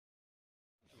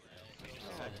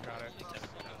Got it.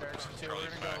 Direction 2, we're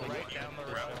gonna go right down the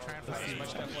road and try and find as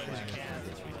much deploy as you can.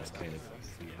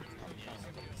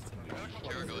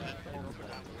 Sure, go ahead.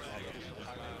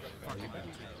 Fucking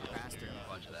bastard.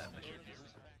 Watch that.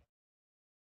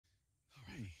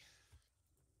 Alrighty.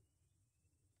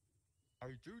 I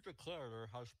do declare there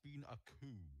has been a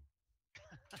coup.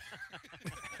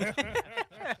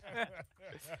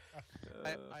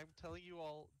 I'm telling you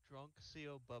all, drunk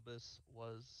CO Bubbus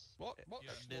was What a am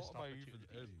missed I even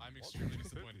opportunity. in? I'm extremely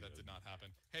disappointed that did not happen.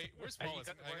 Hey, where's Wallace?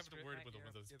 I have to word with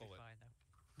this You'll be bullet. fine now.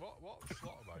 What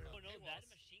slot am I in? Oh no, that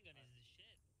machine gun is the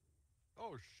shit.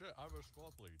 Oh shit, I'm a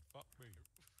squad lead. Fuck me.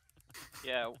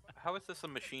 Yeah, how is this a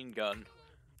machine gun?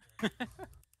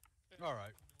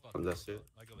 Alright. That's it.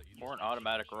 Or an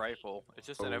automatic rifle. It's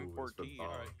just an Oh, it's the M14. bar.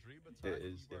 Alright, Dream Attack, It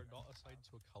is, you are yeah. not assigned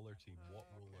to a colour team. What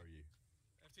role are you?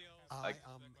 I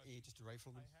am just a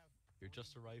rifleman. You're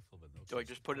just a rifleman. Okay. Do I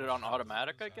just put it on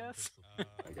automatic, I guess? I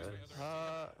guess.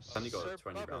 It's only got Sir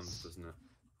 20 rounds, Bubbus. doesn't it?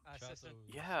 Assistant.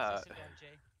 Yeah. Assistant MJ.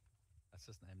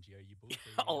 Assistant MG, are you both?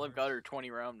 All I've got are 20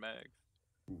 round mags.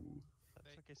 Ooh. Looks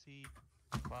like I see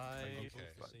 5. Okay.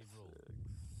 Same role.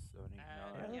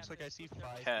 Yeah, it looks like I see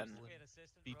 5 10. people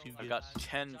in B2 I've got gigs.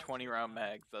 10 20 round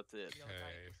mags, that's it.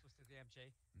 Okay. Okay.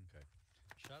 Okay.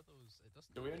 Shadows, it doesn't.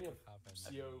 Do we only have any,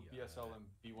 CO, BSL, and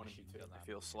B1 and machine B2? gun I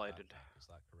feel ammo in slighted. the backpack, Is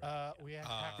that correct? We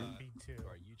have to be 2.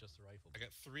 Or are you just a rifleman? I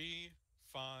got 3,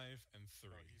 5, and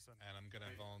 3, and I'm gonna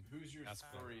Who's your ask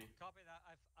for 3? Copy that.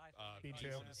 I've B2.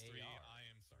 Jason is 3, AR. I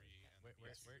am 3, and Where-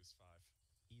 Yes where- is 5.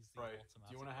 He's the Right. automatic.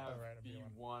 Do you want to have Alright, I'm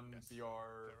B1,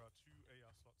 BR, There are 2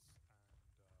 AR slots, and the rifleman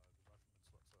slots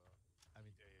are I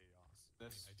mean, AARs.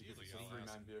 this, because Ideally, it's a I'll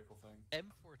 3-man vehicle thing.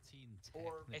 M14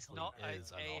 Or- technically It's not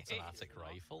is an a- automatic it's not.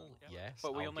 rifle, Yeah. yes.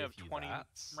 But we I'll only have give you 20 that.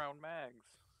 round mags.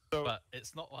 But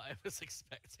it's not what I was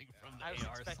expecting from the I was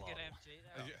AR expecting slot. an MJ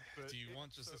there. But Do you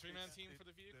want just a so 3-man it's- team for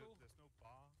the vehicle? There's no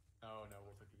bar. No,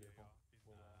 we'll take the vehicle.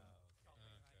 In,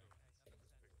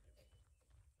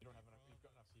 You don't have enough. You've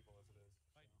got enough people as it is.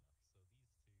 So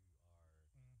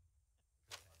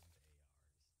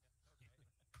these two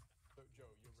are So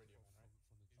Joe, you're radio man, right?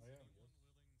 I am, yes.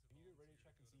 Can you do a radio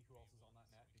check and see who else is on that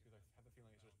net? Because I have a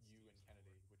feeling it's just you and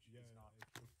Kennedy, which Yeah, is not. it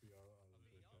could be.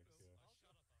 I'll check, yeah.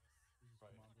 This is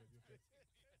Right. command radio check.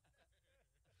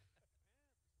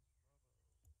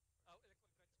 Oh, look,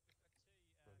 we've got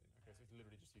 2. Brilliant. Okay, so it's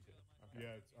literally just you two. Okay.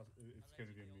 Yeah, it's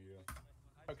Kennedy and me, yeah.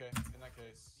 Okay, in that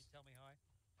case, You tell me how.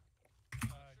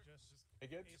 Just hey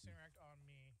Gibbs, ace interact on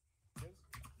me.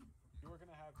 you are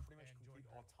gonna have pretty much And complete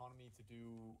join her. autonomy to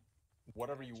do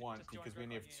whatever you want Just join because we her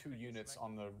only on have the 2 interface, units right?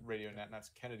 on the radio net, and that's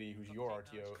Kennedy, who's your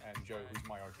RTO, and Joe, who's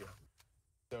my RTO.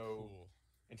 So, Cool.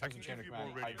 in terms can of chain of give you more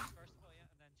command, radio. First of all, yeah,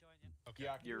 and then join you. Okay.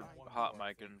 yeah, I can You're do one hot more,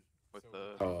 I micing think. with So-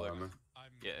 the Oh, flick. am I?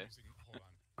 I'm Yeah. using. Hold on.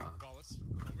 Ah. Wallace.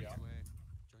 Yeah.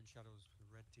 Join Shadows with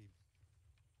the red team.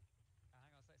 Hang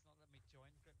on a sec, it's not letting me join.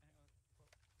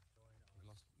 Hang on. You've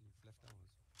left ours.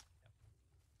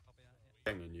 Copy that. Yeah.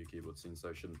 Getting a new keyboard scene, so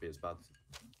it shouldn't be as bad.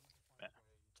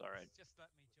 It's alright. Just let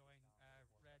me join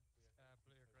red,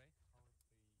 blue, or grey.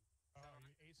 Are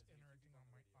you ace interacting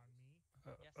on me?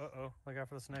 Yes. Uh-oh, look out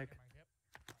for the snake.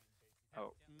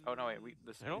 Oh, oh no, wait,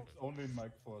 this is Only in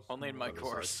Mike Force. only in my Other side.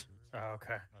 course. Oh,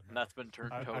 okay. And that's been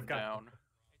turned I've toned got- down.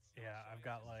 Yeah, I've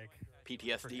got like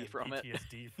PTSD freaking from it.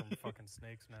 PTSD from fucking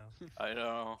snakes now. I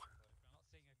know. I'm not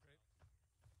seeing a group.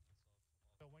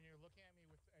 So when you're looking at me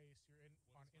with ace, you're in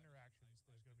on interactions.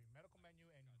 There's going to be medical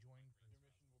menu and join.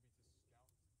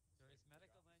 There is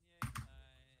medical menu,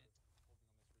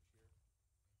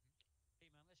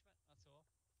 team enlishment, that's all.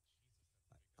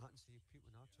 I can see if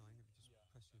people are not joining, if you just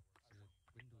press your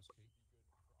Windows key.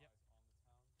 Yep.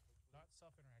 Not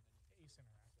self-interact, ace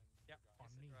interact. Yep. On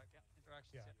it's me.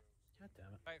 Interactions, Yeah. yeah. God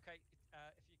damn it. Right, okay,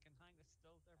 if you can hang this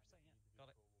still there for a second, yeah. Got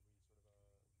it.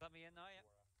 Let me in now, yeah.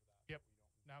 Yep.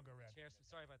 Now go red. Cheers.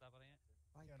 Sorry about that, buddy.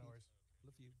 Yeah. Bye, Yeah, no Pete. worries.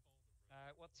 Love you.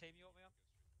 What team you want me on?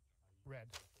 Red.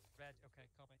 Red. Okay,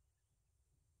 copy.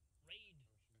 Raid.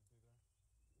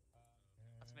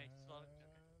 That's me. Slot it.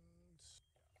 And...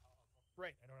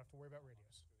 Right, I don't have to worry about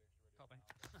radios. Copy.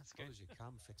 That's As long good. as your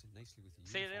cam fits in nicely with the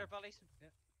See you later, uniform. buddies. Yeah.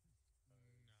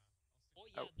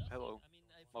 Oh, Oh, hello. I mean,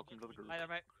 Welcome to the group. Hi there,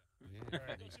 mate. Yeah,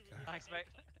 Alright. nice cam. Thanks, mate.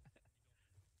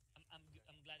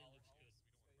 I'm glad it looks good.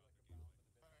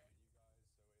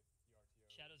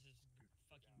 Shadows is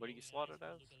fucking. What do you blowing slot eyes, it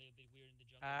but as? look a little bit weird in the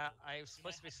jungle, so I was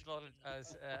supposed to be slotted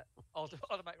as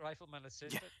automatic rifleman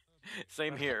assistant.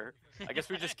 Same here. I guess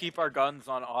we just keep our guns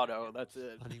on auto, that's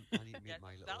it. I need to Yeah, make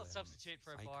my little that'll substitute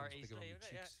for a bar icons bigger on easily, my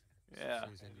wouldn't it? cheeks. Yeah.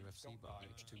 Says NFC, but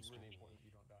it's too small. really important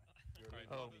you don't die. You're Right.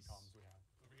 the Oh. only comms we have.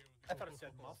 I thought it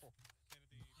said muffle.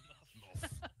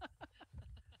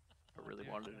 I really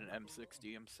wanted an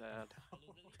M60. I'm sad.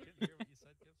 Couldn't hear what you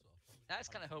said, Gibbs. I was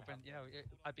kind of hoping, you know,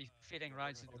 I'd be feeding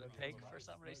rounds into the pig for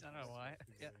some reason. I don't know why.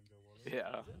 Yeah,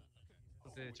 Yeah.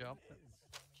 will do the job.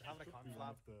 Having a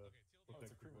conflab.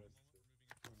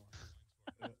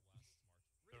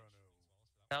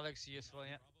 That looks useful,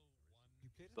 yeah.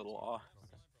 The law.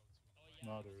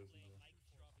 No, there isn't.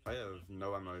 I have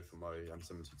no ammo for my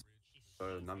M72.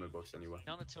 So nano box anyway.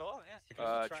 None at all,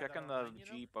 yeah. Checking the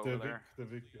Jeep over there. The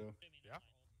Vic, Yeah,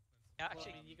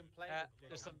 actually, you can play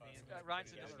there's some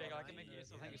rounds in this big I can make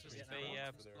use. I think it's supposed to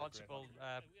be launchable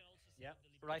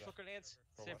rifle grenades.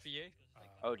 Same for you.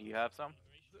 Oh, do you have some?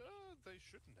 They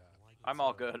shouldn't have. I'm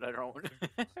all good. I don't.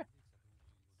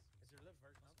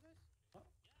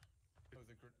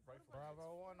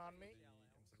 Bravo 1 on me.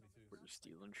 We're just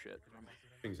stealing shit from me.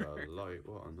 Things are light.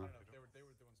 What on that? They were the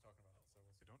ones talking about it. So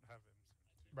They don't have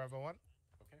M72. Bravo 1.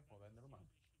 okay, well then never mind.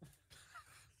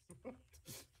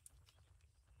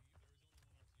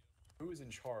 Who is in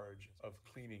charge of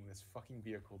cleaning this fucking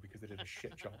vehicle because it did a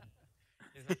shit job?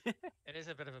 It is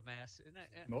a bit of a mess, isn't it?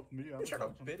 Yeah. Not me. It's not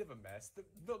a bit of a mess.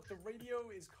 Look, the radio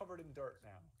is covered in dirt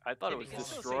now. I thought it was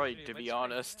destroyed, to be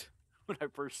honest. When I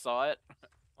first saw it,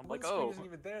 I'm like, windscreen oh, isn't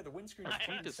even there. The windscreen is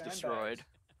paint is sandbags. destroyed.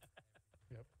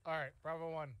 Yep. All right,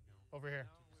 Bravo 1, over here.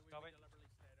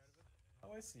 Oh,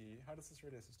 I see. How does this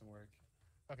radio system work?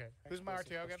 Okay, who's my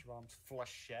RTO again?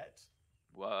 Flechette.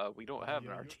 We don't have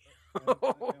an RT. On the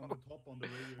top on the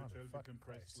radio itself, you can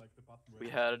press like the button. We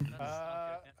had.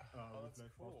 with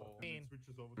like cool. and it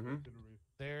switches over to artillery.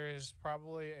 There is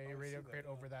probably a radio crate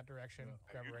over that direction.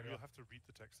 Grab a radio. You'll have to read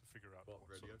the text to figure out what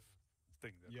sort of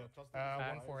thing they're Yeah, just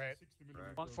 148.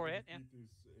 148, yeah.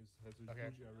 Has a Okay.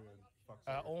 huge area and fucks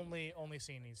everything. Only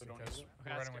C needs to because we're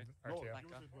That's running with good. RTO.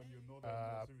 Use it when you know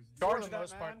that For Charge the that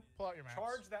most part, man. pull out your maps.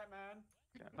 Charge that man.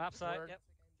 Map side, We're- yep.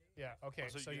 Yeah, okay,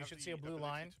 so you have should the see a blue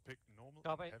ability line. to pick normal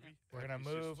Copy. and heavy. We're going to Heavy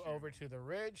is move just over you. to the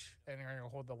ridge, and you're going to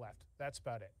hold the left. That's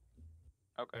about it.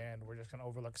 Okay. And we're just going to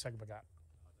overlook Segbagat.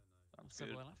 Sounds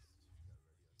Simple good. enough.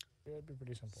 It'd be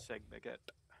pretty simple. Segbagat.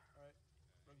 Alright,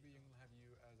 Rugby, I'm gonna have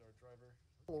you as our driver.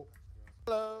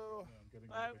 Hello. Yeah, I'm getting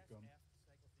Hello. a big gun.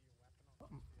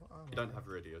 You don't have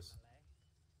radios.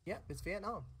 Yep, it's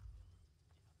Vietnam.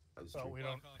 That is So true. we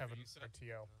don't have an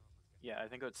RTO. Yeah, I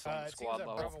think it's some It seems squad that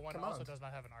level. Bravo 1 Come also on. does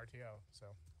not have an RTO,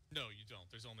 so... No, you don't.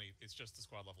 It's just the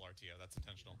squad level RTO. That's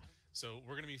intentional. So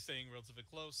we're going to be staying relatively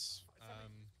close.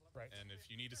 Right. And if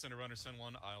you need to send a runner, send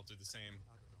one. I'll do the same.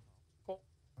 Cool.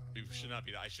 We should not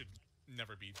be. I should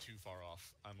never be too far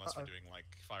off unless we're doing like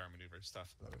fire maneuver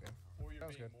stuff. There we go. Or you're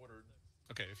Sounds being good. mortared.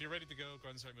 Okay, if you're ready to go, go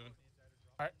ahead and start moving.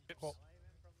 All right, cool.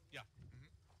 Yeah.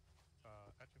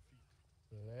 At your feet.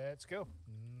 Let's go.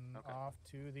 Okay. Off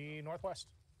to the northwest.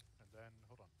 And then,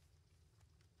 hold on.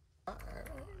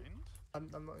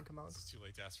 I'm not in command. It's too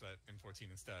late to ask for that M14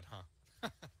 instead, huh? You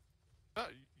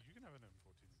can have an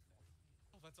M14.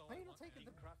 Oh, that's all. Why are I you not want. taking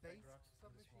the base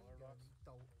submachine gun?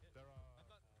 Dolt. There are.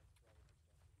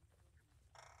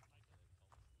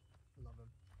 Love him.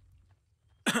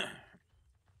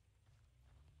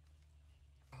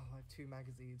 Oh, I have 2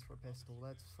 magazines for a pistol.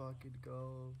 Let's fucking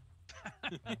go.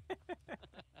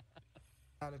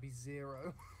 That'll be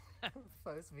 0.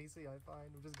 First VC I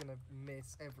find. I'm just gonna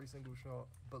miss every single shot,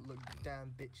 but look damn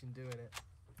bitchin' doing it.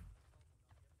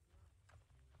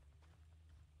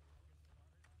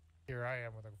 Here I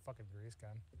am with a fucking grease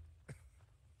gun.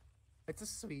 It's a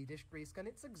Swedish grease gun.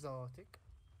 It's exotic.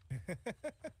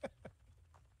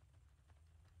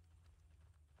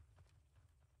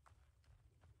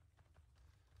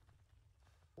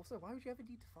 Also, why would you ever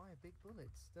need to fire big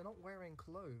bullets? They're not wearing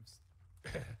clothes.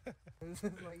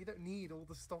 Like, you don't need all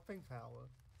the stopping power.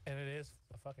 And it is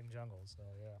a fucking jungle, so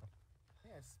yeah.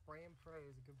 Yeah, spray and pray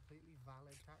is a completely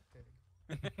valid tactic.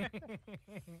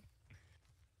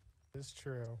 It's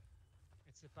true.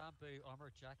 It's the bamboo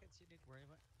armor jackets you need to worry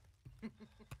about.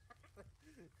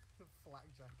 Flak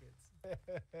jackets.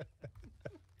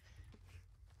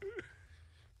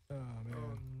 Oh man.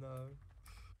 Oh no.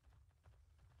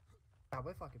 Now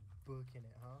we're fucking booking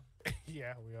it, huh?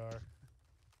 Yeah, we are.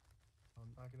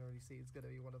 I can already see it's gonna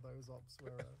be one of those ops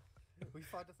where we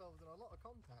find ourselves in a lot of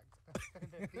contact and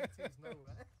then P2's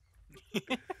nowhere. We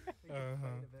get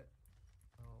afraid of it.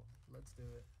 Oh, let's do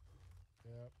it.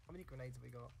 Yep. How many grenades have we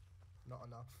got? Not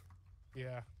enough.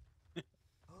 Yeah.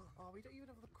 Oh, we don't even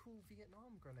have the cool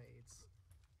Vietnam grenades.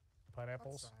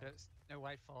 Pineapples. There's no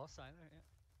white false either, yeah.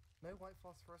 No white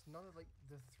phosphorus. None of like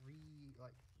the 3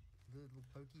 like the little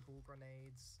pokeball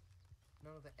grenades.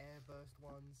 None of the airburst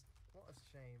ones. What a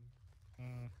shame.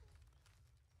 Mm.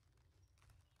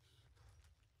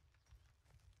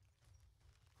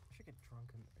 I should get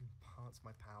drunk and enhance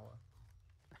my power.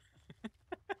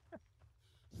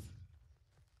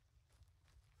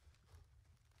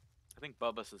 think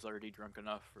Bubba's is already drunk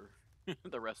enough for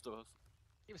the rest of us.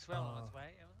 He was well on his way.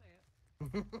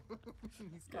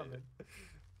 He's coming.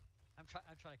 I'm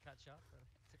trying to catch up, but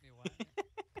it took me a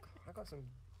while. I got some.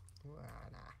 Nah.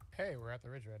 Hey, we're at the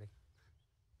ridge ready.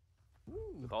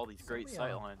 Ooh, With all these great we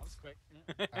sight are. lines.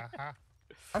 Uh-huh.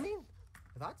 I mean,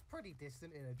 that's pretty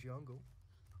distant in a jungle.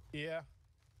 Yeah.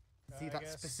 See I that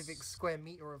guess- specific square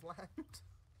meter of land?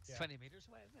 It's Yeah. 20 meters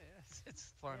away, isn't it?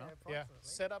 It's far enough. Yeah. approximately.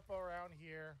 Set up around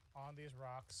here on these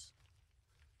rocks.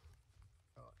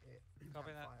 Oh, it Copy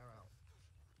can't that. fire out.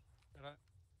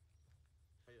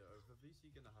 Hey, the VC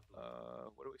gonna have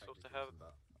like. What are we supposed to technicals have and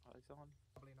that? eyes on?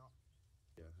 Probably not.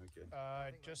 Yeah. Okay.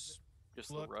 I think Just Just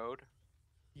Look. the road?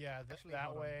 yeah, Actually,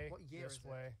 that hold on. way, What year this is it?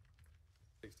 way.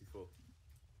 64.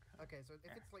 Okay, so if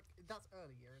it's like that's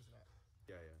early year, isn't it?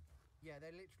 Yeah. Yeah,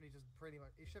 they're literally just pretty much.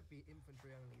 It should be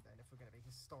infantry only then, if we're gonna be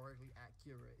historically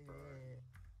accurate. Right. Yeah.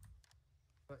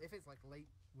 But if it's like late,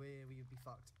 we would be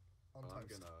fucked on Well, I'm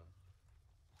toast. gonna.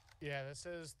 Yeah, this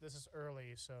is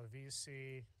early, so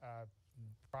VC,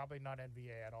 probably not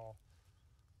NVA at all.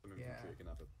 Some Yeah. infantry can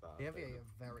have a bad. The day, NVA but-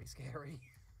 are very scary.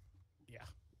 Yeah.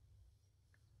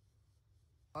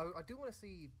 I do want to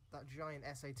see that giant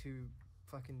SA2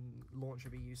 fucking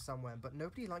launcher be used somewhere, but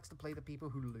nobody likes to play the people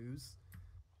who lose,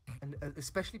 and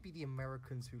especially be the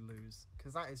Americans who lose,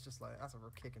 because that is just like that's a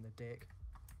real kick in the dick.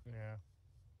 Yeah.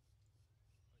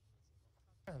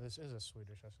 Yeah, this is a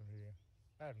Swedish SMG.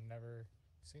 I've never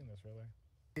seen this really.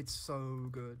 It's so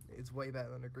good. It's way better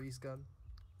than a grease gun.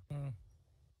 Mm.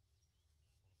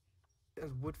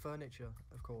 There's wood furniture,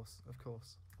 of course.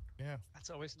 Yeah. That's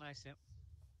always nice, yeah.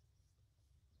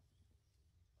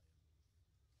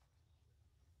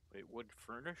 Wait, wood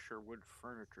furnish or wood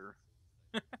furniture?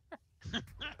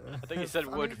 I think you said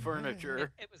I wood mean-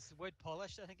 furniture. It was wood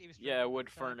polished, I think he was. Yeah, pretty wood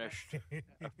much trying to- furnished.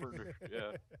 Furnished,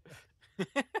 yeah.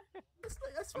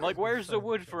 That's I'm right, like, where's the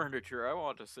wood furniture? I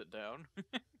want to sit down.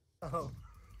 Oh.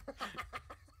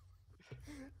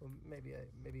 Well, maybe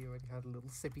you already had a little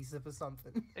sippy sip or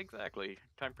something. Exactly.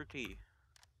 Time for tea.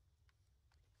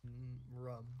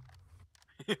 Rum.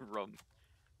 Rum.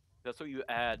 That's what you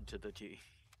add to the tea.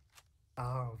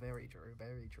 Oh, very true.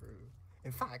 Very true.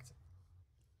 In fact,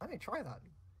 I didn't try that.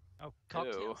 Oh,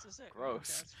 cocktails, is it?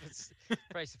 gross. That's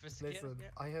very sophisticated. Listen, yeah.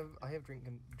 I have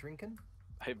drinking.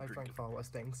 I've I've drank drinking. far worse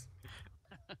things.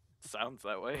 Sounds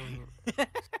that way.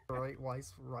 Right,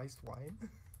 rice wine.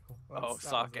 Oh, That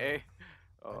was sake.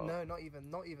 Oh. No, not even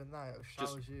that. It was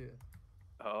Just- Shaoju.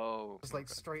 Oh. Just like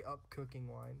okay. straight up cooking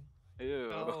wine.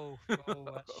 Ew. Oh, yeah.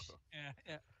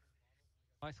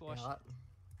 Mouthwash.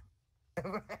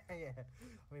 Yeah. Yeah.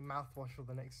 I mean, mouthwash for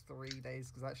the next 3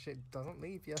 days because that shit doesn't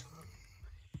leave you.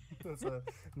 That's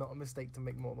not a mistake to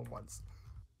make more than once.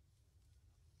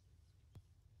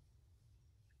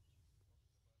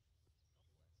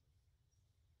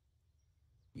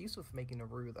 Useful for making a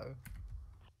roux, though.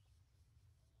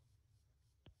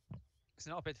 It's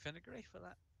not a bit vinegary for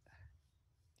that.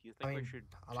 Do you think I mean, we should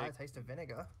I like take the taste of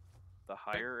vinegar. the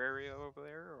higher area over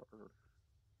there, or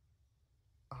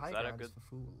A high that a ground is good- for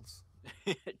fools.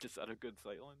 just at a good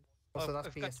sight line? Also, Oh,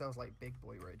 that's we've got- PSL's like Big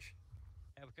Boy Ridge.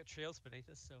 Yeah, we've got trails beneath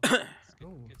us, so it's a good,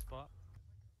 Ooh. good spot.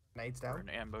 Nades Or down. an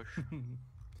ambush? Can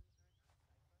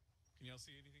y'all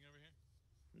see anything over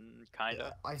here?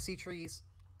 Kinda. I see trees.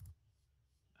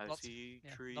 I Lots of- see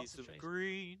yeah, trees lots of of trees.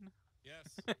 green.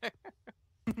 Yes.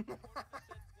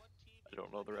 I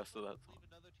don't know the rest of that song.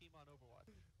 Leave another team on Overwatch.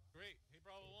 Great. Hey,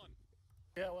 Bravo 1.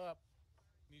 Yeah, what up?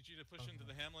 Need you to push into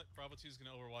the hamlet. Bravo 2 is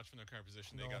going to overwatch from their current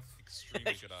position. They got North.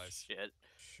 extremely good eyes. Shit.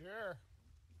 Sure.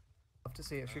 Love to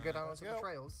see it. Should we go down let's onto the go.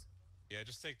 trails? Yeah,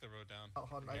 just take the road down. Oh,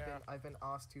 hold on. Yeah. I've been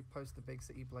asked to post the big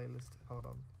city playlist. Hold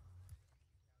on.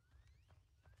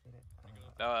 Get it. Let me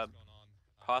go Uh, what's going on.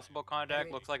 Possible contact.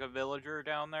 Maybe- Looks like a villager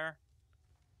down there.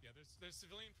 Yeah, there's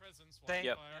civilian presence. Watch Thank-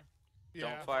 Yep. fire.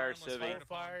 Yeah, fire unless civvy. fired Don't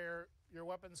upon. fire. Your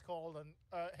weapon's cold, and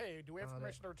hey, do we have Got it.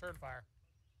 permission to return fire?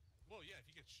 Well, yeah, if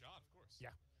you get shot, of course.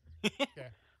 Yeah.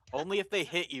 Only if they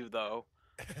hit you, though.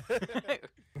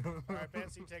 All right,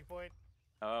 fancy take point.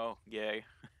 Oh, yay.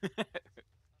 Oh,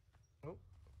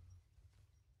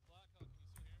 Blackhawk, can you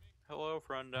still hear me? Hello,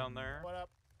 friend down there. What up?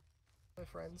 my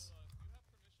friends. You have permission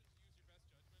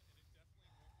to use your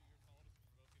best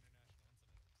judgment, and it definitely won't be your call to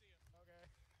provoke international incident. See ya. Okay.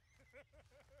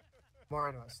 More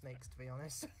about snakes, to be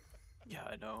honest. Yeah,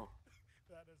 I know.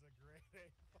 That is a great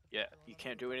name. Yeah, you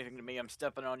can't do anything to me. I'm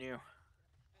stepping on you.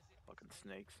 Fucking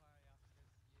snakes.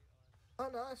 Oh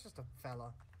no, that's just a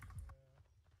fella.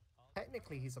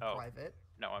 Technically, he's a Oh. private.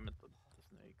 No, I meant the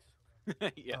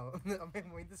snakes. Yeah. Oh, I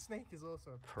mean, the snake is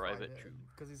also a Private private troop.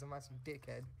 because he's a massive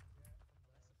dickhead.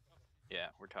 Yeah,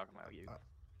 we're talking about you.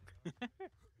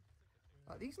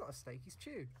 He's not a snake. He's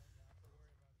Chew.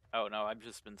 Oh no, I've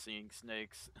just been seeing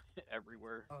snakes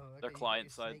everywhere. Oh, They're okay, client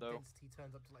your side snake though. density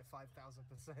turns up to like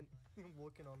 5,000%.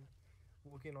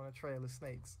 walking on a trail of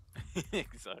snakes.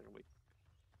 Exactly.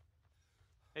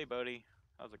 Hey buddy,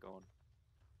 how's it going?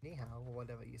 Ni hao, or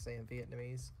whatever you say in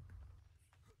Vietnamese.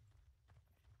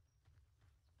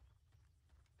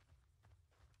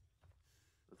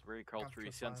 It's very culturally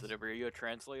Capture fires. sensitive. Are you a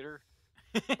translator?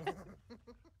 Oh,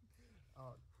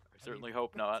 I certainly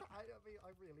hope not. I mean, I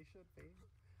really should be.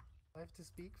 I have to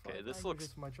speak Okay, 5 this languages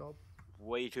looks for my job.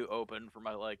 way too open for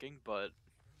my liking, but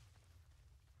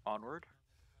onward.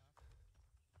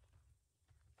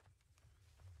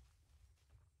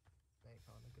 Snake,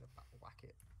 I'm gonna whack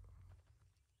it.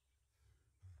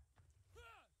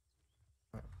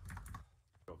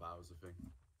 12 hours, I think.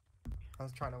 I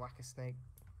was trying to whack a snake.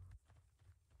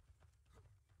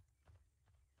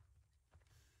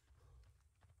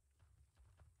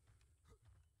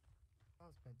 I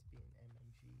was meant to be an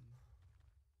MMG.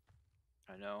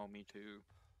 I know, me too.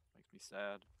 Makes me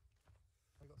sad.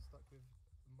 I got stuck with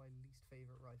my least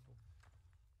favorite rifle.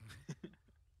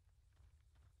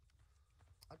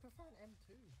 I prefer an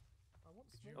M2. I want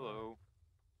small. Hello.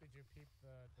 Did you peep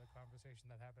the conversation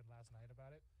that happened last night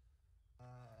about it?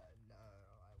 No,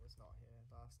 I was not here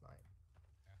last night.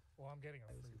 Yeah. Well, I'm getting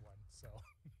a free one, so.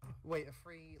 Wait, a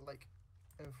free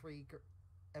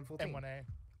M14? M1A.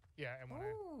 Yeah,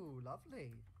 M1A. Oh,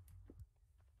 lovely.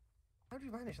 How did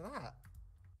you manage that?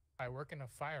 I work in a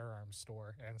firearms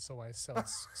store, and so I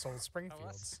sold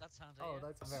Springfields. That's handy. Oh, yeah.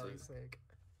 that's very sick.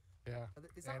 Yeah.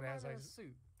 Is that And man as in I a s-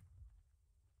 suit?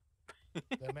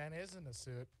 The man is in a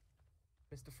suit.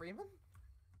 Mr. Freeman?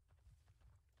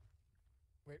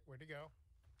 Wait, where'd he go?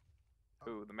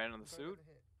 Who, the man in the Go over suit?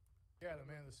 here. Yeah, the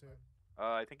man in the suit.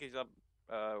 I think he's up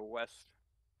west,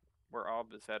 where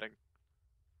Ob is heading.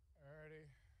 Alrighty.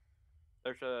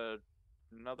 There's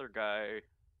another guy.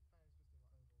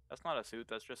 That's not a suit.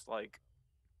 That's just like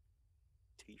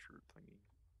t-shirt thingy.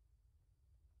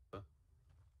 Huh?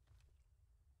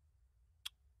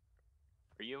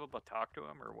 Are you able to talk to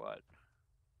him or what?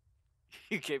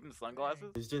 You gave him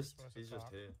sunglasses? He's just Supposed to he's just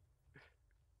talk. here.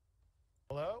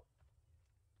 Hello?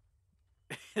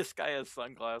 This guy has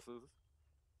sunglasses.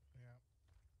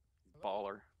 Yeah.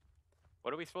 Baller.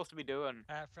 What are we supposed to be doing?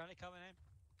 Friendly coming in.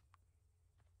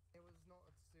 It was not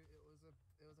a suit.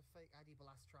 It was a fake Addy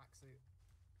Blast tracksuit.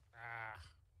 Ah.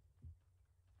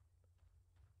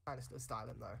 Kind of still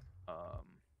styling though.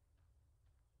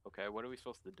 Okay, what are we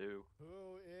supposed to do?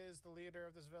 Who is the leader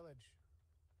of this village?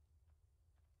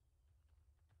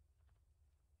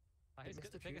 He's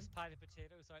got Mr. the biggest Tune? pile of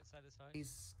potatoes outside his house.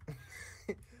 He's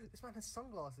this man has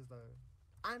sunglasses though,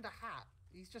 and a hat.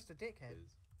 He's just a dickhead.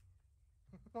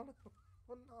 what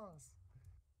an ass.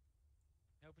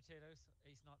 No potatoes.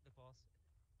 He's not the boss.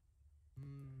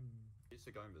 He used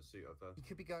to go in the suit up there. He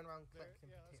could be going around There, collecting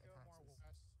yeah, let's potato go more taxes.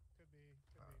 west. Could be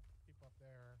people up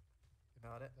there.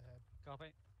 Got it. The head.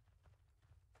 Copy.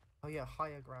 Oh yeah,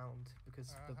 higher ground because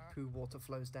the Uh-huh. poo water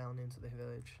flows down into the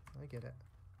village. I get it.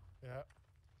 Yeah.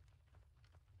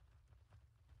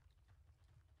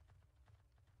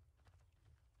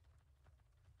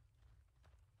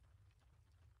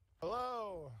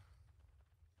 Hello.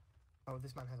 Oh,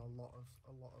 this man has a lot of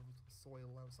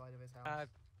soil outside of his house.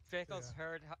 Vehicles Yeah.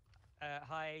 heard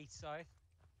high south.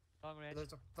 Long range.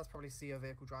 That's probably see a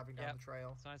vehicle driving down Yep. the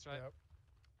trail. Sounds right. Yep.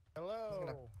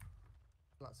 Hello.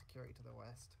 Flat security to the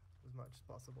west as much as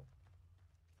possible.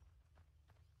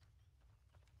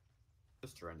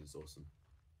 This terrain is awesome.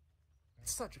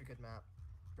 It's such a good map,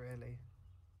 really.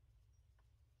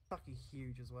 Fucking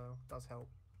huge as well. Does help.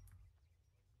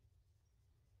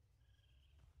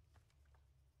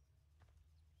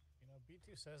 You know,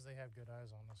 B2 says they have good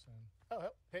eyes on us soon. Oh,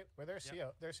 hey, where there's Yep.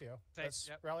 CO. There's CO. Thanks, Let's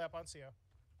yep. rally up on CO.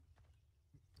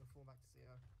 We'll fall back to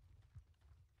CO.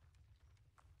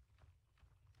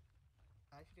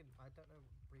 I actually didn't. I don't know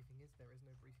what briefing is. There is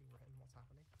no briefing written. What's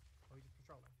happening? Are we just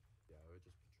patrolling? Yeah, we're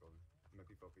just patrolling.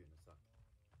 Maybe they'll be in attack.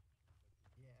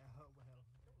 Yeah, well,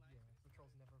 yeah.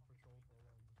 Patrol's never a patrol for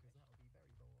long because that would be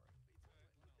very boring.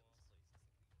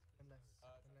 Unless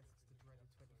it's the dreaded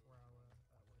 24-hour,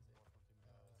 what is it?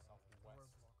 Southwest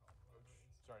roadblock op, whatever it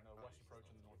is. Sorry, no, west approach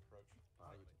and the north approach.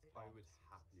 I would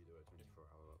happily do a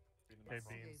 24-hour up. Hey,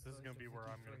 Beans, this is going to be where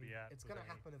I'm going to be at. It's going to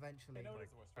happen eventually. Like,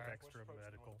 with extra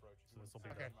medical. So this will be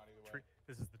Okay.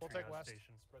 this is the We'll take triage west.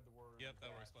 station. Spread the word. Yep,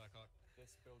 that works, Blackhawk.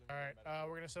 This building. All right,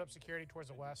 we're gonna set up security towards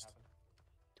the west.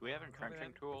 Do we have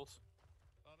entrenching tools?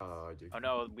 I do. Oh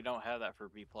no, we don't have that for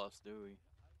B+, do we?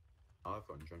 I've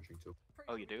got entrenching tool.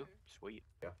 Oh, you do? Sweet.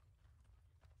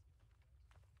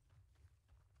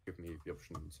 Give me the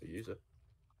option to use it.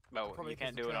 No, Probably you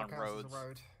can't 'cause do the it on trail counts as roads. a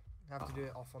road. You have to do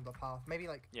it off on the path. Maybe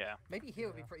like Yeah. maybe here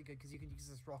would be Yeah. pretty good because you can use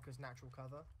this rock as natural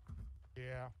cover.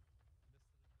 Yeah.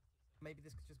 Maybe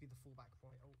this could just be the fallback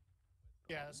point. Oh.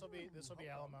 Yeah, this will be hold on.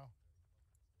 Alamo.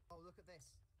 Oh, look at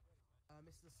this.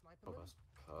 Mr. Oh, Sniperman, that's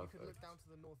you could look perfect. down to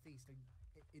the northeast and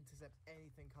intercept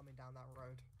anything coming down that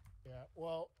road. Yeah.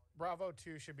 Well, Bravo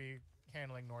 2 should be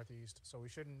handling northeast, so we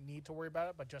shouldn't need to worry about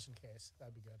it. But just in case,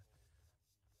 that'd be good.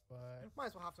 But Might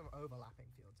as well have some overlapping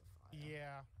fields of fire.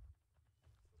 yeah.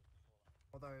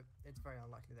 Although it's very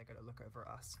unlikely they're going to look over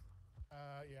us.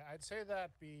 Yeah, I'd say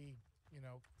that be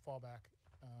fallback.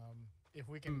 If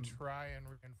we can try and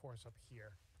reinforce up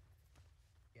here.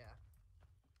 Yeah.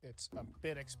 It's a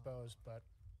bit exposed, but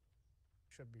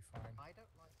should be fine. I don't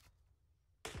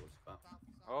like. What's that?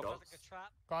 Oh. Sounds like a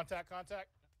trap. Contact.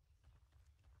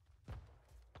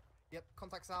 Yep,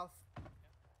 contact south.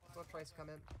 Saw Trace come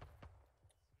in.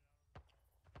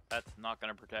 That's not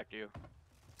gonna protect you.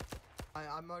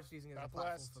 I'm just using it as a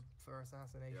platform Southwest. for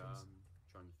assassinations. Yeah,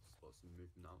 I'm trying to spot some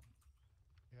movement now.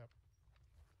 Yep.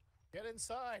 Get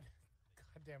inside.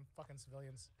 Goddamn fucking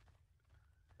civilians.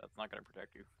 That's not gonna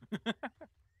protect you.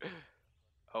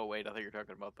 Oh wait, I think you're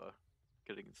talking about the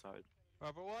getting inside.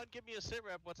 Bravo 1, give me a sit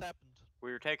rep. What's happened?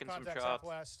 We were taking Contact some shots.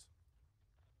 southwest.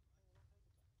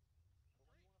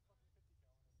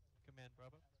 Command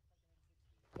Bravo.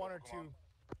 1 or 2.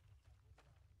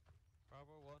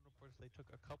 Bravo 1 reports they took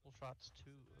a couple shots to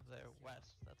their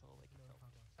west. That's all they can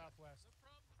tell. Southwest.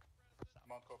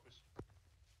 Mount copies.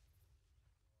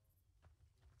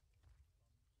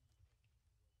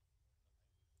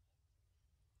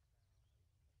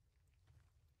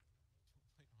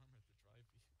 Light armor at the drive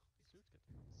vehicle. Suit's got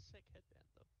sick headband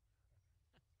though.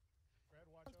 Red,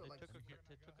 watch But out. like- They took a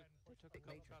Go couple Matrix shots to the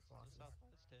glasses.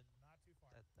 southwest and Not too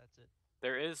far. that's it.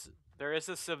 There is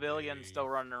a civilian Hey. still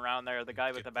running around there. The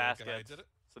guy with the Get the guy basket. did it?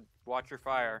 So watch your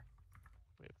fire.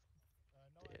 No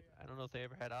idea. I don't know if they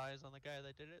ever had eyes on the guy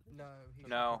that did it. No, he's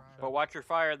No, around. but watch your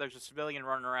fire. There's a civilian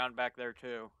running around back there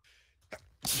too.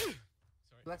 Sorry.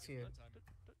 Bless you. One time.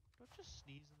 Don't just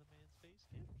sneeze in the man's face,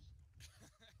 Gibbs.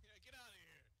 Yeah, get out of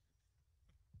here.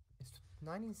 It's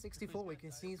 1964. We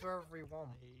can sneeze wherever we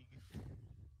want.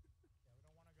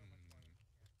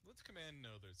 Let's command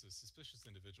know there's a suspicious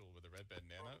individual with a red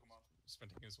bandana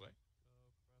sprinting his way.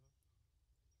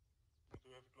 Do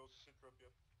we have a close sit rep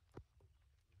yet?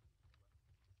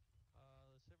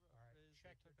 The silver Alright, is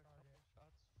check they took your a couple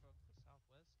target. shots from the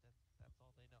southwest, and that's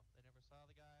all they know. They never saw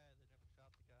the guy. They never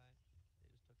shot the guy. They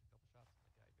just took a couple shots, and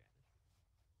the guy vanished.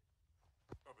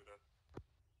 Copy that.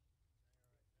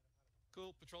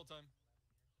 Cool, patrol time.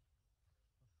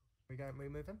 We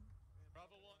moving?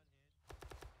 Bravo 1.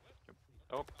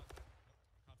 Oh.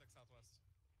 Contact southwest.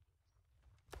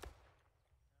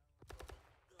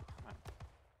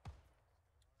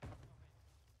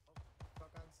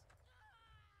 Shotguns.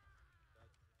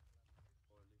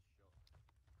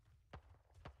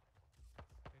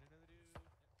 Hit another dude.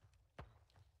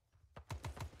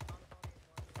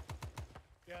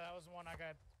 Yeah, that was the one I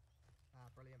got. Ah,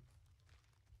 brilliant.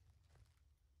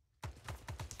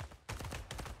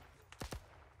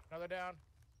 Another down.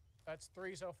 That's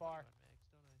 3 so far. Max,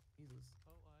 don't I? Jesus.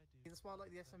 Oh, I do. He's smart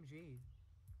like the SMG.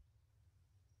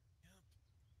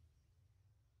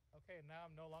 Okay, now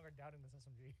I'm no longer doubting this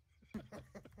SMG.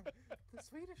 The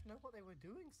Swedish know what they were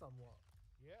doing somewhat.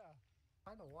 Yeah.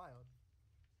 Kind of wild.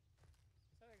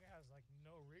 This thing has like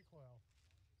no recoil.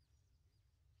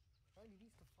 Only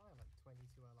needs to fire like 22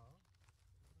 LR.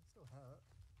 It'll still hurt.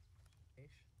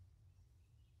 Ish.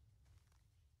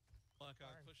 Blackhawk,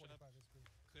 Firing push it up. 45 this week.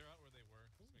 Clear out where they were.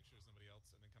 Just make sure there's nobody else,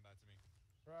 and then come back to me.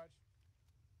 Raj.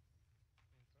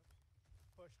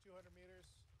 Push 200 meters,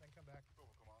 then come back.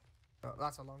 Over command. Oh,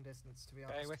 that's a long distance, to be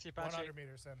Okay, honest. with you, Banshee. 100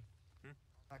 meters then.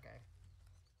 Okay.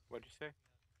 What'd you say?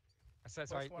 I said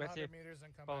Push sorry, with 100 you. meters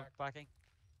and come Both back. backing.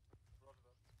 Roger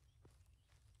that.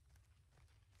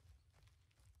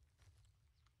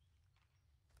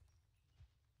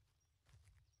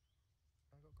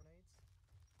 I got grenades?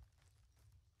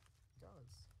 He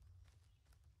does.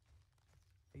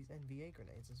 These NVA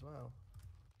grenades as well.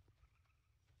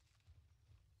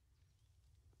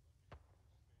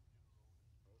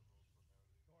 North,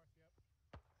 yep.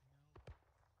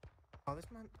 Oh, this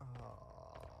man. Oh.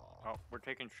 Oh, we're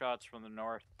taking shots from the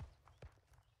north.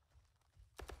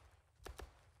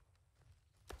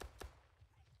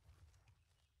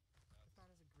 This man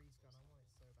has a grease gun. I want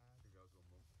it so bad. You guys want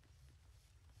more?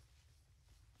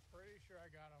 Pretty sure I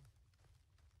got him.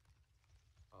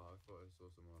 Oh, I thought I saw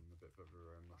someone a bit further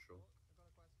away, I'm not sure. I got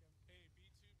a question. Hey,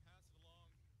 B2, pass it along.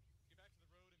 Get back to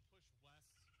the road and push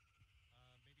west.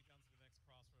 Maybe down to the next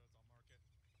crossroads. I'll mark it.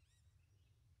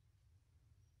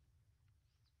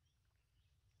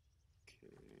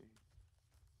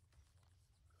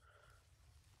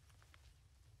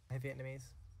 Vietnamese.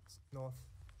 North.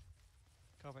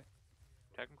 Copy.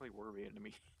 Technically, we're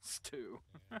Vietnamese too.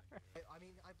 I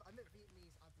mean, I meant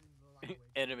Vietnamese as in the language.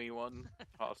 Enemy one,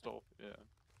 hostile. Yeah.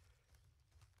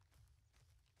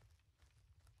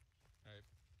 Alright.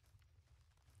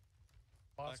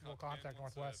 Possible Blackhawk, contact Command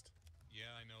wants northwest.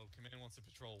 Yeah, I know. Command wants to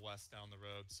patrol west down the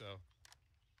road, so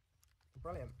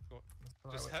Brilliant. Cool.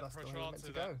 That's Just right, head that's the way patrol we're meant to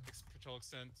to go. that patrol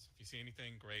extent. If you see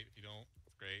anything, great. If you don't,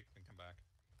 great. Then come back.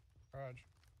 Raj.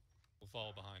 We'll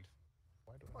follow behind.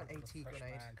 Why do An I have a AT fresh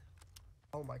grenade. mag?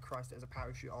 Oh my Christ, there's a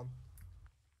parachute on.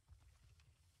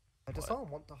 Does someone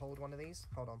want to hold one of these?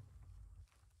 Hold on.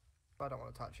 I don't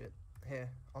want to touch it. Here,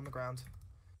 on the ground.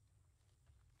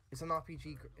 It's an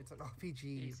RPG. It's an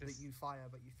RPG that you fire,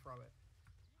 but you throw it.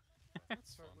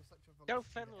 That's fun. We're such a Go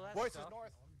velocity fiddle game. that Voices stuff.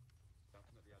 north.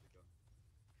 Definitely had a gun.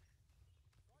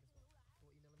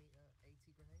 40mm AT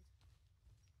grenade.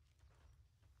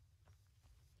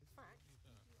 In fact,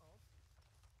 speaking of,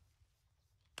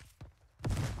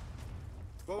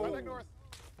 Whoa! Contact north.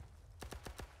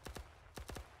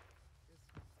 there's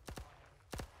an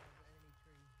enemy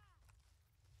tree.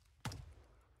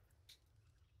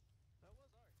 That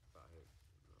was ours. That hit.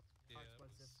 Yeah, that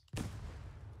explosive. was-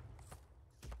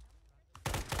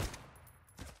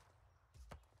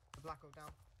 The Black Oak down.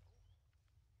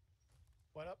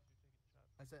 What up?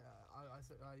 I said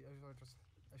just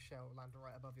a shell landed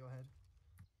right above your head.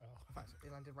 Oh. In fact,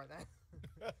 it landed right there,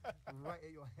 right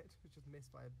at your head. It just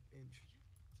missed by an inch.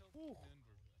 Tell command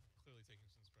we're clearly taking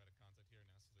some sporadic contact here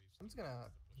now, so leave I'm just gonna.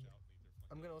 to push out and leave their flank.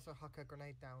 I'm gonna also huck a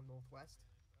grenade down northwest,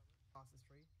 past this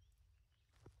tree.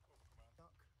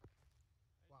 Duck.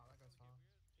 Wow, that goes far.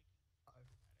 Uh-oh.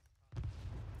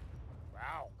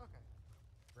 Wow. Okay.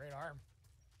 Great arm.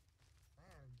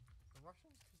 Man, the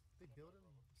Russians they build them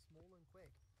small and quick.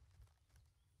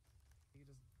 You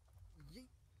just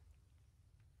yeet.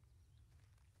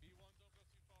 B1, don't go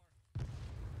too far.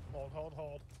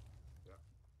 Hold. Yeah.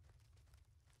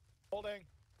 Holding.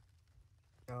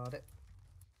 Got it.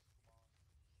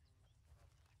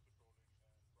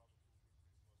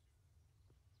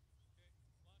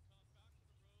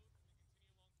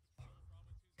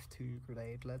 Two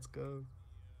grenade. Let's go.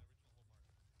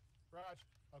 Raj.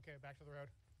 Okay, back to the road.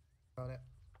 Got it.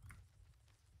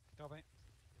 Copy.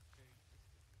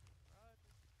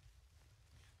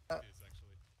 It is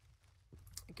actually.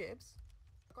 Gibbs,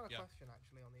 I've got a Yeah. question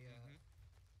actually on the.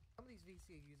 Some of these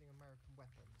VC are using American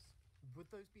weapons. Would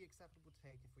those be acceptable to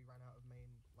take if we ran out of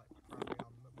main like primary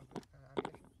armament ammunition?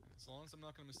 As long as I'm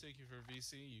not going to mistake you for a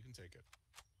VC, you can take it.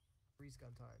 Freeze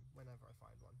gun time whenever I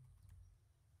find one.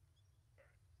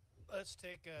 Let's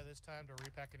take this time to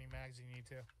repack any mags you need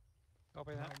to.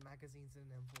 Copy that. 9 magazines in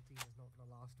an M14 is not going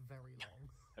to last very long.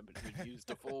 Haven't even used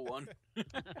a full one.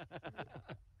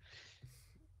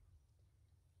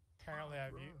 Apparently,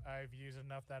 I've used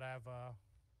enough that I'm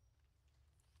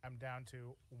down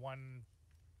to one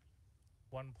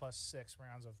plus 6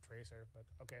 rounds of tracer. But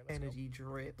okay, let's Energy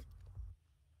drip.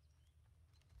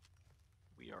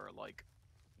 We are like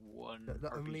one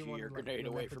The only RPG one or like, grenade the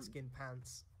away leopard from skin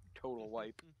pants. total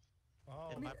wipe. go. Oh,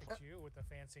 In look my- at you with the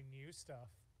fancy new stuff.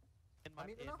 In I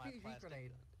mean, an in my RPG plastic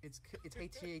grenade, gun. it's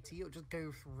AT-AT, it'll just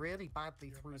go really badly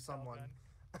Your through lapel someone gun.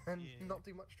 and Yeah. not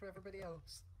do much to everybody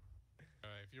else. All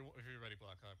right, if you're ready,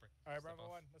 Blackhawk. All right, Bravo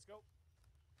 1, let's go.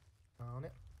 On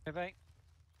it. Copy.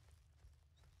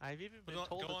 I've even been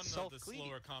told go on it's the self-cleaning.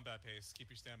 slower combat pace. Keep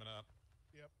your stamina up.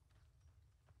 Yep.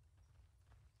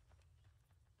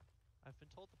 I've been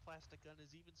told the plastic gun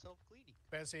is even self-cleaning.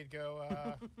 Benseed, go.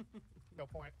 Go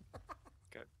point.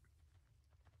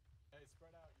 Hey,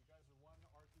 spread out. You guys are one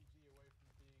RPG away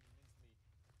from being mincemeat.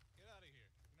 Get out of here.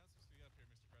 You're not supposed to be up here,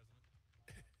 Mr. President.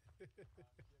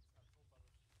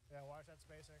 Yeah, watch that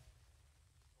spacing.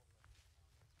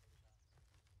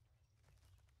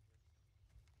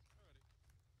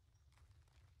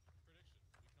 Alrighty. Prediction: we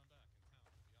come back and town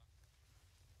will be occupied.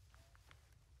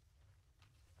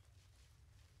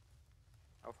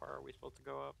 How far are we supposed to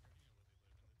go up?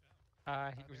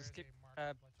 I think we just there's keep a mark to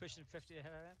let you pushing know. 50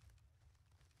 ahead of them.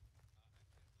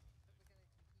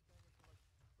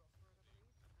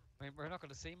 I mean, we're not going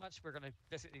to see much. We're going to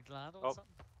basically land on Oh.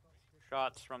 something.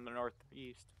 Shots from the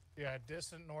northeast. Yeah,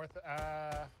 distant north.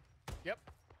 Yep.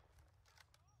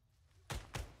 I'll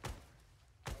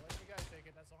let you guys take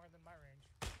it. That's longer than my range.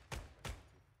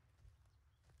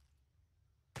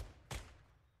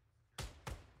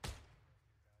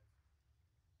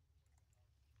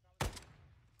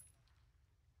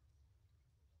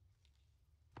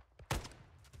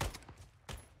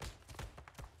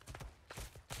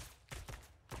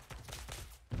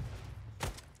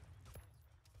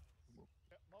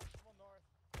 Yep, multiple north.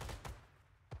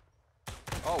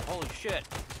 Oh, holy shit!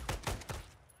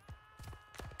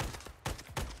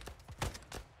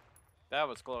 That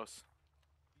was close.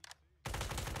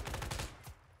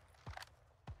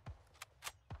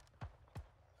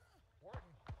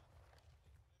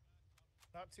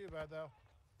 Not too bad though.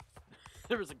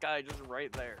 There was a guy just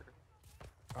right there.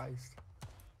 Christ.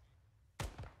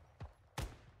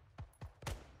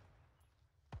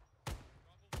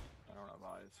 I don't have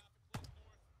eyes.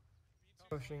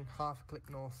 Pushing half a click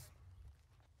north.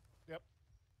 Yep.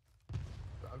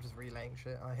 I'm just relaying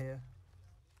shit I hear.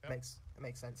 Yep. It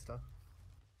makes sense though.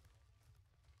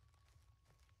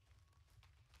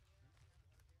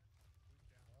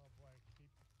 Oh boy,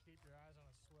 keep your eyes on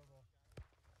a swivel.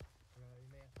 We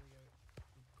may have to go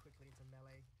quickly into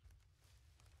melee.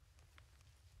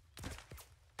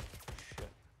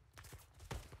 Shit.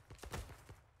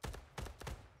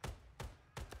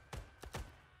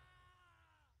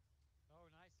 Oh,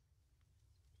 nice.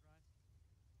 Right.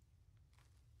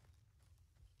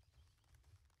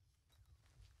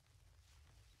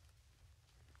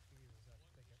 Jesus, that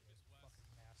thicket was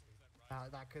fucking nasty.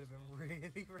 That could have been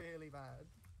really, really bad.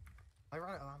 I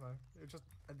ran out of ammo. It was just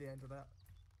at the end of that.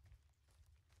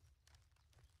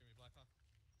 Give me Blackhawk.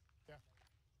 Yeah.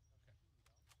 Okay.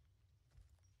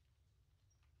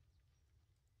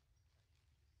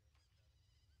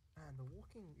 Man, the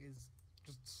walking is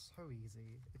just so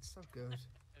easy. It's so good.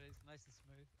 It is nice and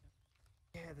smooth.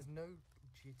 Yeah, there's no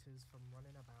jitters from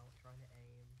running about trying to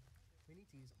aim. We need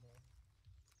to use it more.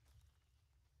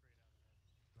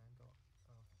 Man, got.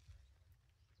 Oh.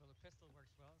 Well, the pistol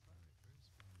works well as well.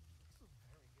 This was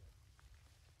very good.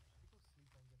 People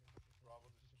sleep on getting this. Bravo,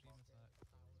 this is Demon Mark. side.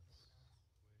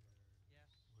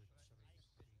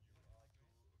 Yeah.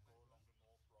 Go along the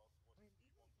north route. I mean, even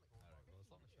if, like, Alright, well, as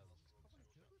long as Shadows is probably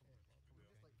do it. Probably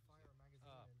just like fire a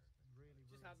magazine and really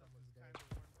ruin someone's day.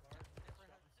 Never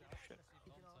had Shit. especially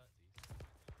Keep it bomb off. set.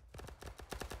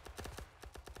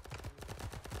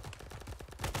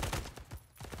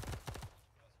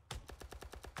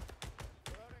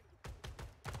 Reloading.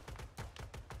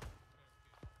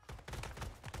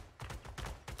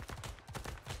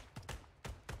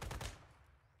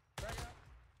 Back up.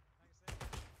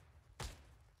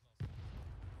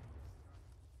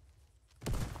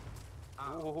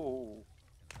 Ooh.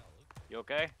 You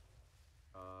okay?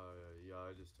 Yeah,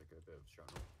 I just took a bit of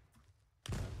shrapnel.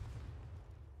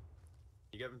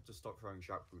 You get them to stop throwing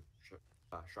shrapnel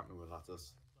at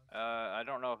us. I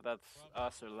don't know if that's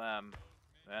us or them.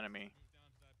 The enemy.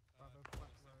 Bravo, flat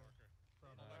row.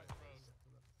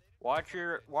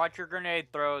 Watch your grenade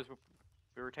throws.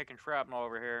 We were taking shrapnel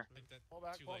over here. I think that Pull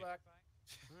back, too pull late. back.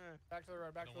 Back to the road,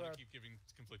 I back don't to the want road. to keep giving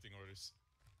conflicting orders.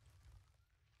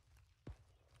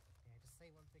 Yeah, just say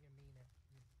one thing and mean it.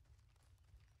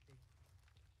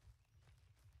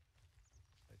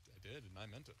 I did, and I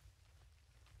meant it.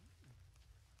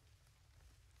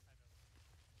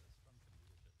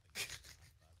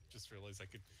 Just realized I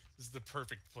could. This is the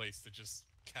perfect place to just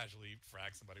casually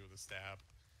frag somebody with a stab.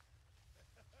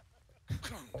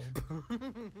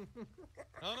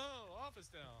 Oh no! Office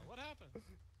down. What happened?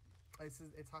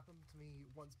 It's happened to me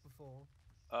once before.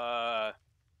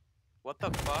 What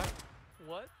the fuck?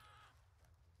 What?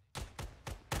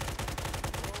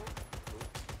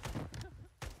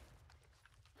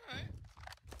 Alright.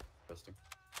 Interesting.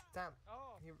 Damn,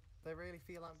 Oh. they really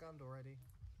feel outgunned already.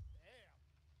 Damn.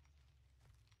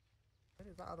 Where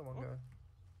did that other one Oh. go?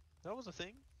 That was a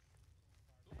thing.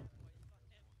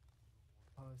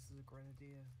 Oh, this is a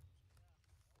grenadier.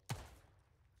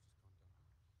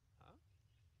 Huh?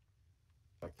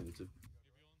 Speculative.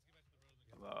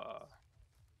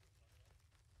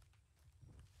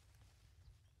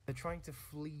 They're trying to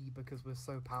flee because we're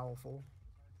so powerful.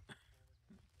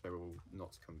 They will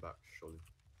not come back, surely.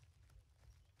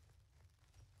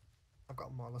 I've got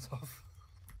a Molotov.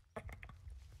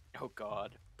 Oh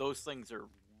god. Those things are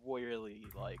really,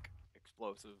 like,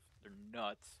 explosive. They're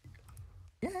nuts.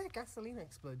 Yeah, gasoline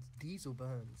explodes. Diesel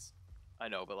burns. I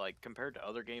know, but, like, compared to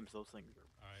other games, those things are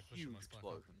Alright, push him huge once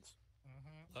Blackhawk. explosions.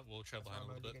 We'll tread That's behind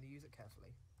why a I'm little only bit. going to use it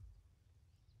carefully.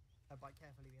 By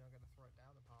carefully, mean I'm going to throw it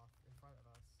down the path in front of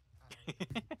us.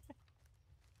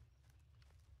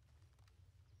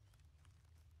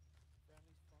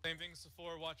 Same thing as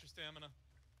before. Watch your stamina.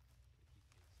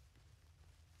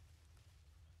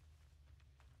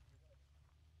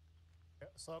 Yeah,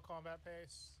 slow combat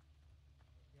pace.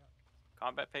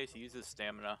 Combat pace uses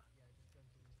stamina.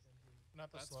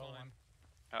 Not the That's slow fine. one.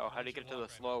 Oh, Why how do you don't get you to the walk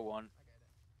right slow now? one?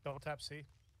 Double tap C.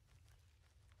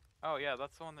 Oh yeah,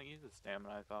 that's the one that uses stamina,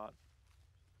 I thought.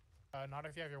 Not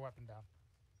if you have your weapon down,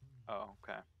 Oh,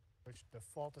 okay. which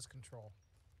default is control.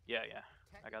 Yeah,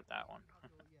 I got that one.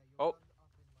 Oh.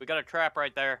 We got a trap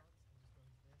right there.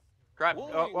 Trap.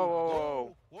 Whoa, Oh, whoa,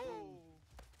 whoa, whoa. Whoa.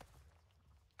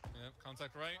 Yep,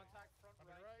 contact right.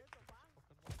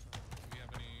 Do we have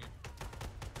any?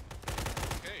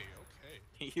 Okay, okay.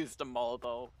 He used a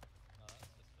Molotov.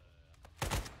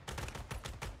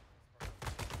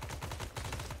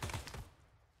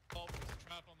 Oh, there's a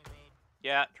trap on the road.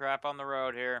 Yeah, trap on the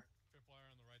road here. Tripwire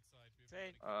on the right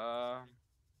side.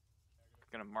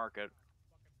 Gonna mark it.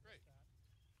 Great.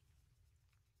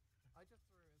 I just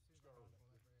threw it as soon as I was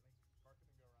on it, really. Mark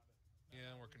it and go around it.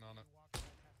 Yeah, I'm working on it.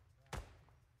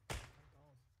 Thank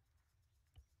God.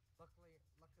 Luckily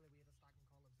we had a stacking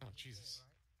column. Oh, Jesus.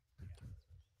 Right?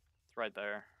 It's right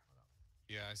there.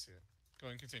 Yeah, I see it.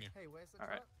 Go ahead and continue. Hey, where's the All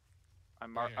right. trap?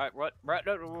 I'm mark. here. What? Right.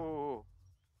 No,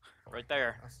 right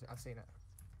there. I've seen it.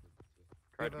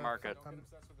 Tried to mark it. Don't get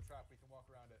obsessed with the trap. We can walk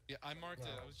around it. Yeah, I marked it.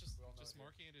 Yeah. I was just We all know it,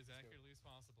 marking it as accurately as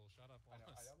possible. Shut up, I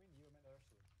Wallace. don't mean you. I meant the rest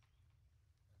of you.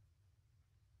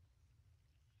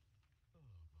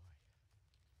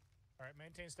 All right,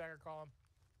 maintain stagger column.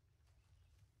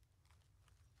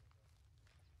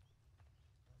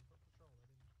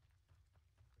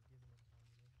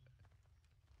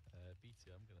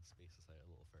 BT, I'm going to space us out a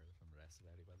little further from the rest of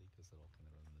everybody because they're all kind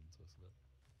of running into us a bit.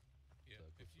 Yeah, So go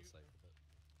if to the you. side a bit.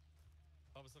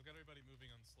 Wallace, I've got everybody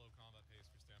moving on slow combat pace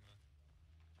for stamina.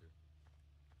 Sure.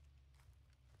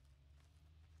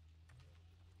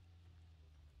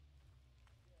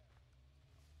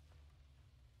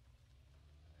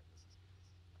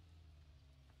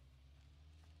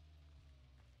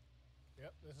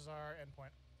 Yep, this is our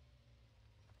endpoint.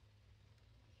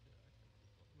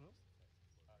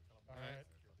 All right.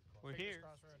 We're Take this here.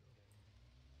 crossroad.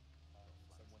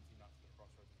 Send one team out to the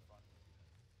crossroads in the front.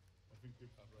 I think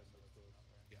Gibbs is right next to us.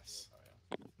 Yes. Oh yeah.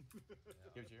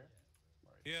 Gibbs here.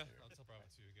 Yeah, I'll tell Bravo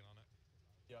 2 to get on it.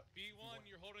 Yep. B1,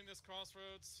 you're holding this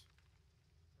crossroads.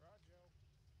 Roger.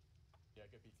 Yeah,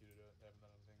 get B2 to do it. They haven't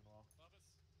done anything in a while.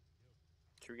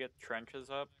 Should we get trenches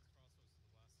up?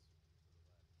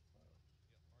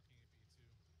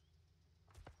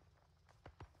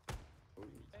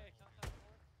 Hey, contact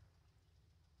north.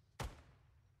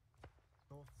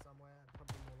 North somewhere,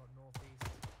 probably more like northeast.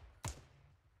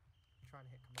 I'm trying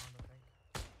to hit command, I think.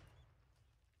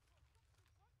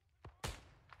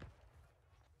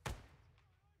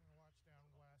 I'm gonna watch down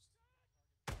west.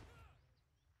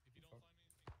 If you don't find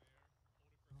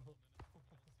anything there, hold it for a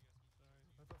couple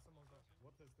minutes. I thought someone got.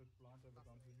 What has that plant ever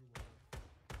done to you, Wallace?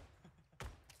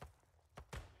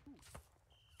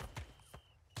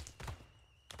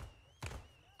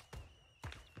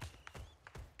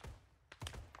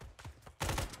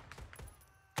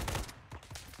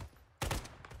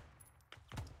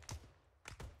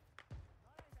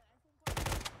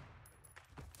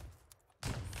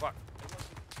 Fuck.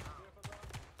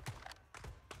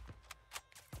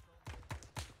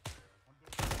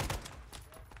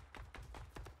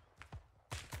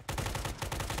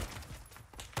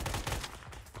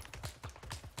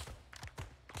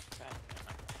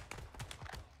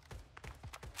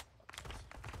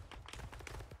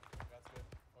 That's good.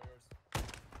 All yours.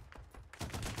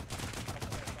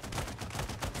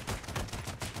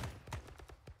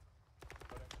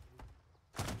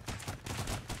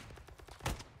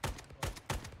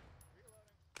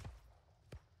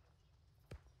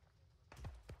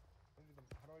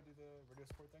 How do I do the radio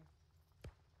support thing?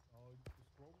 The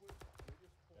scroll with radio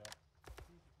support.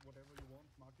 Choose whatever you want,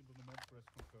 mark it on the map, press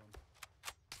confirm.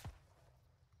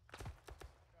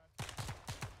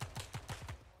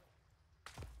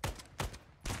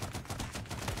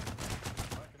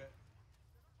 Marking it.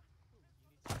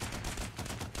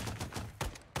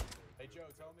 Hey Joe,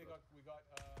 tell me we got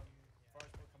fire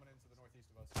support coming into the northeast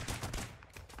of us.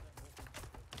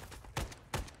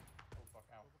 Oh fuck,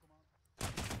 ow.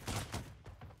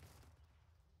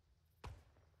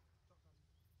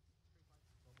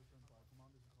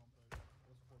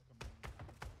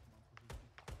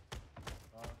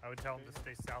 I would tell them to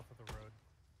stay south of the road.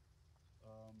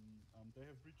 They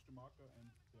have reached the marker and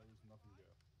there is nothing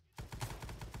there.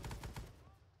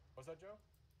 What's that, Joe?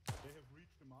 They have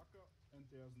reached the marker and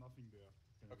there's nothing there.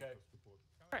 Can Okay. just report.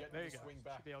 Get there them you to go. swing Should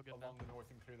back be all good along now. the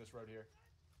north and clear this road here.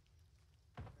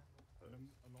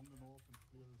 Along the north and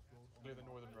clear this road. on Clear the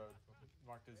marker. northern road.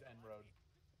 Marked as N road.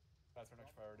 That's our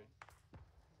next priority.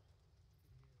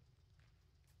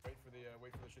 Wait for the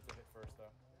shit to hit first though.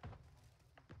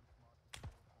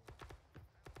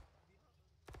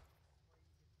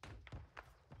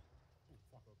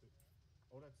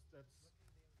 Oh, that's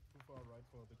too far right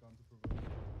for the gun to provoke.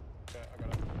 Okay, I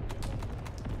got it.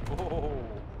 Oh.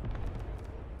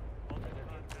 Multiple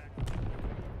contact.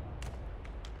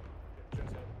 Joe's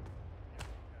hit.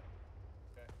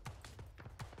 Okay.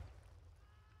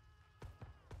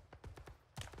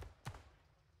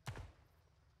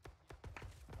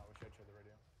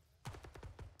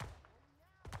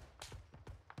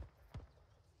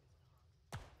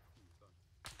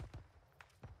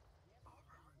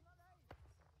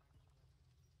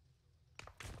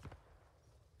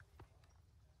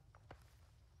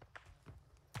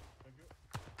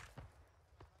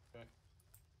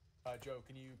 Joe,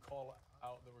 can you call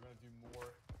out that we're going to do more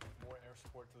air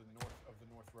support to the north of the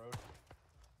North Road?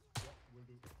 Yep, we'll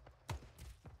do.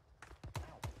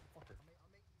 Ow, fucker.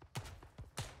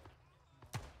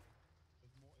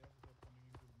 There's more air support coming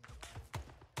into the North Road.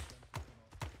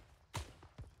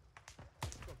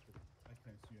 I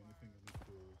can't see anything. I need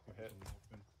to go hit. some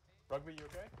north in. Rugby, you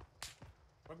okay?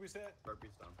 Rugby's hit.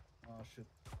 Rugby's down. Ah, shit.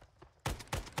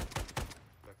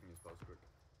 Backing his boss quick.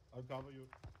 I'll cover you.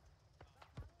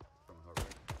 From her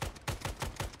right.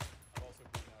 I'm also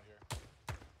bleeding out here.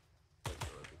 That's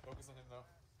the Rugby. Focus on him though.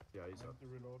 Yeah, he's up. I'm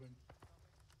reloading.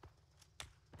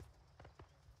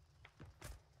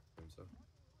 Think so.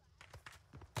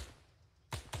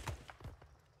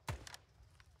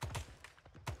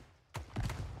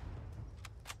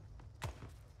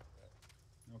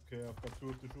 Okay, I've got 2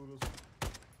 of the shooters.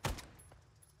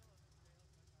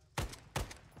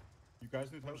 You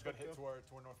guys need One help just got back hit there?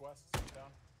 to our northwest.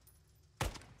 Down.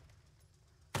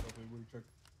 Okay, we'll check.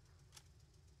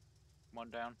 One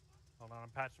down. Hold on,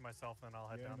 I'm patching myself, and I'll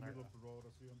head Yeah, down in the there. middle of the road,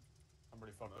 I see him. I'm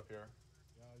pretty fucked up here.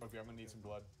 Yeah, Rugby, I'm gonna need some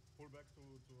blood. Pull back to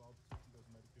our position, there's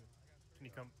a medic here. Can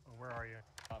you come? Where are you?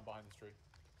 I'm behind this tree.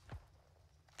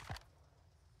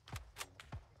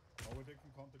 Oh, we're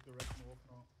taking contact direct north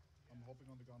now. I'm hopping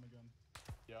on the gun again.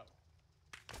 Yeah.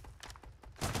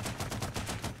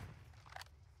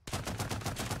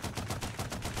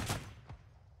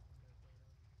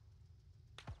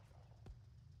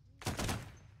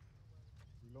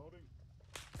 Reloading.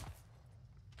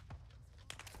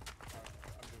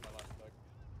 I'm doing my last leg.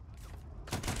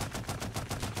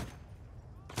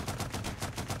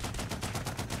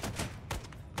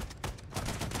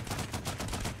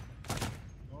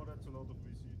 No, that's a lot of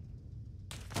VC.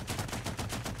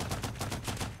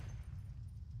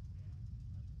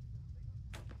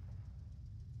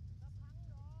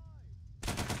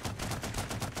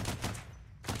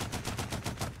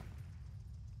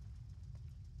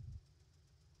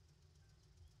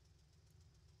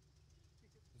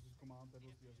 This is command, that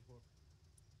was the air support.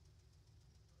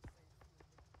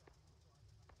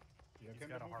 Yeah, He's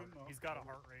got a heart. He's got a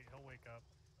heart rate. He'll wake up.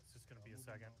 It's just gonna be a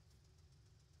second.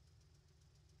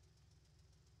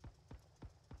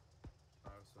 I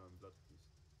have some blood, please.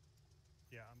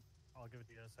 Yeah, I'll give it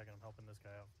to you in a second. I'm helping this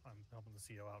guy out. I'm helping the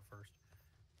CO out first.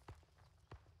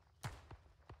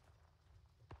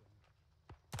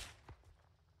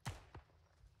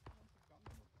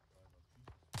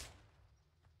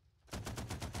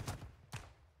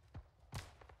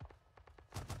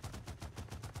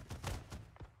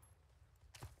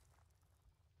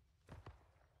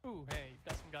 Ooh, hey,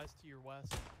 got some guys to your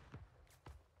west.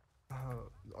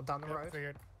 Down the Yep, road?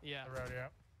 Figured. Yeah. The road, yeah.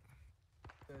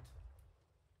 Good.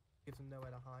 Gives them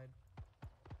nowhere to hide.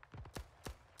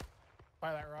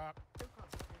 By that rock. Still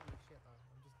can't see any shit though. I'm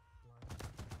just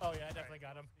blind. Oh yeah, I definitely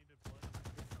got him.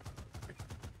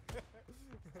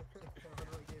 I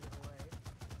really gave it away.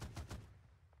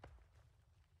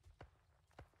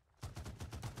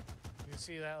 You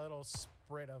see that little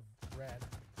sprit of red.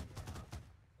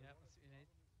 Yeah, what's your name?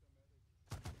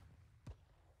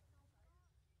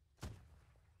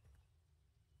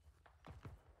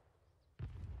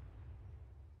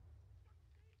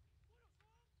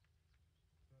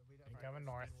 We don't Coming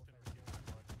north.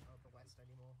 The west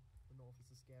anymore. The north is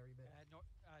the scary bit. North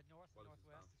and What is this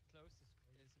northwest is close. Is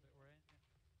a bit worrying.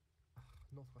 Yeah.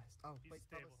 Northwest. Oh, He's wait,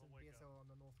 stable, Thomas and he'll wake BSO on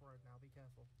the north road now. Be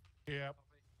careful. Yep.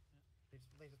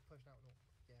 They just pushed out north.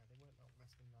 Yeah, they weren't out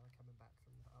western now. They're coming back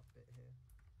from that up bit here.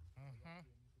 Mm-hmm.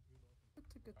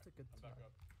 Good to I'm back know.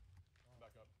 up. I'm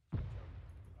back up. Joe,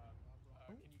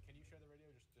 can you share the radio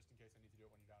just in case I need to do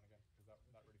it when you're down again? Because that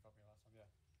really fucked me last time.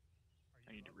 Yeah.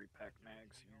 I need to repack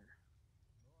mags here.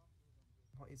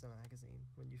 What is a magazine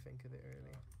when you think of it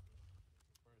really?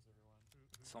 Where is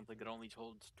everyone? Something that only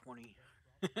holds 20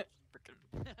 freaking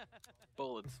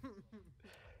bullets.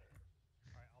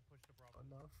 Alright, I'll push the Bravo.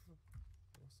 Enough.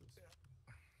 Awesome.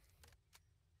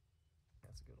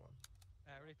 That's a good one.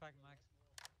 Repack max.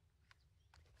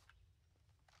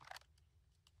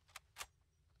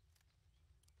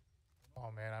 Oh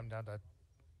man, I'm down to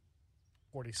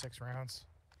 46 rounds.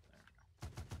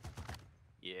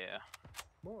 Yeah.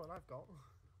 More than I've got.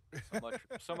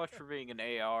 So much for being an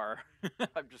AR.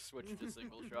 I've just switched to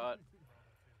single shot.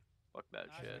 Fuck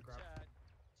that shit.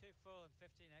 2 full and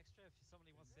 15 extra if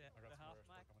somebody wants the half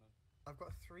max. I've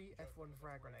got 3 F1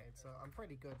 frag grenades, so I'm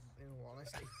pretty good in all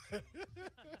honesty. Of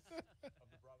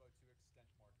the Bravo 2 extent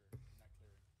marker in that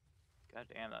clearing. God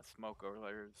damn, that smoke over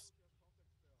there is.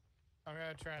 I'm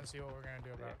gonna try and see what we're gonna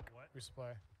do about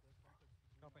resupply.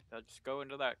 Just go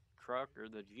into that truck or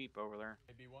the Jeep over there.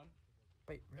 AB1?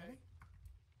 Wait, really?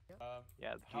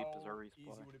 Yeah, the Jeep is a How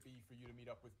resupply. easy would it be for you to meet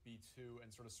up with B2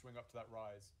 and sort of swing up to that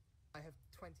rise? I have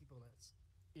 20 bullets.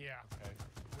 Yeah. Okay.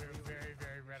 We're very,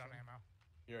 very red on ammo.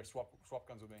 Here, swap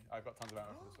guns with me. I've got tons of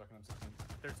ammo for this fucking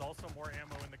M16. There's also more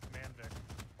ammo in the command Vic.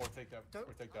 Or take that.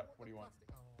 Or take that. What do you want?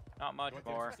 Not much You want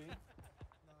the more. M16?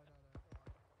 No.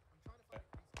 I'm trying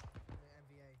to find the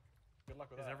MVA. Good luck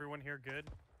with Is that. everyone here good?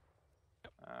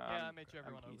 Yeah, I made sure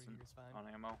everyone I'm over decent here is fine. on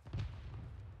ammo.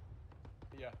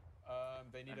 Yeah.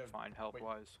 They need I'm a. fine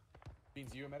health-wise.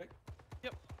 Beans, you a medic?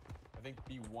 Yep. I think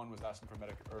B1 was asking for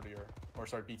medic earlier. Or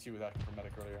sorry, B2 was asking for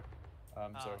medic earlier.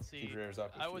 So See, keep your ears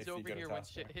up. I was if you over get a here when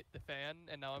task shit there. hit the fan,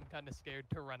 and now I'm kind of scared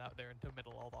to run out there into the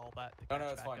middle of all that. To No,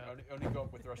 catch it's back fine. up. Only go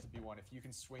up with the rest of B1. If you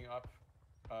can swing up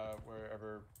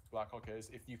wherever Blackhawk is,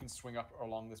 if you can swing up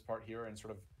along this part here and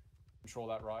sort of control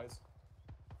that rise,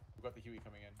 we've got the Huey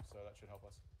coming in, so that should help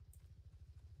us.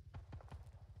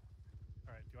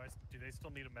 All right. Do they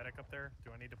still need a medic up there?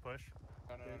 Do I need to push?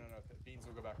 No. Beans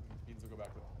will go back. Beans will go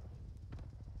back with them.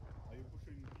 Are you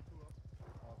pushing B2 up?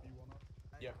 Or B1 up?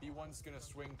 Yeah, B1's gonna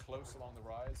swing close along the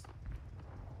rise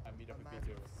and meet up with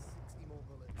B2. 60 more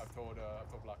bullets. I've told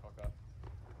Blackhawk that.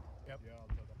 Yep. Yeah, I'll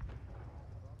tell them.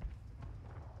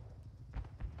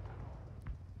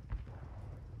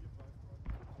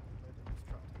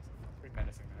 Pretty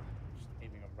menacing there. Just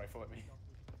aiming a rifle at me.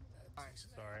 Alright,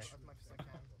 Sorry. as much as I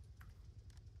can.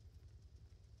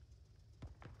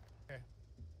 Okay.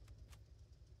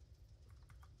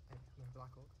 Hey, I'm in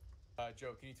Blackhawk.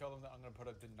 Joe, can you tell them that I'm gonna put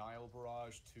a denial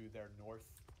barrage to their north?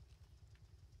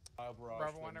 Denial barrage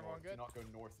Bravo to one, their everyone north. good? Do not go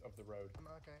north of the road. I'm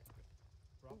okay.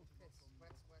 Bravo.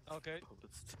 West. Okay.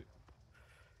 Bullets too.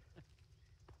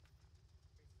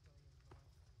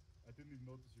 I didn't even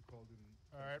notice you called in.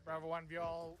 All right, Bravo 1, have you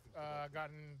all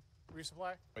gotten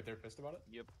resupply? Wait, they're pissed about it?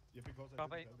 Yep. Yeah, because I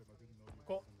Copy. didn't tell them. I didn't know you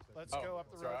Cool. guys on the Let's second. go up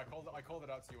the sorry, road. I called it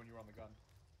out to you when you were on the gun.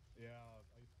 Yeah, I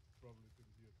probably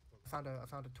didn't hear it. I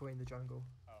found a toy in the jungle.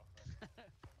 Oh, right.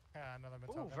 Yeah, another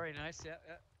Ooh, Matilda. very nice. Yeah.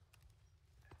 Can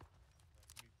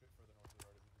we a bit further north of the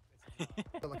road?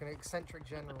 It's But like an eccentric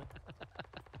general.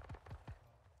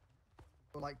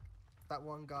 Or like that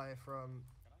one guy from.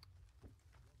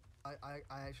 I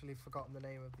actually forgotten the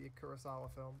name of the Kurosawa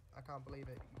film. I can't believe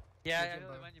it. Yeah, I Yojimbo.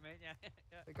 know the one you mean. Yeah.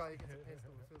 Yeah. The guy who gets a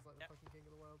pistol and feels like the fucking king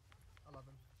of the world. I love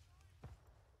him.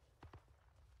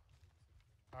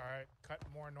 All right, cut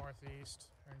more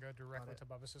northeast and go directly it. to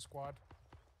Bubba's squad.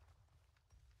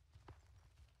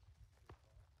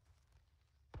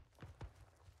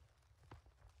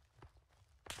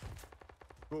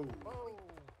 Whoa. Whoa!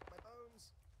 My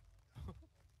bones.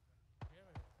 Where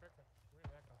did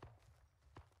that come from?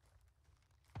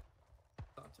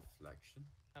 That deflection.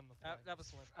 That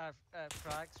was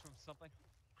frags from something.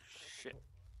 Shit.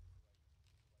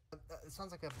 It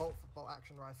sounds like a bolt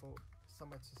action rifle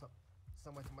somewhere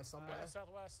to my somewhere.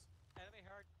 Southwest. Enemy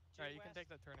hard. Alright, you can take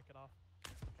that tourniquet off.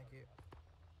 Thank you.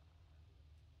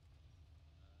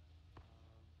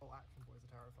 Bolt action boys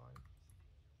are terrifying.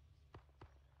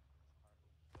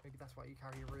 Maybe that's why you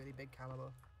carry a really big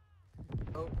caliber.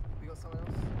 Oh, we got someone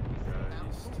else.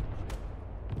 East.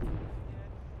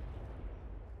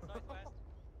 Southwest.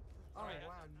 Oh Alright,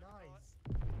 wow, nice.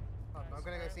 I'm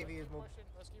gonna go see if he is more.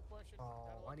 Let's keep pushing. Oh,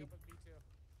 Gotta I lock need- up at B2.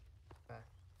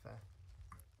 Fair.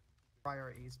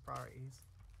 Priorities.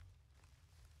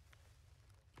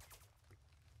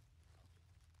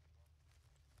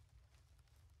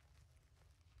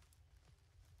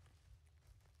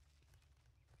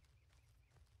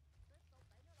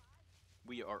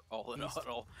 We are all in a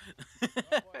huddle. Enemy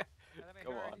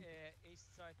Go hard. on. East,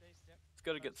 southeast. Yep. It's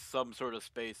gotta get some sort of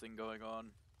spacing going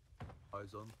on.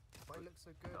 Eyes on. Why it looks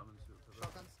so good? Diamonds to the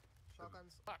left.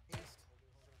 Shotguns. East.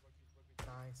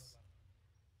 Nice.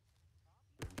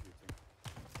 Doing shooting.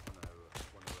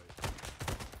 One away.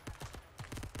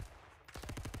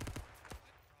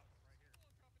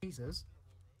 Jesus.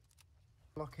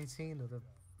 Block 18 of the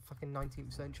fucking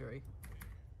 19th century.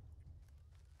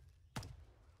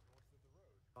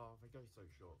 Oh, they go so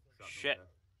short. Shrapnel Shit. there.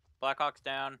 Blackhawk's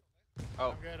down.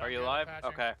 Oh, I'm good, are I'm you good, alive? I'm patching.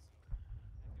 Okay.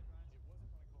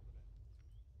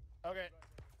 Okay.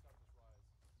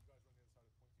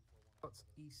 What's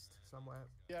east somewhere?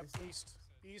 Yep, This-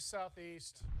 east,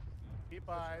 southeast. Keep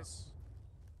eyes.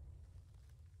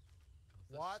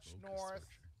 Watch north.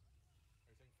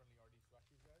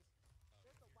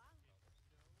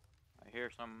 I hear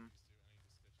some.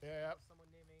 Yep. Someone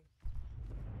near me.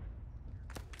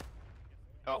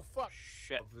 Oh, fuck.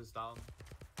 Shit. Others down.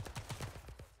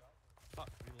 Fuck,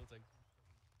 reloading.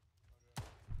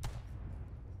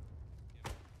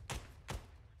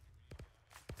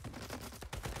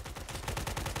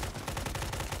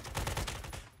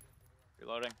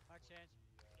 Reloading. Hard change.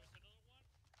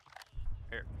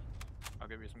 Here, I'll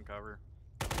give you some cover.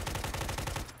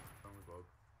 Wrong with Bob.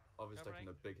 Obviously taking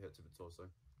a big hit to the torso.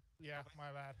 Yeah,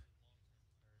 my bad.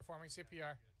 Performing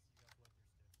CPR.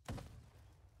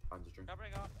 I'm just drinking.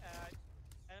 Covering off.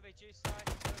 Enemy juice side.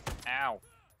 Ow.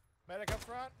 Medic up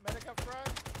front. Medic up front.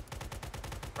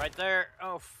 Right there.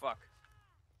 Oh, fuck.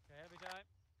 Okay, enemy down.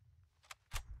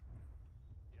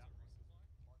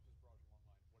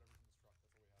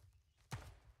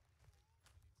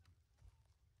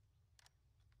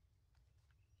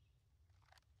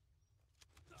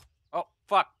 Oh,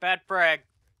 fuck. Bad frag.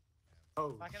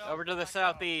 Oh. Over to the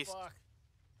southeast.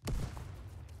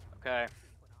 Okay.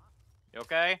 You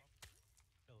okay?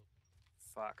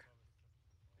 Fuck.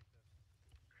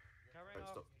 Wait,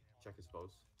 stop. Check his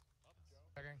pulse.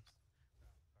 Checking.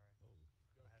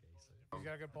 He's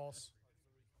got a good pulse.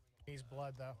 He's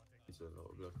blood though. He's a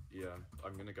little bit. Yeah,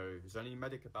 I'm gonna go. Is there any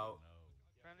medic about?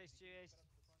 Friendly's due east.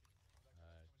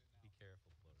 Be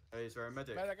careful, Flores. Hey, is there a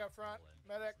medic? Medic up front.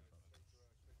 Medic.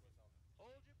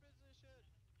 Hold your position.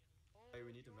 Hey,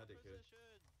 we need a medic here.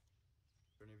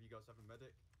 Do any of you guys have a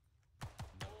medic? I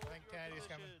think Kennedy's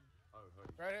coming. Oh,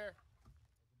 right here.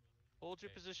 Hold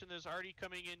your position. There's already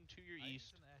coming in to your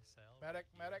east. Medic,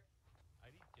 medic. I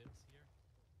need gibbs here.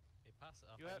 Hey, pass it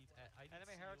up. You have I need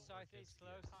enemy CO herd or southeast gibbs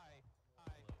here. close.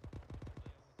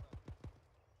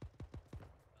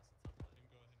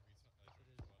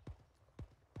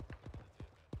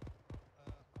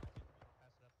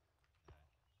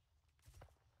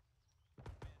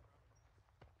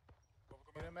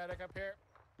 Get a medic up here.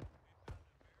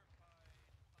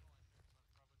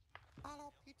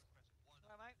 Hello, Pete.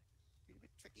 Alright, mate. Been a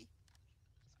bit tricky.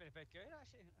 It's been a bit good,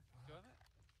 actually. Enjoying it.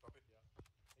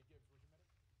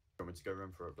 Want me to go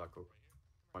run for a Black Hawk?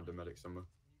 Find a medic somewhere.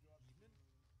 He's hurt a bit.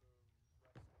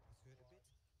 Yeah,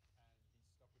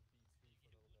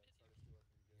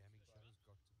 I mean,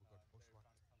 we got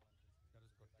bushwhacked.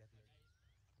 Shadows got deadly.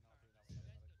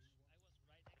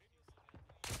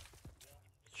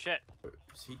 Shit.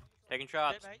 Is he? Taking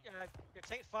shots. Mate, you're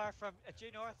taking fire from due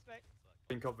north, mate.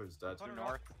 In cover's dead. Due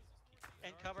north.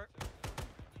 In cover.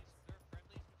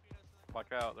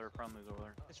 Watch out, there are friendlies over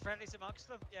there. There's friendlies amongst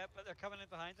them, yeah, but they're coming in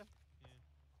behind them.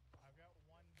 I've got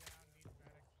one down. Need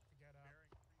medic to get up.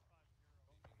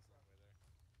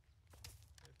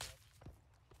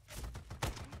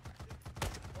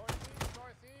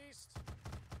 Northeast,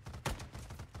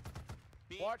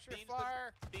 northeast. Watch your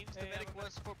fire. Beams the Hey, medic I'm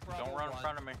west for Bravo Don't run in 1.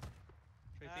 front of me.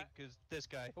 I think is this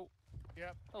guy. Oh,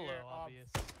 Yep. Hello, here, obvious.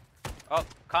 Oh,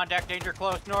 contact danger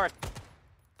close north.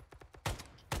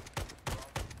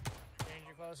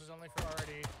 Danger close is only for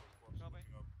RD.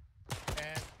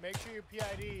 And make sure you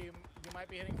PID. You might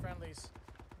be hitting friendlies.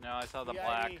 No, I saw the PID.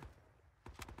 black.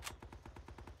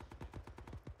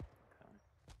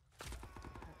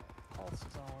 pulse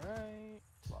is alright.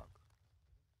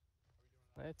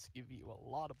 Let's give you a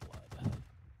lot of blood.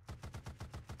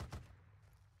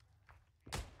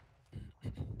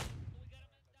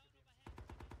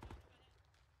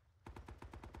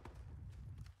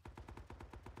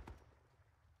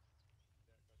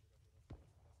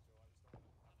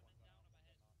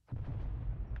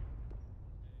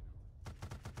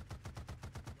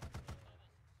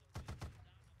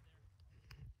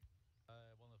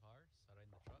 One of ours around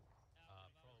the truck.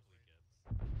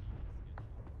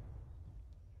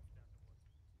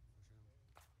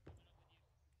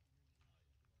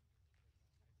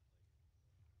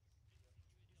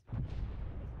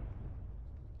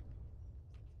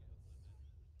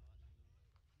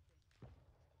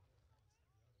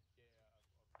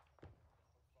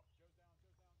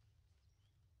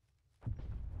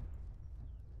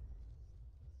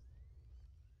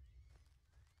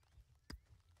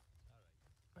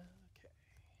 Probably gibbs. Okay.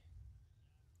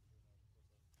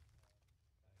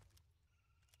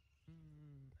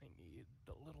 I need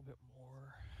a little bit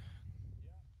more.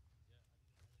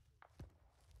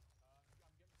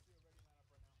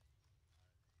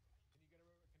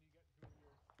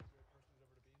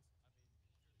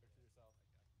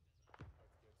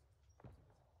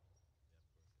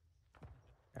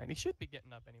 Alright, he should be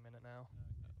getting up any minute now.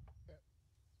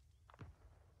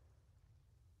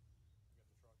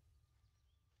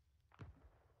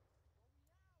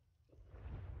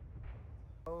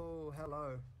 Oh,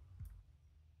 hello.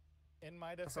 In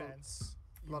my That's a defense,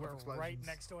 you lot of were right explosions.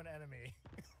 next to an enemy.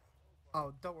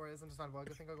 Oh, don't worry, it's understandable. I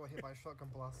think I got hit by a shotgun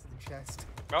blast to the chest.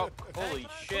 Oh, holy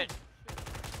shit.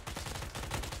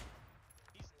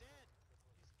 He's dead.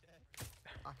 He's dead.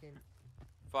 I can.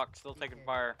 Fuck, still taking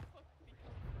fire.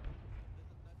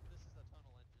 This is the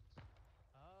tunnel entrance.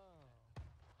 Oh.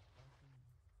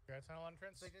 You got tunnel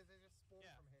entrance? They just spawned from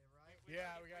here, right?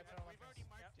 Yeah, we got tunnel We've already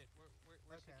marked it. We're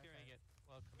Okay, securing okay. it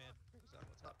while command figures out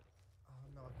what's happening. Oh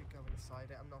no, I could go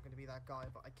inside it. I'm not going to be that guy,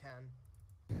 but I can.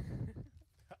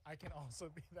 I can also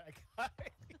be that guy.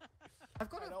 I've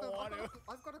got I a don't want to.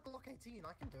 I've got a Glock 18.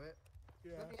 I can do it.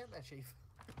 Yeah. Let me in there, Chief.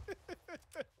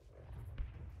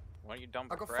 Why don't you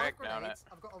dump I a got frag 5 down it? grenades.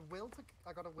 I've got a will to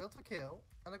kill,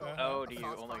 and I got Oh, a do you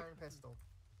fast only- firing pistol.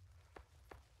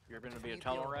 You're gonna be a Need the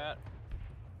tunnel order. rat?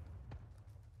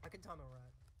 I can tunnel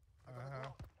rat. I got a Uh-huh.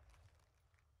 Glock.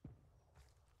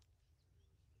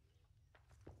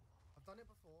 I've done it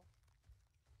before.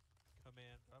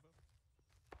 Command Bravo.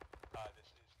 This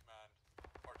is command.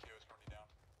 RTO is currently down.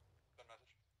 Send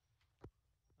message.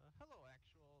 Hello,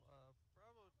 actual.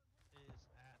 Bravo is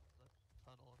at the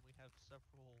tunnel, and we have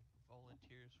several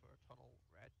volunteers for tunnel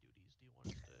rat duties. Do you want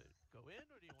us to go in,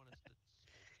 or do you want us to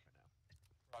stay just for now?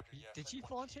 Roger, yes. Did you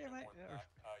volunteer, mate?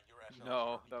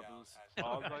 No, that was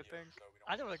S.O.G, I think.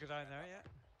 I don't want to go down there yet.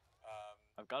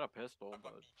 I've got a pistol,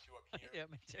 but Yeah,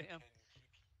 me too.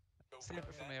 Save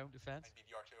it for my own defense.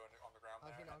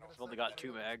 I've only got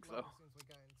 2 mags though.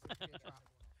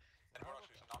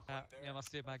 Yeah, must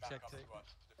do a mag check too.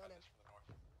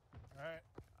 Alright.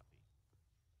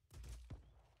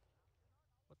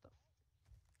 What the?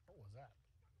 What was that?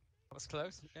 That was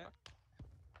close. Yeah.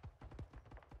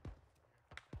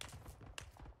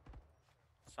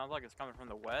 Sounds like it's coming from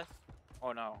the west.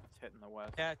 Oh no, it's hitting the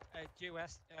west. Yeah, due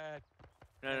west.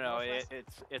 No, northwest?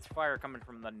 it's fire coming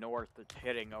from the north that's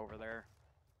hitting over there.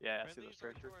 Yeah, see those Friendlies are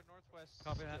to pictures? our northwest.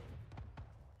 Copy that.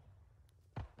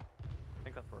 I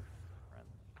think that's where friend.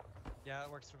 Yeah, that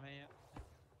works for me. Yeah.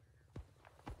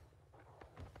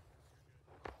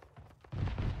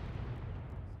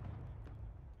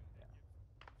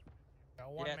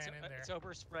 Got one Yeah, man in there. it's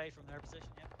over spray from their position.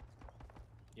 Yeah.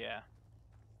 Yeah.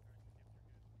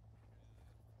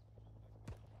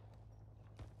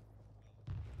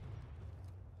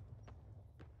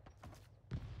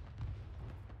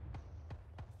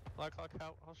 Blackhawk,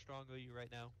 how strong are you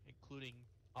right now, including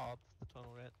the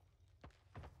tunnel rat?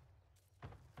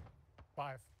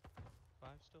 5. 5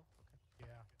 still? Okay.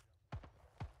 Yeah.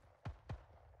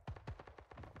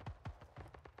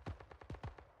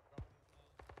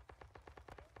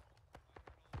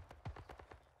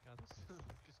 God, this is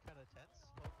just kind of tense.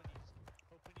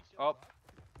 Hoping he shows Oh, up.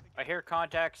 I hear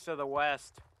contacts to the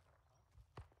west.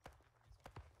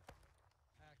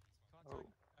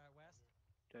 Contact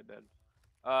west. Dead.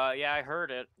 Yeah, I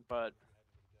heard it, but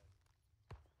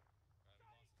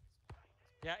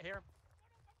Yeah, hear him.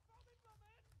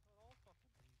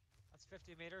 That's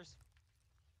 50 meters.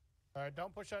 Alright,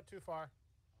 don't push out too far.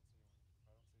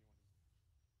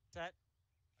 Set.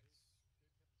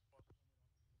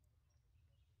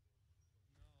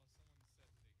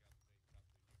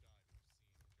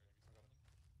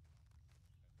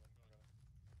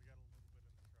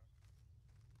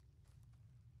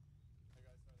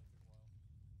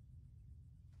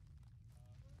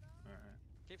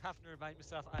 Keep having to remind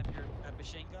myself I'm your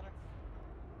machine gunner.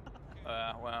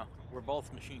 well, we're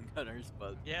both machine gunners,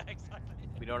 but Yeah, exactly.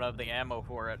 we don't have the ammo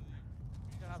for it.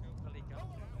 You don't have a belly gun.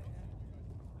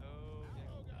 Oh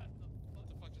god. What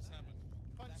the fuck just happened?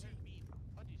 Punchy.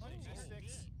 Punchy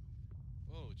 6.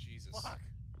 Oh Jesus. Fuck.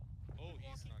 Oh,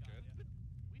 he's not good.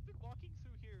 We've been walking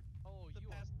through here the you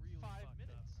past are really 5 fucked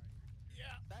minutes.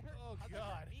 Yeah. That hurt. Oh, how'd God.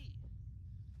 That hurt me?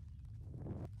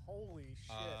 Holy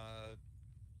shit. How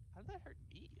did that hurt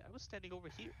me? I was standing over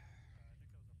here.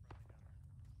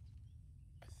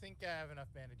 I think I have enough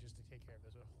bandages to take care of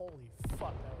this, but holy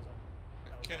fuck, that was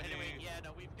Anyway, yeah,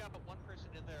 no, we've got but one person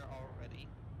in there already.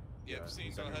 Yep, see,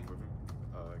 he's go hanging ahead. with him.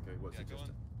 Okay, what's Yeah, it go just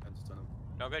on. enter tunnel?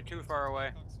 Don't get too far away.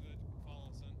 Cock's good. Follow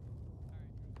us in.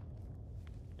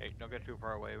 Hey, don't get too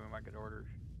far away. We might get orders.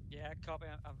 Yeah, copy.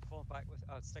 I'm falling back with.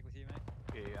 I'll stick with you, mate.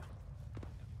 Yeah.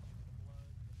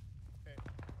 okay.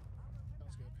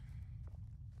 Sounds good.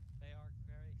 They are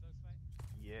very close, mate.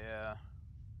 Yeah.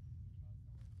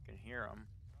 Can hear them.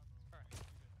 Alright.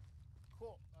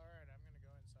 Cool. Alright, I'm gonna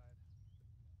go inside.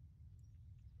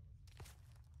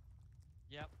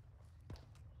 Yep.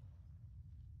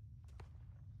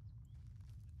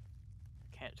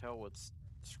 Can't tell what's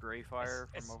stray fire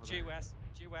It's from over due there. west.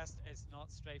 Due west is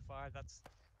not stray fire. That's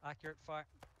accurate fire.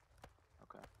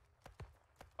 Okay.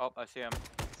 Oh, I see him.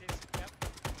 See this? Yep.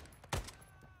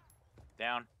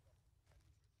 Down.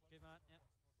 Good man. Yep.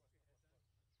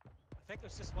 I think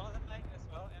there's just one of them, mate, as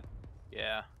well. Yeah.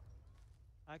 Yeah.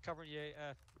 I'm covering you.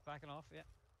 Backing off. Yeah.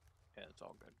 Yeah, it's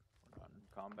all good. We're not in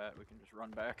combat. We can just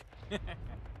run back.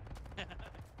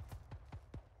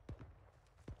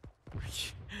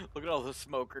 Look at all the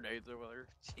smoke grenades over there.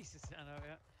 Jesus, I know.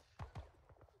 Yeah.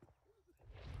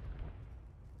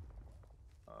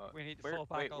 we need to fall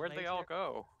back wait, on where'd they all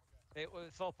go? It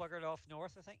was all buggered off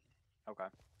north, I think. Okay.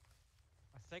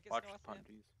 I think it's Watch north.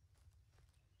 sponges.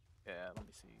 Yeah, let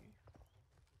me see.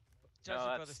 Judging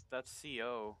No, by the that's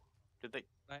CO. Did they?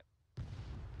 Right.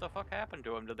 What the fuck happened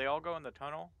to them? Did they all go in the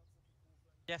tunnel?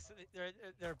 Yes,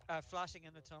 they're flashing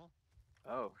in the tunnel.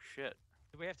 Oh shit.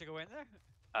 Do we have to go in there?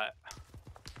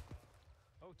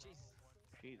 Oh Jesus.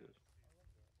 Jesus.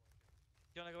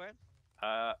 You wanna go in?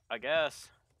 I guess.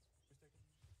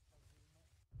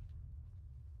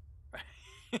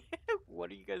 What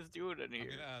are you guys doing in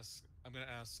here? I'm gonna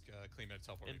ask Klima to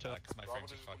teleport me back because my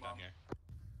frames are fucked down here.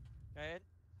 Go ahead.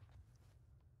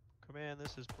 Command,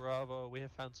 this is Bravo. We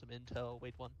have found some intel.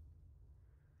 Wait one.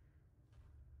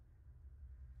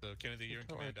 So Kennedy, you're in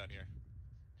command down here.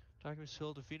 Documents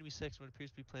filled with enemy 6 what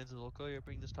appears to be plans of the local area.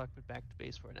 Bring this document back to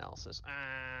base for analysis.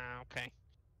 Okay.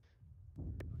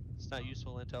 It's not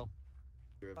useful intel.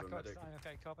 Back up,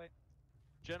 okay, copy.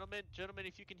 Gentlemen,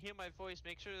 if you can hear my voice,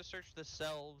 make sure to search the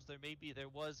cells. There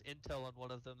was intel on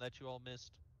one of them that you all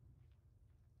missed.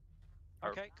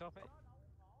 Okay, copy.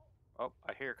 Oh,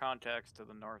 I hear contacts to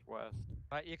the northwest.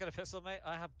 Right, you got a pistol, mate?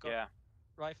 I have got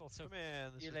rifle, so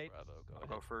man, this you is late. Bravo. I'll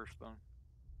go first then.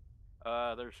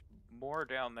 There's more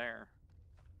down there.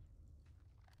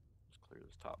 Let's clear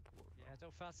this top floor. Yeah, I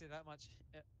don't fancy that much.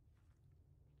 Yeah.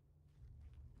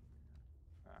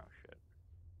 Oh shit.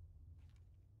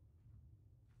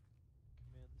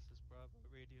 Command, this is Bravo.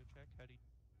 Radio check. How do you...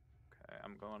 Okay,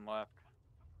 I'm going left.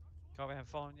 Copy, I'm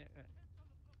following you.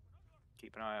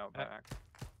 Keep an eye out back.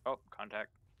 Oh,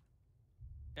 contact.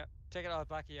 Yep, take it out,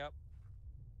 back you up.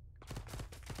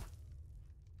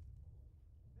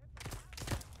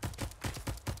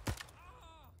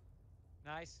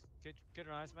 Nice, good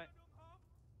rounds, mate.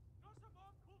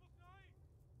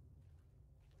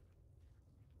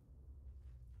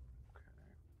 Okay,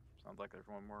 sounds like there's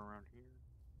one more around here.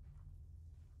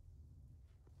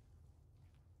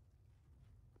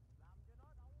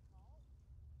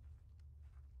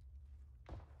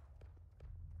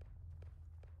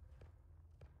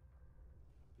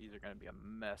 These are gonna be a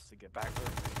mess to get back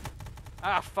with.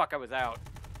 Ah, fuck, I was out.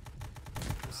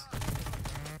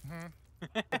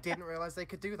 I didn't realize they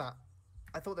could do that.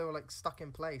 I thought they were like stuck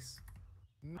in place.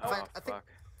 In fact,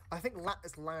 I think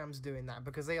it's lambs doing that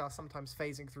because they are sometimes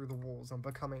phasing through the walls and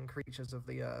becoming creatures of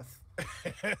the earth.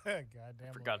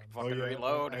 Goddamn. Forgot to fucking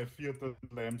reload. I feared the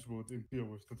lambs would interfere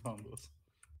with the thunders.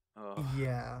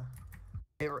 Yeah.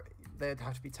 They'd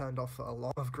have to be turned off for a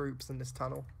lot of groups in this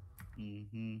tunnel.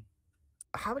 Mm-hmm.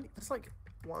 How many? There's like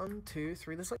 1, 2,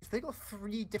 3. There's like they got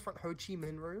 3 different Ho Chi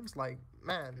Minh rooms. Like,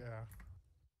 man. Yeah.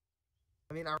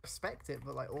 I mean, I respect it,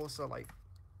 but like also like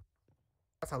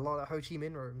that's a lot of Ho Chi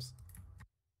Minh rooms.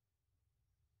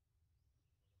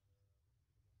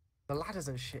 The ladders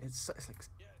and shit. It's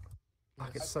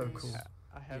it's so cool.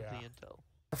 I have the intel.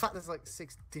 The fact there's like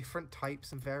 6 different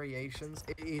types and variations.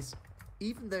 It is,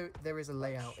 even though there is a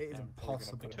layout, it is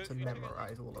impossible to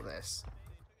memorize all of this.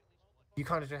 You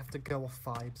kind of just have to go off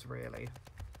vibes, really.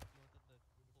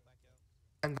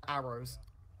 And the arrows.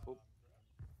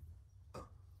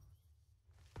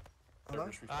 Hello?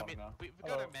 I mean, we've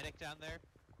got our medic down there,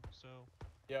 so...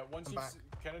 Yeah, once you've...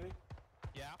 Kennedy?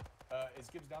 Yeah? Is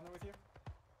Gibbs down there with you?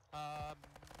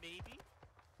 Maybe?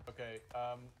 Okay,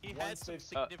 he had some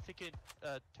significant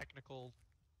technical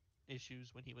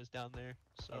issues when he was down there,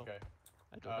 so... Okay.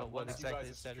 I don't know what exactly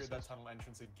his status is. Once you guys have secured that tunnel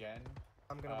entrance again...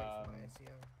 I'm gonna wait for my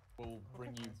SEO. We'll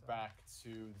bring you back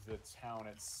to the town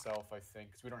itself, I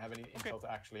think, because we don't have any intel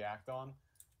to actually act on.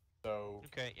 So...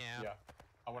 Okay, yeah. Yeah.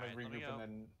 I want to regroup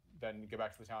and then get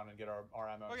back to the town and get our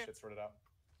ammo and shit sorted out.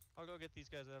 I'll go get these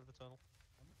guys out of the tunnel.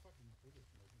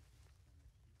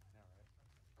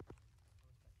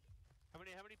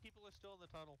 How many people are still in the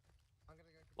tunnel? I'm gonna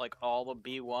go. Like all of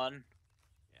B1?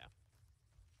 Yeah.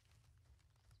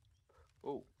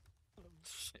 Oh.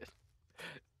 Shit.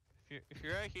 If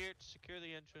you're out here to secure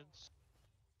the entrance.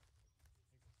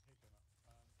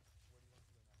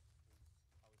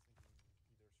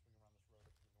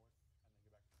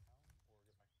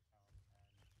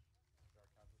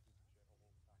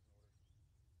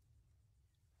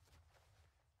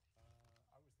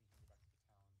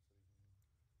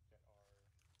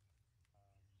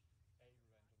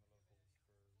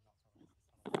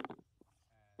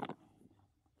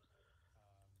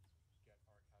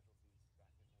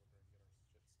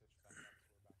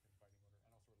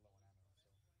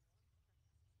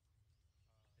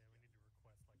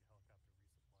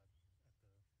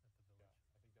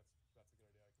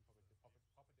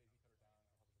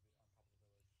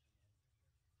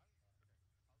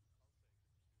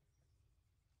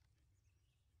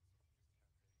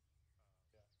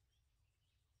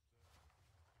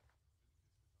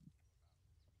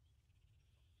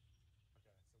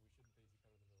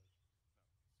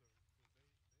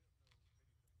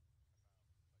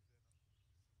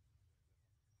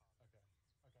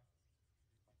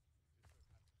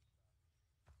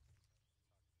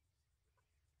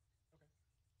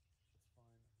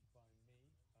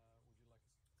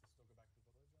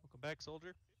 back,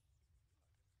 soldier.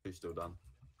 Who's still done?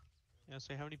 Yeah,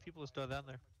 so how many people are still down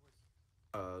there?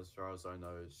 As far as I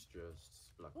know, it's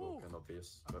just Blackhawk and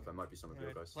Obvious, but there might be some of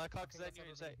your guys. Blackhawk, is that your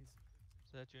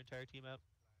entire team out?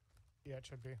 Yeah, it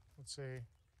should be. Let's see.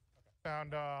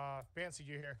 Found Fancy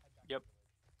you here. Yep.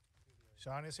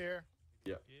 Sean is here.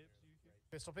 Yep.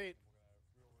 Pistol Pete.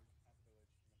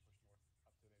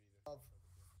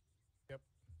 Yep.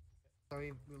 So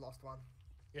we lost one.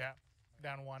 Yeah.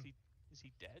 Down one. Is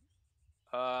he dead?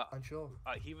 Unsure.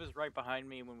 He was right behind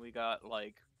me when we got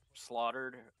like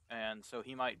slaughtered, and so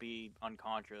he might be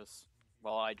unconscious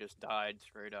while I just died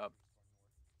straight up.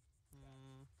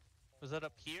 Was that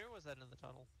up here or was that in the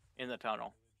tunnel? In the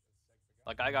tunnel.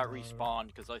 Like, I got respawned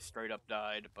because I straight up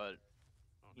died, but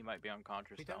he might be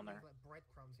unconscious We down don't there. leave, like,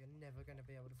 breadcrumbs. You're never going to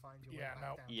be able to find your way Yeah, back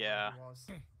no. down to Yeah. where he was.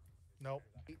 Nope.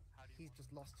 He's just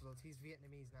lost to us. He's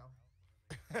Vietnamese now.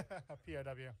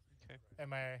 POW. Okay.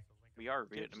 We MIA. are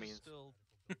Gibbs is Vietnamese. still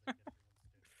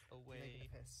away. Taking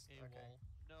a piss. AWOL. Okay.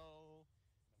 No.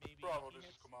 Maybe. Bravo, he this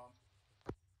had is command.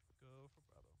 Go for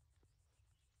Bravo.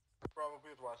 Bravo,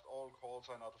 be advised, all calls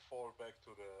are now to fall back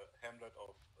to the hamlet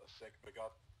of S.O.G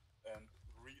Brigade and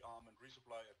rearm and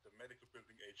resupply at the medical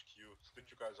building HQ. Split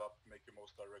you guys up, make your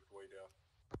most direct way there.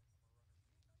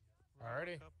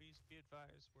 Alrighty. Copies, be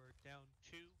advised, we're down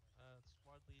 2.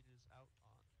 Squad lead is out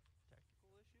on technical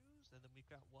issues, and then we've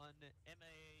got one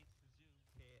MAA, presumed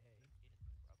KAA in Bravo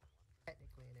 1.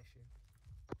 Technically an issue.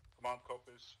 Command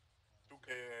copies, 2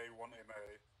 KAA, 1 MA,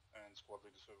 and squad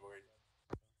lead is away.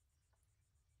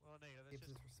 Well, no, that's Gibbs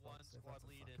just is one responsive, squad that's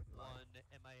a lead and fucking lie. one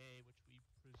MIA, which we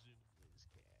presume is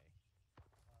KA.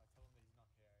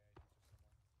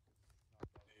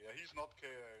 Yeah, he's not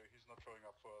KAA, he's not showing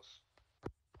up for us.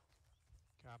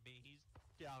 Copy. He's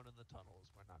down in the tunnels.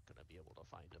 We're not going to be able to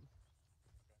find him.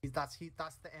 That's the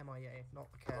MIA, not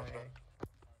the KIA.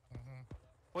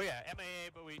 Well, yeah,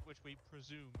 MIA, but which we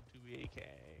presume to be a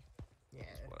KA. Yeah.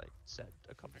 That's what I said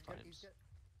a couple He's got- times.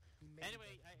 he may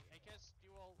Anyway, be dead. I guess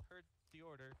you all heard the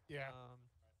order. Yeah.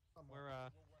 Somewhat. We're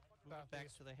moving back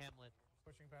Southeast. to the hamlet.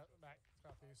 Pushing back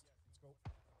southeast. Let's go.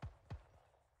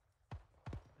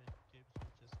 And Gibbs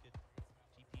will just get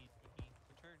TP'd when he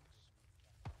returns.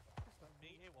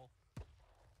 Being AWOL.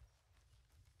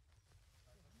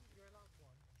 You're allowed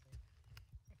one.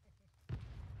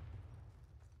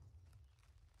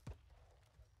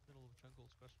 Middle of jungle,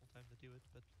 special time to do it,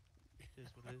 but it is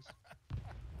what it is.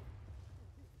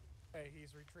 Hey,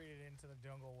 he's retreated into the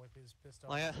jungle with his pistol.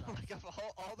 Like, like of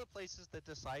all the places that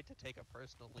decide to take a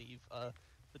personal leave,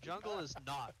 the jungle is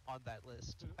not on that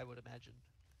list, I would imagine.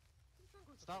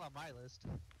 It's not on my list.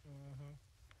 Mm-hmm.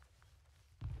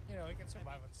 You know, he can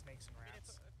survive with snakes and I mean,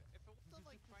 rats. if it wasn't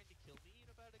like trying to kill me in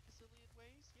about a gazillion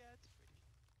ways, yeah, it's pretty.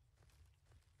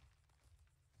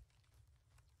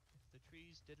 If the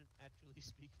trees didn't actually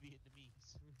speak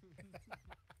Vietnamese.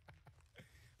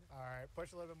 Alright,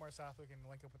 push a little bit more south. We can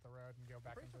link up with the road and go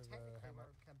back Pretty into sure the technically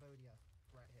hamlet. we're in Cambodia,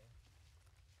 right here.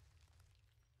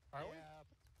 Are we? Yeah,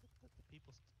 but the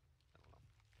people, I don't know.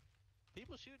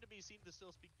 People shooting at me seem to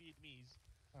still speak Vietnamese.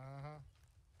 Uh-huh.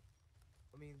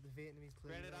 I mean, the Vietnamese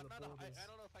clearly Granted, know the borders. I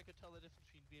don't know if I could tell the difference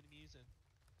between Vietnamese and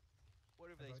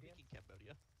whatever they speak in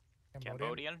Cambodia.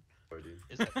 Cambodian?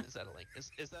 Is that a link?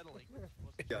 Is that a language?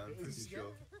 Yeah, I'm pretty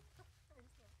sure. I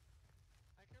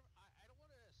don't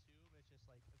want to assume it's just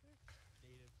like a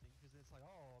native thing because it's like,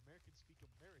 oh, Americans speak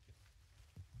American.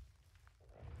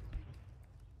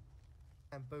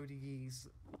 Cambodiese.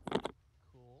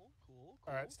 Cool.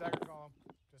 Alright, stagger column,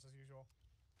 just as usual.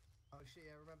 Oh shit,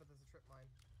 yeah, remember there's a trip mine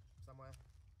somewhere.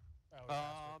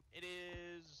 Oh, It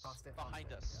is Past it, behind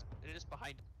past it, us. It is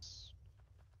behind us.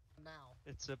 Now.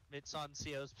 It's on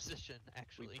CO's position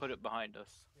actually. We put it behind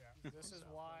us. Yeah, this is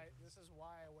why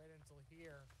I waited until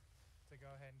here to go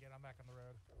ahead and get on back on the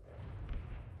road. Look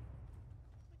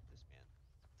at this man,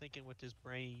 thinking with his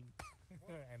brain.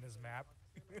 And his map.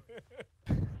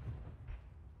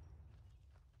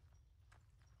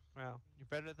 Wow, you're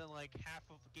better than like half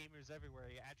of gamers everywhere.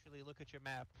 You actually look at your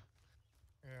map.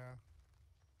 Yeah.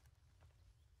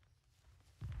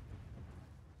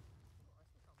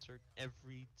 Insert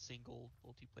every single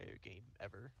multiplayer game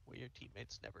ever where your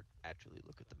teammates never actually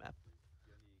look at the map.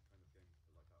 The only kind of game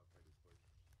I like out of Prairie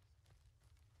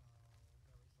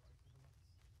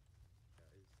is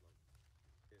Void.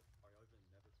 Yeah, it's like, I either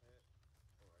never play it,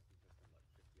 or I think I spend like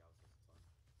 50 hours at a time.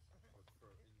 But for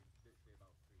in literally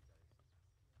about 3 days. Yeah.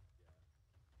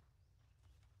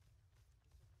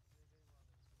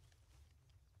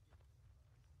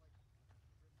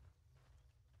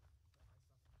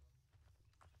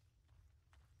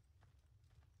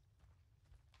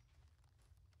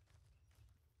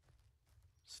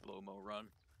 Slow-mo run.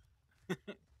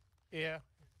 Yeah.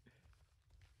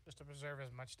 Just to preserve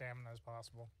as much stamina as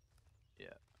possible. Yeah.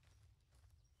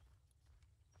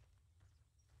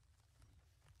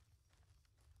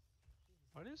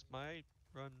 Why does my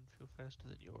run feel faster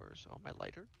than yours? Oh, my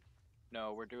lighter?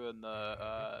 No, we're doing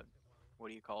the what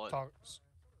do you call it?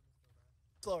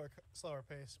 Slower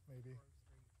pace, maybe.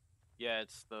 Yeah,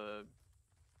 it's the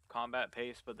combat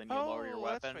pace, but then you lower your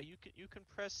weapon. That's right. You can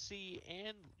press C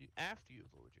and after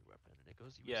you've lowered your weapon, and it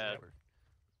goes even Yeah. slower.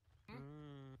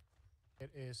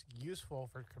 It is useful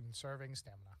for conserving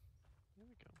stamina. There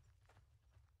we go.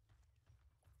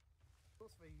 It's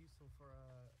also very useful for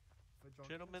jogging,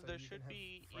 Gentlemen, so there you should can have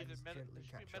be friends either gently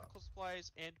catch up. medical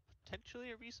supplies and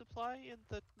potentially a resupply in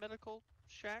the medical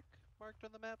shack marked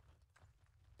on the map.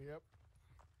 Yep.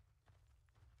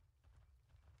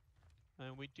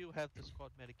 And we do have the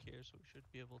squad medic here, so we should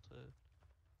be able to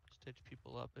stitch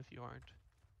people up if you aren't.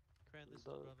 Cran, this is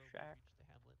Bravo. We reached the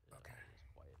hamlet. Okay. It is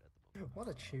quiet at the moment. What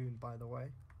a tune, by the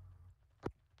way.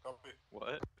 Copy.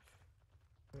 What?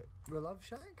 The Love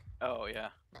Shack? Oh yeah.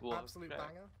 Love Absolute Shack.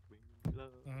 banger. We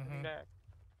love Shack.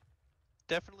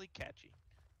 Definitely catchy.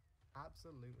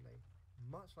 Absolutely.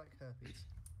 Much like herpes.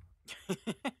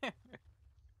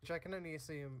 Which I can only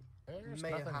assume There's may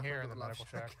have nothing happened here in with the Love medical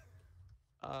shack.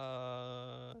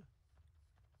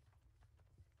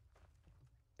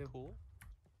 Cool.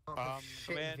 Shit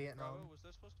in Command, Vietnam. Bravo, was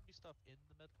there supposed to be stuff in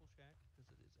the medical shack? Because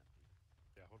it is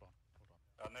empty. Yeah, hold on.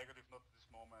 Negative, not at this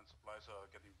moment. Supplies are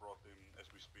getting brought in as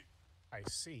we speak. I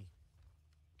see.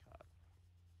 God.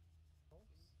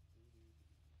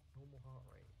 Normal heart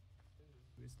rate.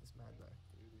 Who is this man though?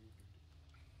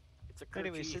 It's a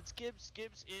Anyway, kerchief. since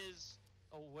Gibbs is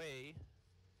away,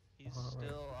 he's Alright.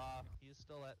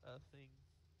 still at a thing.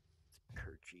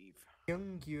 Kerchief.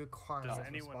 Young you acquire Does is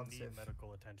anyone responsive. need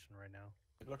medical attention right now?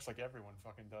 It looks like everyone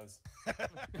fucking does.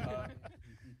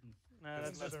 Nah,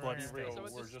 let's that's be bloody real.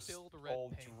 Someone We're just just spilled red all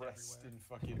paint dressed everywhere.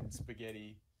 in fucking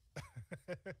spaghetti.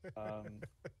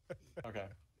 Okay.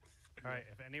 All right,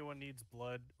 if anyone needs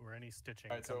blood or any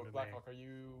stitching, All right, so come to me. Blackhawk, are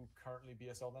you currently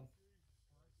BSL then?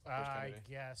 I Kennedy?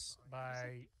 guess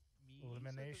by Me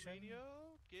elimination. said the radio.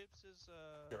 Gibbs is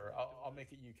Sure, I'll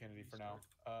make it you, Kennedy, for now.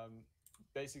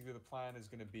 Basically, the plan is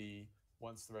going to be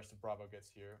once the rest of Bravo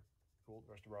gets here. Cool,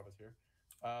 the rest of Bravo's here.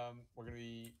 We're going to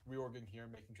be reorging here,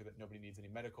 making sure that nobody needs any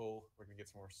medical. We're going to get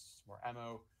some more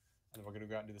ammo, and then we're going to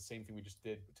go out and do the same thing we just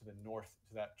did, but to the north,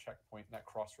 to that checkpoint, that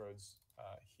crossroads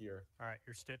here. All right,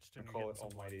 you're stitched and And you're call it getting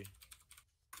some blood. Almighty.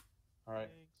 All right.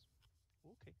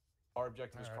 Thanks. Okay. Our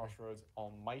objective is Alrighty. crossroads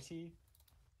Almighty.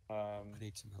 I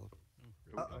need some help.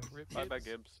 Rip Bye bye, Gibbs.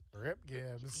 Gibbs. Rip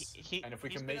Gibbs. And if we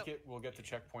he's can been make at- it, we'll get to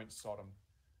checkpoint Sodom.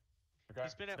 Okay.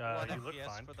 He's been at Uh, 1 you look FPS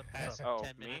fine. for the What's past up? Oh,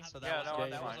 10 me? minutes, so Yeah, that no, was, I'm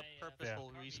that was fine. a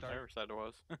purposeful I restart. never said it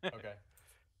was. Okay.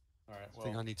 All right. I think I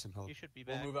Well, need some help. He should be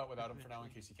we'll back. move out without him for now in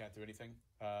case he can't do anything.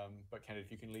 But Kennedy,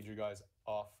 if you can lead your guys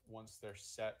off once they're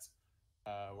set,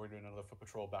 we're doing another foot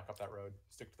patrol back up that road.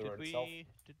 Stick to the Did road itself.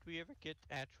 did we ever get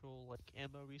actual like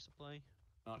ammo resupply?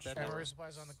 Not That sure. Ammo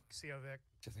supplies on the COVIC.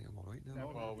 Do you think I'm alright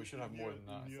now? Well, we should have more than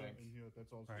that, I in here, think. In here,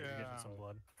 that's also. All right, you're getting some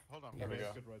blood. Hold on. There we go.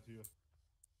 Basket right here.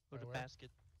 With a Where? basket.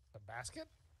 A basket?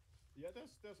 Yeah,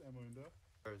 there's ammo in there.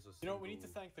 There's a You know, we need to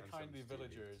single thank the and some kindly steel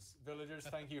villagers. Villagers,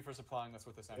 thank you for supplying us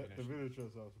with this The ammunition.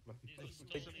 villagers are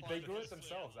supplying. They grew it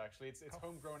themselves, actually. It's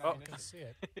homegrown Oh. I can ammunition. see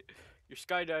it. You're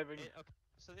skydiving. Okay,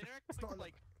 so the interact It's point's not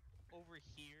like over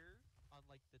here on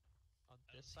like the on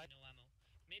I this don't see side. no ammo.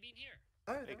 Maybe in here.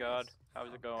 Oh, Hey there God, is.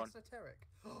 how's it going? Esoteric.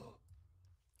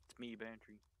 It's me,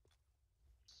 Bantry.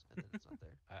 And then it's not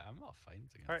there. I'm not finding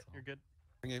it. All right, you're good.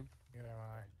 Bring him. Good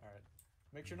eye. All right.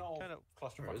 Make sure not all Kinda-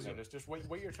 clusterfuck Where is it? Just wait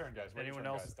your turn, guys. Wait Anyone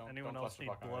your turn, else? guys. Don't Anyone else need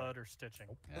clusterfuck either. blood or stitching?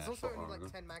 There's also only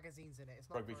like 10 magazines in it. It's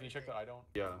not Rugby, can you check that? I don't.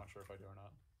 Yeah. I'm not sure if I do or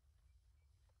not.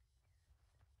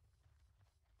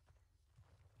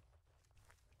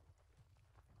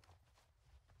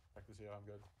 Check to see how I'm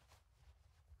good.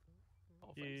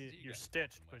 Oh, thanks. You're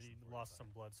stitched, but you lost some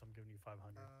blood, so I'm giving you 500.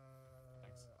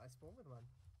 Thanks. I spawned with one.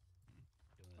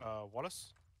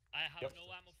 Wallace? I have Yep. no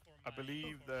ammo for I my.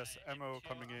 believe for there's my ammo M2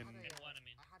 coming in. and one, I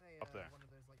mean. I had a, Up there. one of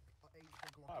those like H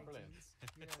Glock Ah, brilliant. 18s.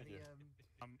 You know, Thank the you.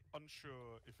 I'm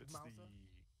unsure if it's Mauser? the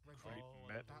Red creep Dot.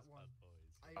 med. That one.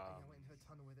 I went into a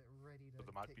tunnel with it ready to but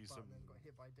there might kick be butt some- and then got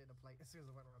hit by a dinner plate as soon as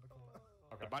I went around the corner.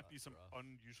 Okay. There might be some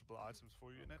unusable items for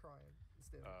you in I'm it. crying.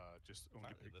 Still. Just only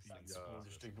Apparently pick this the. is- We'll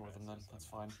just ignore them then. That's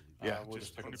fine. Yeah, we'll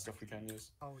just just pick up only the stuff we pick can the-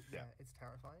 use. Oh yeah, yeah. it's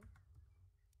terrifying.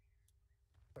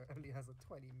 It only has a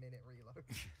 20-minute reload.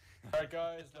 All right,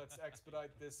 guys, let's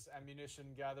expedite this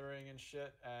ammunition gathering and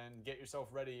shit, and get yourself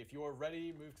ready. If you are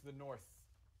ready, move to the north.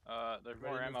 There's Ready,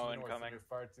 more move to ammo the north, and incoming. Your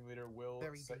fire team leader will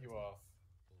Very set you dainty. off.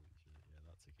 Holy shit, yeah,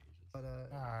 that took ages. But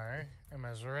I am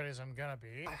as ready as I'm gonna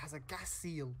be. it has a gas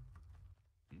seal,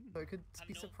 so it could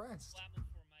be suppressed.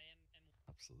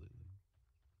 Absolutely.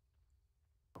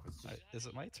 Is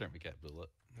it my turn to get bullet?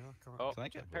 Yeah, Oh, Can I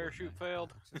get bullet parachute now?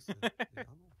 failed.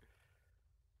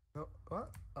 Oh,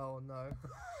 what? Oh no.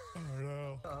 Oh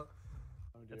no. Oh,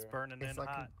 It's burning It's in like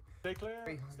a- hot. Stay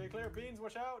clear. Stay clear. Beans,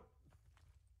 watch out.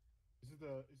 Is it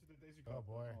a Daisy Cup? Oh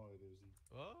boy. Oh, it isn't.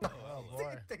 Oh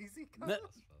boy. Daisy Cup. That's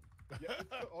fun. Yeah,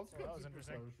 it's also Well, that was super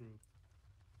interesting. parachute.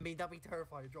 I mean, that'd be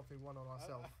terrifying dropping one on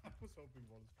ourselves. I was hoping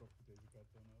one dropped the Daisy Cup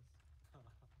on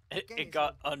us. It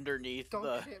got underneath Dog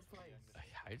the. shit place.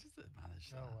 How does it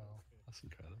manage that? Oh well. That's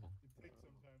incredible. It takes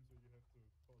some time, so you have to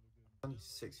call it in.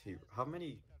 26 heat. How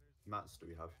many mats do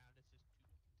we have?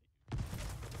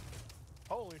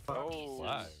 Holy fuck. Oh.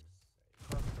 Wow.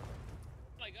 Oh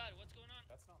my god, what's going on?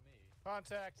 That's not me.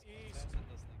 Contact east. That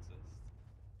doesn't exist.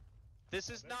 This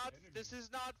is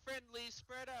not friendly.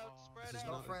 Spread out. Spread This is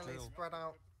out. Not friendly, Drill. spread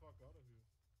out. Get the fuck out of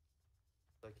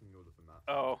here. Taking all of the mats.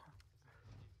 Oh.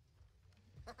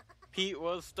 Pete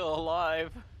was still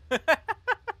alive. Oh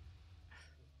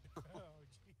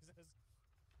Jesus.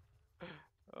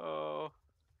 Oh.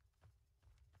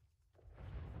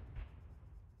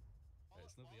 Right,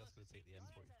 is nobody else going to take the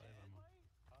M45 ammo?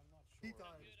 I'm not sure. He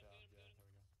died. Yeah, there we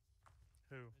go.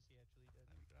 Who? Is he actually dead?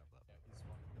 Let me grab that. Yeah, he's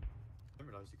fine. I didn't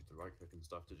realize you could do right click and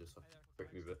stuff to just have to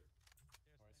quick move it.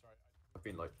 Alright, sorry. I've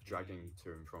been like dragging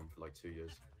to and from for like 2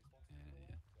 years.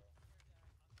 Yeah.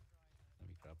 Let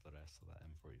me grab the rest of that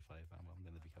M45 ammo. I'm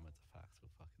going to become a de facto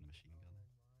fucking machine gunner.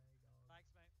 Thanks,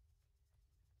 mate.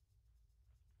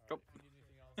 Alright, if you need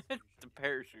anything else, you The should-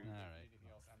 parachute. if you need Alright. anything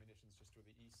else, ammunition's just to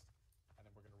the east, and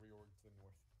then we're gonna reorg to the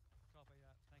north. Copy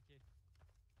that. Thank you.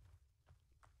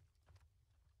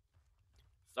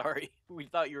 Sorry, we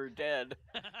thought you were dead.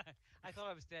 I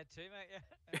thought I was dead too, mate.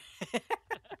 Yeah.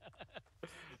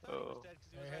 Oh.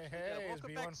 Hey, is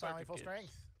B1 finally full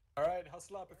strength? Alright,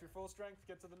 hustle up. If you're full strength,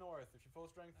 get to the north. If you're full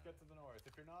strength, get to the north.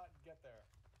 If you're not, get there.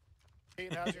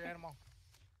 Pete, how's your animal?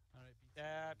 Alright,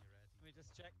 Let me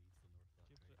just check.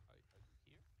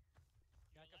 Here?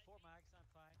 Yeah, I got 4 mags. I'm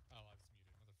fine. Oh, I was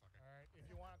muted, motherfucker. Alright, if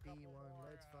you want a couple B1, more,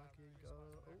 let's fucking go.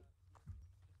 response there.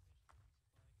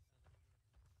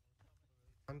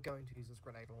 I'm going to use this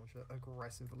grenade launcher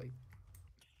aggressively.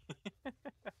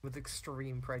 With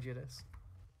extreme prejudice.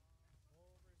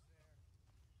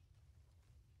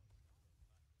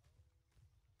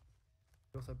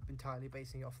 Also entirely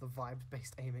basing it off the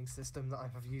vibes-based aiming system that I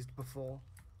have used before.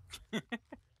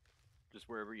 Just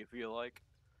wherever you feel like.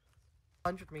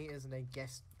 100 meters and then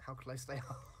guess how close they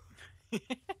are.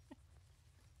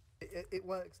 It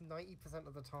works 90%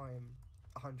 of the time,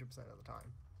 100% of the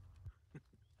time.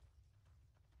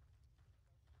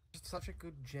 Just such a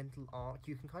good gentle arc.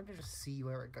 You can kind of just see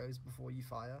where it goes before you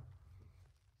fire.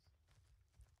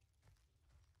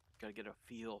 Gotta get a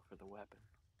feel for the weapon.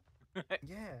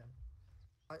 Yeah.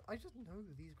 I just know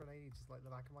these grenades just like the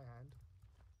back of my hand.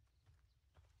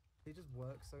 They just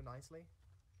work so nicely.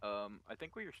 I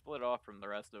think we are split off from the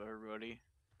rest of everybody.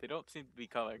 They don't seem to be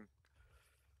coming.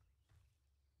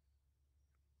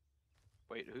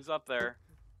 Wait, who's up there?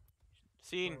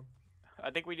 Scene. Oh.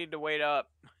 I think we need to wait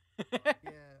up. Yeah.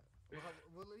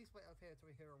 We'll at least wait up here till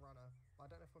we hear a runner. I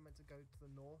don't know if we're meant to go to the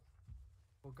north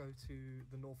or go to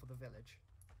the north of the village.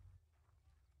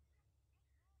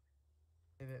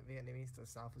 If it Vietnamese to the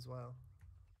south as well.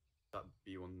 That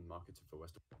B1 market for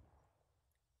west.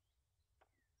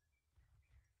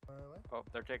 Where? Oh,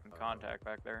 they're taking contact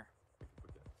back there.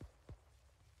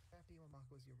 That B1 mark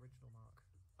was the original mark.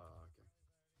 Okay.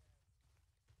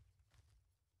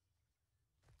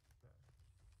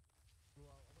 Well,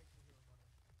 I'll wait till we hear a runner.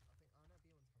 I know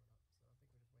B1's coming up, so I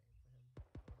think we're just waiting for him.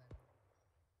 Or them.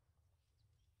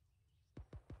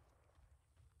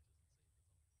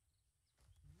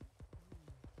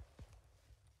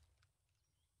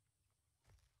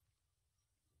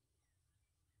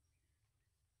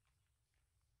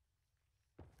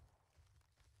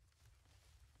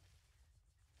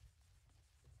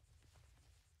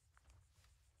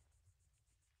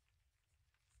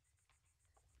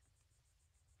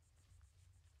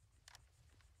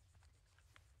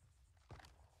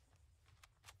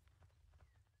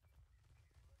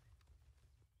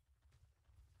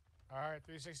 Alright,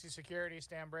 360 security,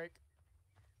 stand break.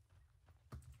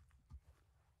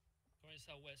 Going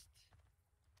southwest.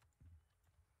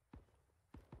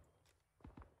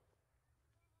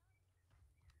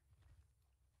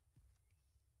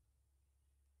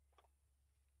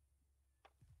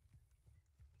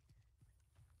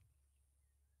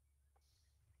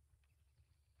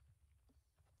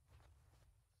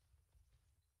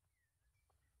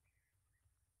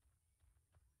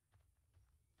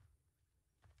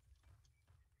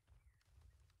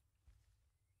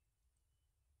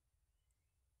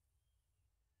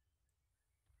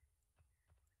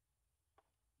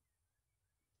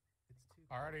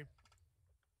 Alrighty.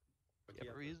 You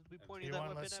have a reason to be pointing You that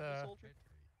want weapon let's, at the soldier?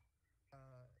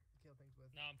 Kill things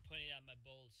with. Now I'm pointing at my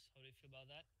balls. How do you feel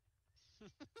about that?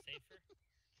 Safer?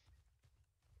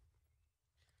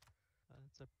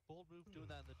 It's a bold move doing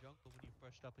that in the jungle when you've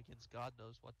brushed up against God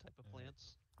knows what type of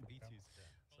plants. B2's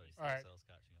sorry, All right. cells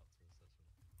catching up to us.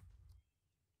 That's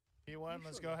right. P1,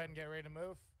 let's go ahead and get ready to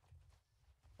move.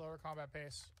 Slower combat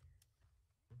pace.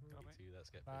 B2,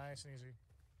 let's get Nice and easy.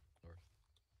 north.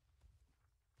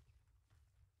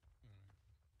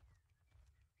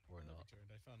 Or not.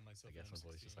 I found myself I guess my in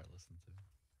voice just M16. aren't listened to.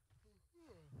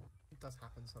 It does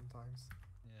happen sometimes.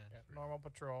 Yeah. Normal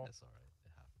patrol. That's alright.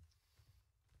 It happens.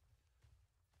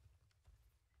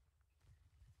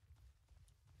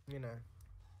 You know.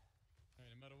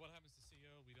 Alright, no matter what happens to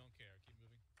CO, we don't care. Keep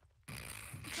moving.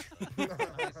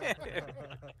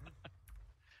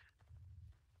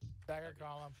 Stagger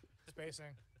column.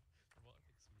 Spacing. From what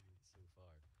I've experienced so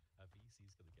far,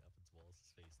 VC's gonna get up into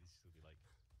Wallace's face and he's just gonna be like,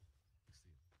 you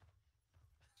see him.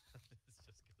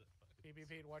 It's just gonna fucking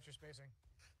PvP, watch your spacing.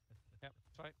 Yep,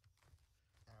 that's right.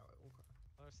 Ow, it will go.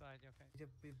 Other side, you okay? You did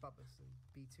be Bubba's and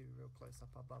B2 real close up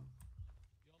our bum.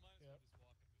 Y'all might as well just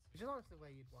walk at this. Which is honestly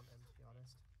where you'd want him, to be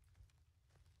honest.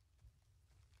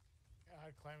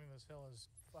 God, climbing this hill is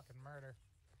fucking murder.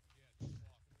 Yeah, just walk. Just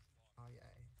walk. Oh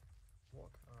yeah.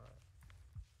 Walk. Alright.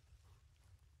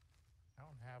 I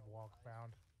don't have walk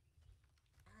bound.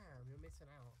 Damn, you're missing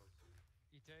out.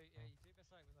 You do, yeah, you do miss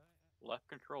out with that. Left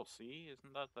control C,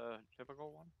 isn't that the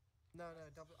typical one? No,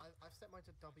 I've set mine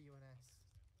to W and S.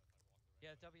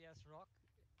 Yeah, WS rock.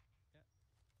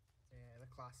 Yeah,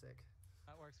 the classic.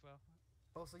 That works well.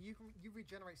 Also, you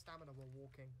regenerate stamina while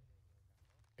walking.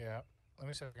 Yeah. Let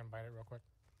me see if I can bite it real quick.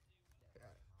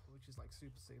 Yeah, which is like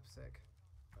super sick.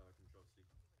 Control C.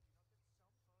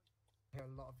 Here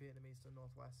are a lot of Vietnamese to the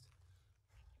northwest.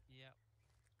 Yeah.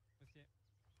 With you.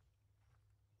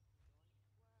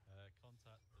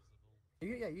 contact visible.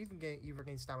 You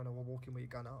regain stamina while walking with your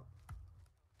gun up.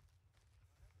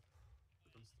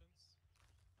 Distance.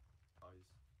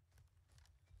 Eyes.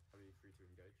 Are you free to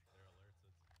engage? They're alerted.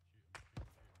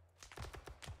 Shoot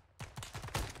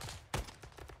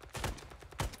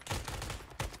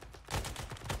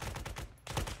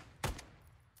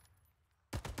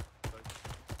 'em, Alright, keep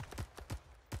it moving. Alright, keep your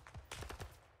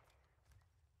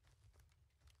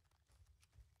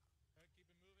eyes wider. Keep your eyes out for punch contact. Keep the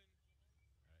same pace, walking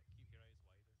pace until we're up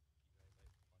this incline.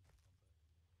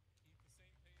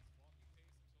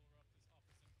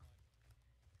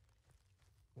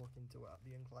 Walk into it up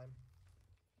the incline.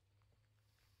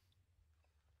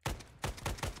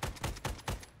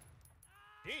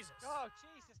 Jesus! Oh,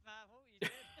 Jesus, man, what were you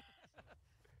doing?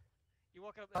 You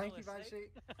walk up the Thank hill you, Banshee.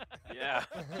 Yeah.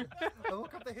 I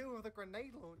walk up the hill with a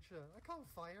grenade launcher. I can't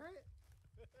fire it.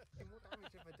 What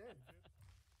damage if I did?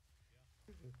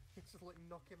 Just like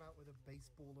knock him out with a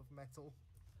baseball of metal.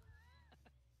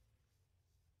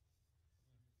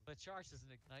 The charge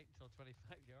doesn't ignite until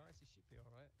 25 yards. You should be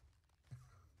all right.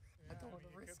 I don't want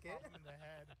to you risk could it. pop him in the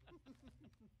head.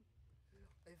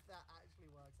 If that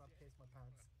actually works, I'd piss my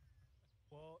pants.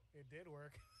 Well, it did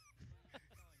work.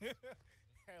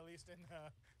 At least in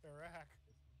Iraq.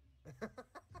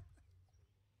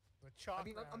 The chalk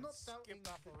I'm not rounds doubting skipped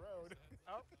off the road.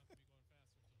 Oh.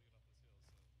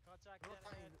 Not to be going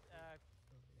faster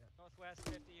until we get up this hill. So. Contact dead ahead, northwest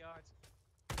 50 yards.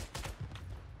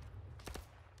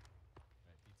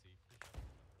 Right, PT.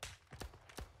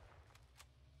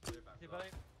 Clear back Hey, right.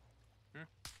 buddy.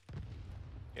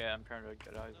 Yeah, I'm trying to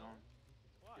get eyes on.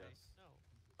 Why? Yes. No.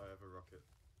 I have a rocket.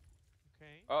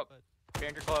 Okay. Oh, But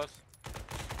danger close.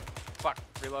 Fuck,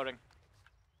 reloading.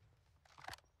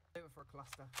 Save it for a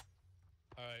cluster.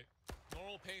 Alright,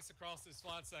 normal pace across this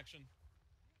flat section.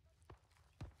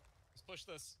 Let's push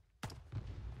this. I'm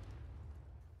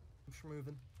just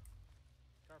moving.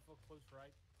 Careful, close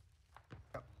right.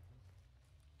 Yep.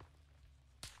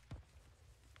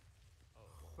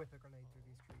 Whip a grenade through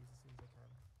these trees as soon as I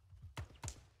can.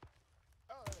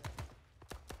 Oh, there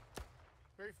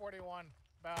you go. 341,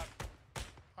 about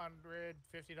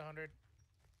 150 to 100.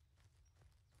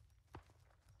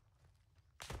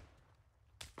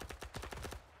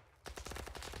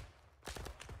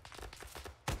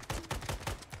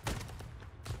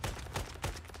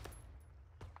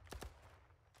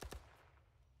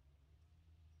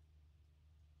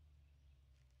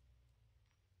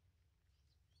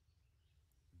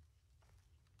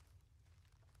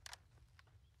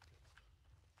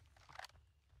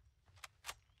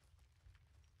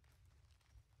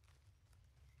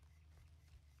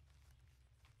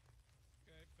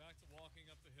 Okay, back to walking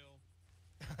up the hill.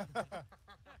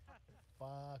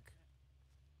 Fuck.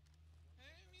 I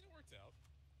mean, it worked out.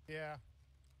 Yeah.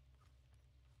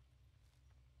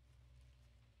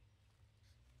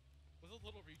 a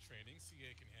little retraining,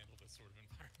 CA can handle this sort of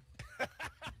environment.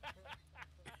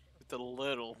 It's a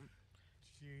little.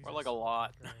 Jesus Or like a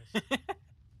lot.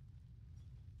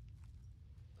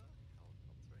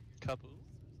 Kaboom.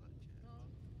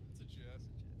 It's a jet.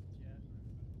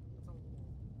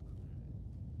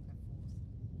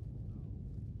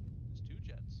 There's 2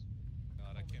 jets.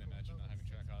 God, I can't imagine not having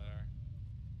track IR.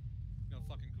 You know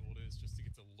how fucking cool it is just to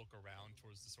get to look around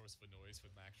towards the source of a noise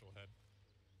with my actual head.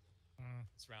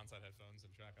 Surround sound headphones and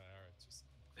track IR. It's just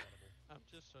incredible. I'm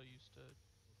just so used to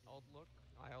alt look.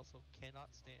 I also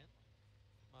cannot stand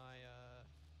my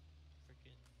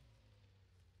freaking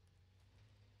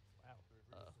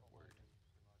word.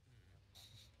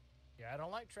 Yeah, I don't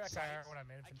like track IR when I'm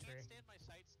I infantry. can't stand my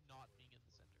sights not being in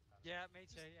the center. Yeah, me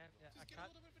too. Yeah. I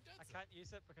can't use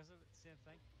it because of the same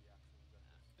thing.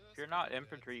 If you're not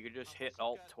infantry, you could just hit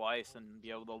Alt twice and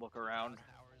be able to look around.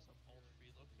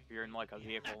 If you're in like a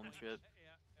vehicle and shit.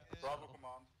 Bravo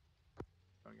command.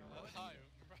 Hi.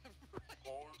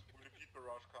 Hold. We repeat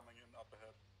barrage coming in up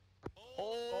ahead.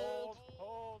 Hold.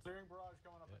 Steering barrage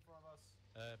coming up in front of us.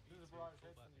 B2, There's a barrage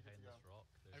pull hits back and you get behind to go. this rock.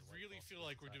 I There's a really white feel box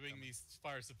like we're attack doing coming. these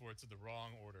fire supports in the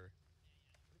wrong order.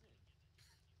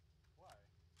 Why?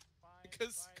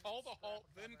 Because call the halt,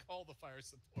 then call the fire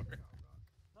support.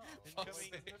 No.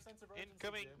 Incoming, There's no sense of urgency,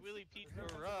 incoming Jim. Willie Pete There's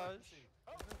no sense of barrage. urgency.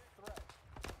 There's no threat.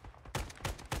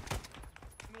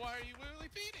 And why are you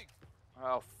really beating?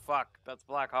 Oh fuck, that's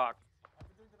Black Hawk.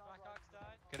 Black Hawk's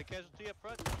died. Got a casualty up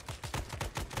front.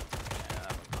 Yeah,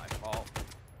 that was my fault.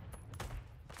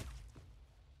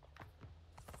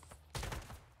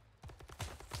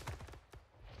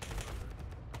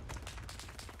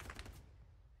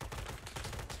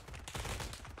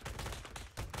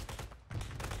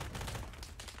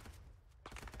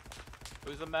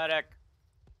 Who's the medic?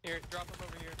 Here, drop him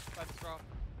over here by this rock.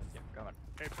 Yeah, coming.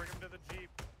 Hey, bring him to the jeep.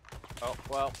 Oh,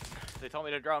 well, they told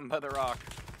me to drop him by the rock.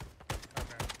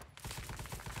 Okay.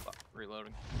 Fuck,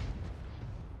 reloading.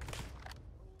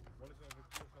 What is that?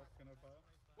 Which shot can I fire?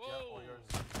 Whoa! Yeah, all yours.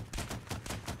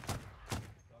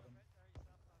 Got him.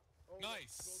 Oh,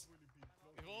 Nice. close, Willie Pete.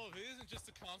 Close, Well, if it isn't just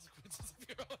the consequences of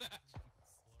your own actions.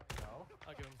 No.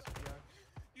 I'll give him CPR.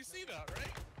 You see that,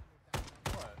 right?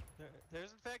 What?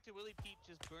 There's in fact a Willie Pete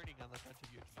just burning on the front of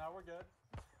your jeep. Now we're good.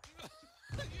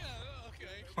 Yeah,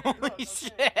 okay. Holy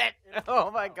shit!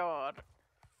 Oh my god.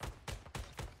 The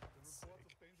reports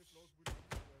of danger close Willie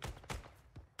Pete were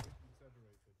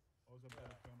exaggerated. Also,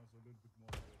 better turn us a little bit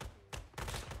more towards the...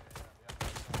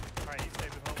 Alright, he's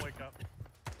safe. He'll wake up.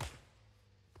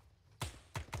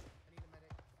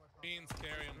 Beans,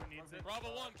 carry him. Who needs it?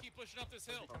 Bravo 1, keep pushing up this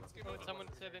hill. Let's get moving. Someone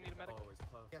said they need a medic. Always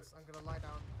perfect. Yes, I'm gonna lie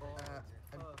down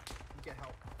and you get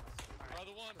help.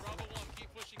 Bravo 1,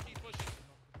 keep pushing, keep pushing.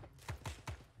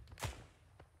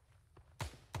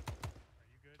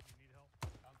 Are you good? You need help?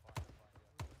 I'm fine.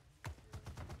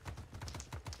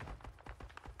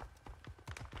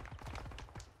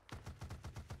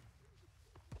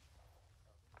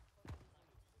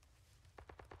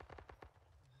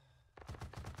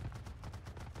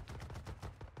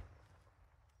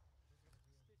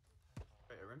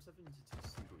 Wait, are M72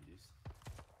 single use?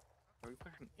 Are we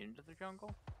pushing into the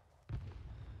jungle?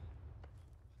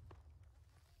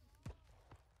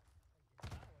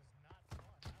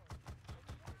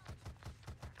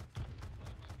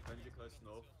 Danger close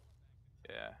north.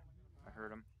 Yeah, I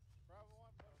heard him. Bravo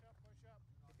 1, push up, push up.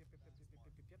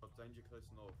 Oh, danger close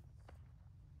north.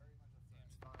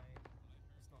 It's fine.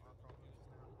 It's not our problem just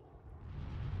now.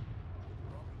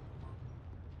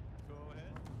 Go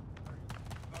ahead.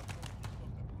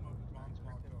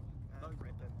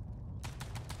 Rip him.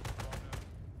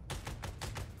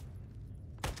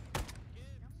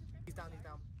 He's down, he's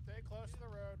down. Stay close to the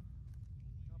road.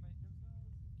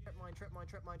 Trip mine, trip mine,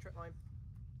 trip mine, trip mine.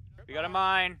 We got a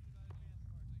mine.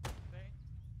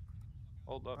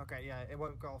 Hold up. Okay, yeah, it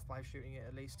won't go off by shooting it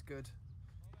at least. Good.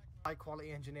 High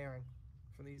quality engineering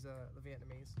from these the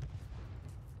Vietnamese.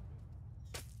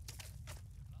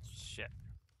 Shit.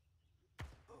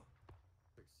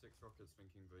 Six rockets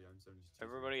thinking the M72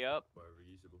 Everybody up. were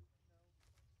reusable.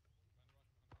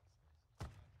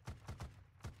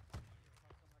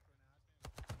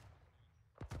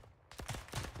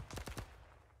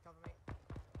 Cover me.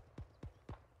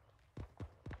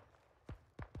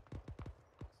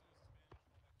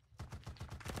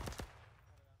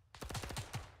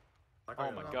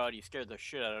 Oh my god, you scared the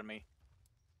shit out of me.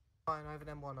 Fine, I have an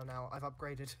M1 now. I've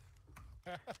upgraded.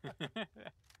 I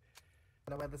don't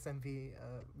know where this MP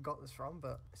got this from,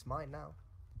 but it's mine now.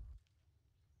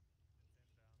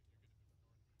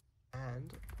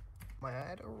 And might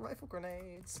I add rifle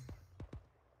grenades?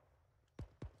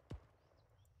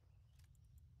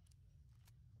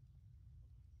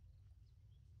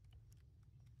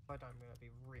 I'm gonna be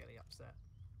really upset.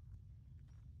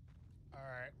 All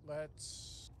right,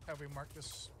 let's have we mark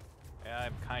this. Yeah,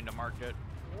 I've kind of marked it.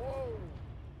 Whoa!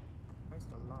 Most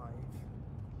alive.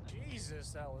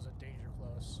 Jesus, that was a danger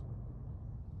close.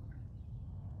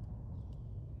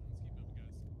 Let's keep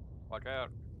moving, guys. Watch out.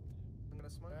 I'm gonna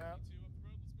smoke. Yeah.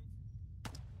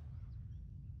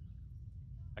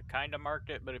 I kind of marked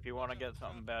it, but if you want to get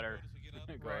something better, go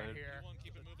Right ahead. here.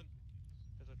 Keep it moving.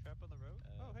 There's a trap on the road.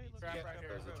 Oh, hey, look. Trap right here.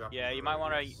 There's a trap Yeah, on you the might road,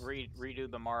 want to yes. redo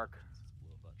the mark.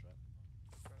 Blow up that trap.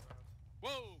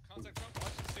 Whoa! Contact front.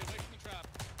 Watch and stay away from the trap.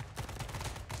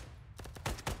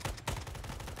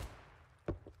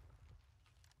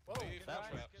 Whoa! Leave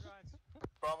that trap.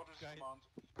 Bravo, this is command.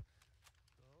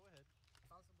 Go ahead.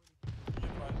 Be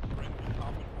advised, friendly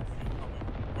hamlet will be incoming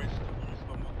west to east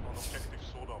on objective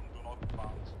Sodom. Do not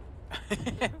advance.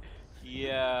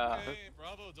 Yeah. Okay,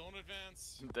 Bravo, don't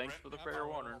advance. Thanks for the fair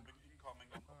warning. Incoming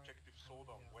on objective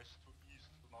Sodom west to east.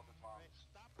 Do not advance.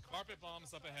 Carpet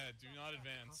bombs up ahead. Do not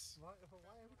advance. Why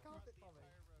are we carpet bombing?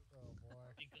 Oh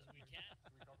boy. Because we can.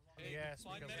 Hey, Yes,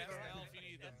 find because medics we can. now if you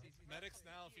need them. Medics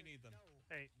now if you need them.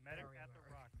 Hey, medic at the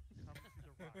rock. Come to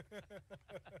the rock.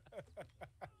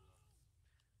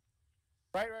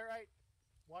 Right.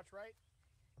 Watch right.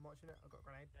 I'm watching it. I've got a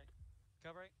grenade.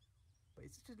 Covering. But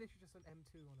it's just literally just an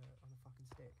M2 on a fucking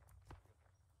stick.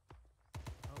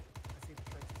 Oh, I see the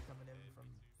traces coming in from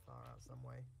far out some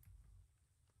way.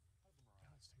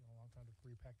 God, it's taking a long time to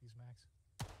repack these max.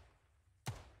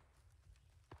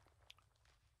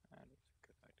 That is a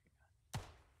good idea.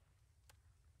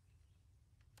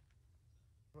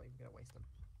 I'm not even gonna waste them.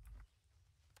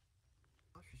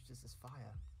 Gosh, it's just this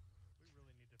fire. We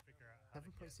really need to figure out how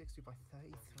 7.60 by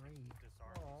 33.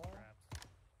 disarm Aw. these traps.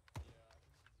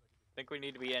 I think we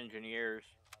need to be engineers.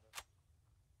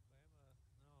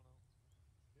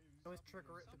 Always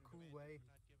trigger it the cool way.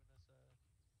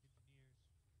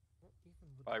 What even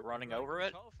would By that running be? over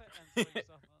it? Control fit and throwing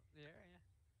stuff up the air,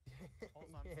 yeah. All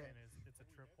I'm Yeah. saying is it's a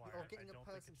tripwire. Or getting a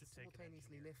person to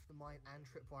simultaneously lift the mine and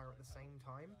tripwire at the same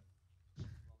time.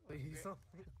 So you sort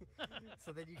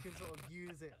so then you can sort of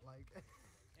use it like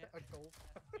a golf.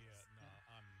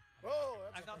 Whoa!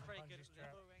 I'm That's not a very bungee good at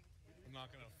strap. limboing. I'm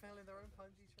not gonna. Fell in their own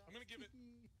bungee trap. I'm gonna give it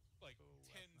like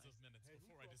tens of minutes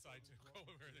before I decide to go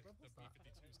where the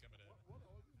B-52's coming in. Don't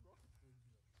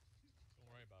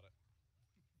worry about it.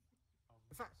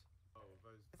 In fact, Oh,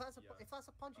 those. if that's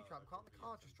a bungee trap, can't the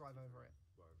car just drive over it?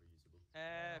 Were reusable.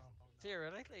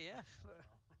 Theoretically, yeah.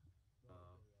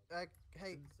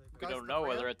 Hey, We don't know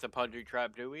whether it's a bungee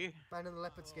trap, do we? Man in the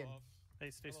leopard skin. Hey,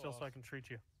 stay still so I can treat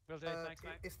you. Will do, thanks,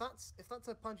 mate. If that's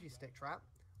a bungee stick trap,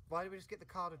 why don't we just get the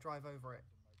car to drive over it?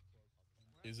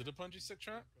 Is it a bungee stick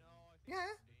trap? Yeah.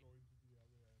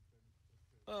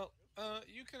 Well,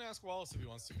 you can ask Wallace if he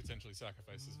wants to potentially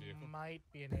sacrifice his vehicle. Might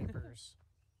be an acres.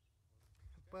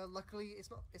 Well, luckily it's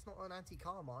not an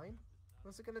anti-car mine.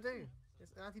 What's it gonna do?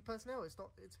 It's anti-personnel. It's not.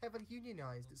 It's heavily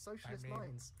unionized. It's socialist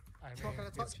mines. It's not gonna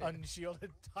touch it's it.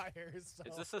 unshielded tires. So.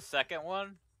 Is this the second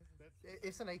one?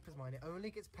 It's an APES mine. It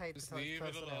only gets paid Just to touch leave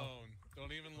it personnel. alone.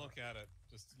 Don't even look at it.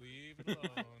 Just leave it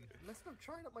alone. Listen, I'm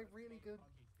trying up my really good,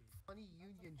 funny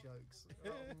union jokes.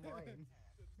 Mine.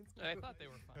 I thought they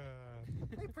were fun.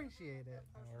 I appreciate it.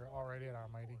 We're already at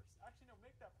Almighty. Actually, no,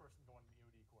 make that person go on the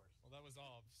EOD course. Well, that was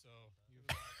Ob, so you.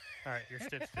 All right, you're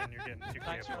stitched in. You're getting 2K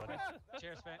Thanks, blood.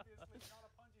 Cheers, man.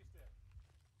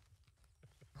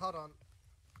 Hold on.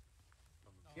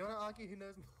 You want to argue who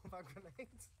knows more about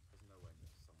grenades? There's no way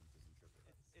someone doesn't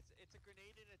trip it. It's a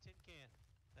grenade in a tin can.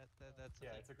 That's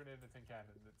Yeah, it's a grenade in a tin can,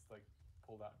 and it's like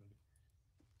pulled out.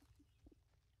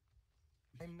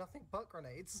 I'm nothing but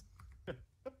grenades.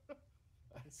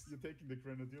 You're taking the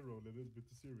grenadier role a little bit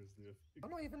too seriously. I'm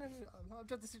not even in. I'm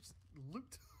just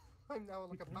loot. I'm now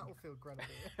like a battlefield grenadier.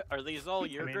 Are these all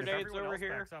your if grenades everyone over else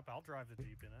here? backs up, I'll drive the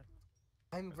Jeep in it.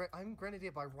 I'm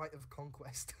grenadier by right of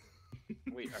conquest.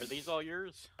 Wait, are these all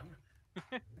yours?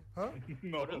 Huh?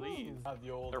 No. What are these? The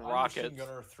old The I'm a rockets. machine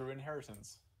gunner through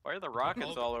inheritance. Why are the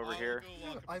rockets all over here?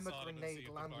 I'm a grenade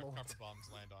landlord. Copper bombs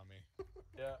land on me.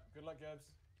 Yeah, good luck,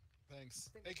 Gibbs. Thanks.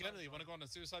 Hey, Kennedy, you want to go on a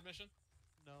suicide mission?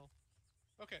 No.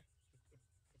 Okay.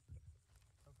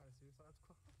 Some kind of suicide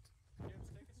squad. Gibbs,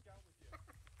 take a scout with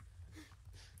you.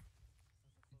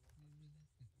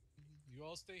 You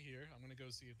all stay here. I'm gonna go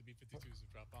see if the B-52s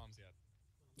have dropped bombs yet.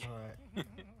 All right.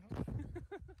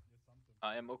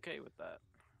 I am okay with that.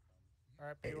 All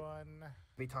right, P1.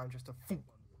 Be time just to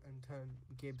and turn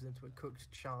Gibbs into a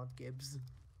cooked charred Gibbs.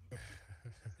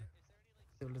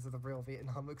 Similar to the real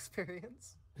Vietnam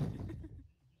experience.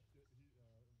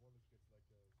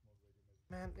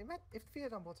 Man, if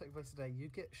Vietnam War took place today,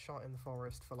 you'd get shot in the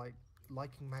forest for like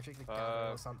liking Magic the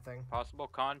Gathering or something. Possible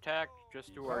contact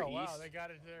just to our Oh wow, east. they got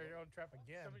into their own trap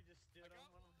again. Somebody just stood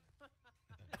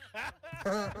on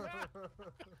one of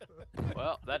them.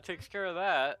 Well, that takes care of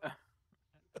that. Don't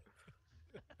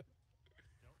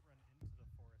run into the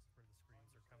forest where the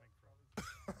screams are coming from.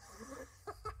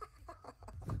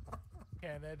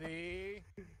 Kennedy.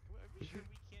 Are we sure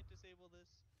we can't disable this?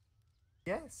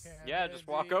 Yes. Yeah, just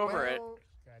walk over it.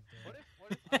 God damn.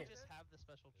 What if I just have the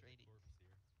special training?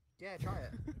 Yeah, try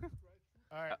it.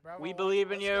 All right, Bravo, We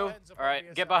believe in let's go you. ahead and support All right,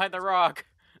 BSL. get behind the rock.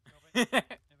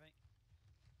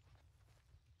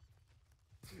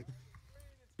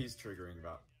 He's triggering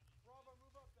that.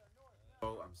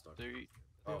 Oh, I'm stuck. Three,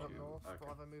 Oh, Move up north. okay.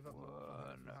 Bravo, move up north.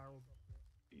 One. Harold.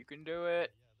 You can do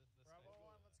it.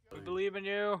 We believe in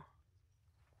you.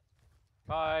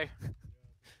 Bye.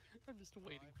 I'm just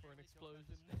waiting for an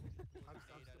explosion. I'm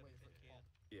still waiting for it.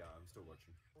 Yeah, I'm still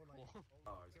watching. Or like,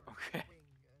 Oh, get Okay. wing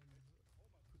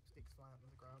and sticks flat on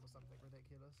the ground or something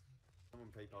ridiculous.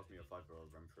 someone PayPal's me a $5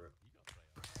 run for it.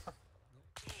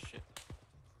 Shit.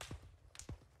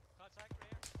 Contact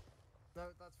rear. No,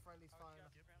 that's friendly's fine.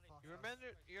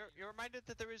 You're reminded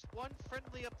that there is one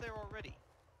friendly up there already.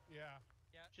 Yeah.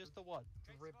 Yeah. Just the one.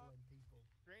 Dribbling people.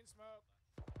 Green smoke.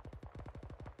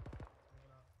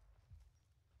 Moving up.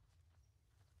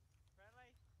 Friendly.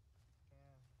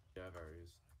 Yeah. Yeah, there he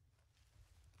is.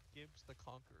 Gibbs the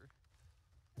Conqueror.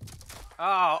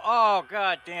 Oh,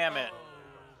 god damn it.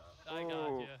 I got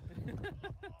Ooh. you.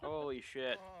 Holy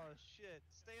shit. Oh shit!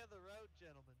 Stay on the road,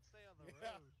 gentlemen. Stay on the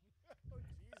Yeah. road. Oh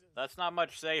Jesus. That's not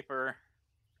much safer.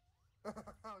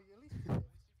 Oh, you at least lived.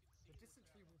 The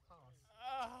dysentery will pass.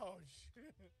 Oh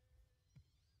shit.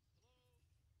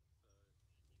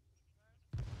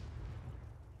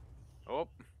 Oh.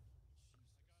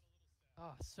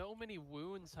 Ah, so many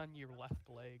wounds on your left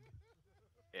leg.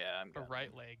 Yeah, I'm Or good.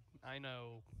 right leg. I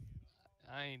know.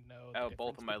 the Oh,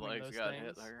 both of difference my between legs those got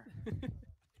hit things. there.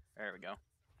 There we go.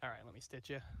 All right, let me stitch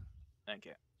you. Thank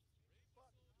you.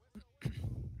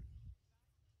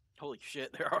 Holy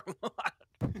shit, there are a lot.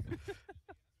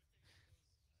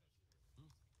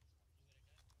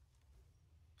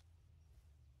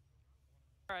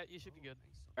 All right, you should be good.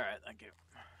 All right, thank you.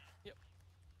 Yep.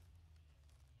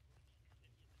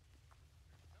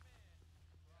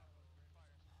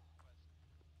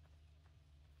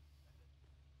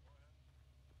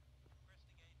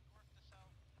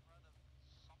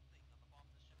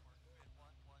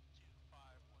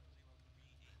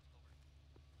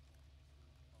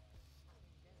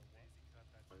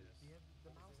 The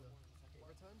Mauser. It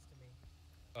returns to me.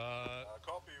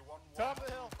 Copy, Top of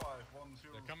the hill.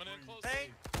 115, They're coming in close. Hey!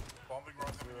 Bombing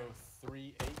run coming in.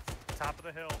 038. Top of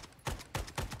the hill.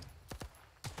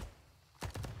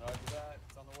 Roger that.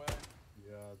 It's on the way.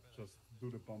 Yeah, just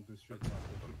do the bomb this shit now. That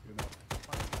should be enough.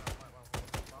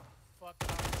 Fuck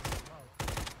off.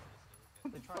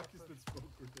 What the fuck is that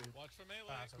smoke grenade? Watch for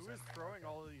melee. Who is throwing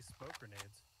all of these smoke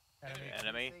grenades?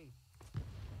 Enemy.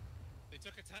 They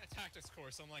took a tactics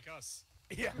course, unlike us.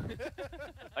 Yeah.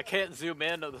 I can't zoom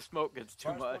in or the smoke gets too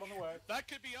Fire squad much. on the way. That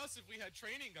could be us if we had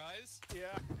training, guys.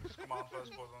 Yeah. Command fire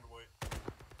squad on the way.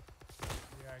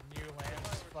 Yeah, new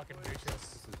lands, fucking bitches.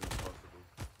 This is impossible.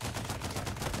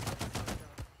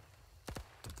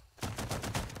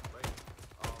 Wait.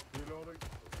 Reloading.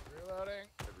 Reloading.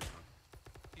 Every time.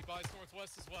 He buys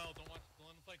northwest as well. Don't let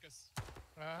him flank us.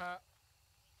 Uh-huh.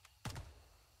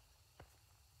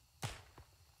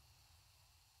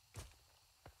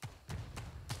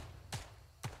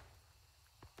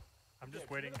 I'm just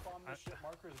Yeah, waiting. if you're gonna bomb this shit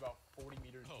marker is about 40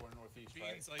 meters Oh, toward northeast,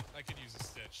 Beans, right? I could use a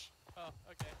stitch. Oh,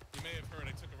 okay. You may have heard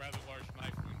I took a rather large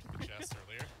knife wound to the chest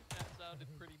earlier. That sounded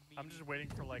pretty mean. I'm just waiting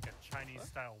for like a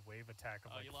Chinese-style wave attack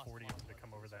of Oh, like you lost 40 one of them to point.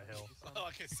 come over that hill.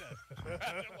 Like I said,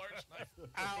 rather large knife.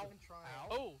 Ow. Even try it. Ow.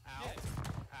 Oh, ow.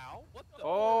 Ow. What the?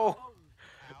 Oh.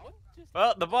 Ow. Just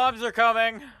Well, the bombs are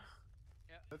coming.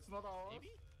 That's not ours.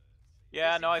 maybe?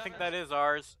 Yeah, no, I think that is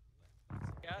ours.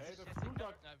 Yeah, Hey, it's the just- fuel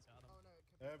duct. I've got him. Oh no, it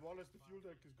could be Wallace, the fuel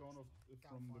deck is gone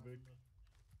from the Vic.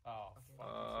 Oh,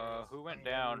 fuck. Who went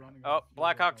Yeah, down? we're running Oh, out of fuel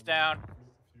right Blackhawk's now. down.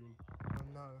 Fuel. Oh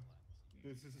no.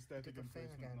 This is a static Did the thing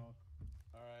emplacement again. now.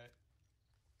 Alright.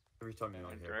 Every time you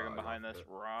I'm dragging behind this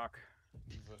rock.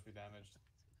 He's supposed to be damaged.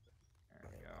 There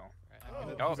we go.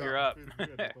 Alright. Oh, you're up.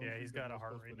 Yeah, he's got a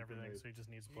heart rate and everything, so he just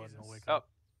needs blood and he'll wake Oh, up.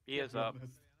 he is up.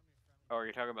 Oh, are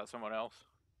you talking about someone else?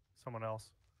 Someone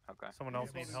else. Okay. Someone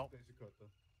else needs help.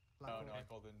 No, I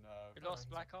called in You lost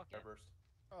Blackhawk?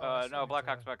 Airburst. No,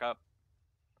 Blackhawk's back up.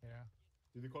 Yeah.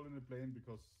 Did you call in a plane?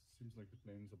 Because seems like the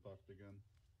planes are bugged again.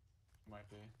 Might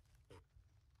be.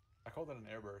 I called it an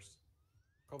airburst.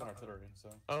 Called an artillery, so.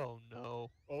 Oh no.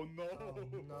 Oh no!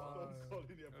 Oh,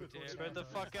 dear. Spread the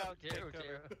fuck out, Dear, take oh, cover.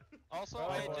 dear. Also, Oh,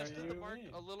 I what adjusted do the you mark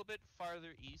mean? a little bit farther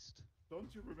east.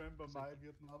 Don't you remember my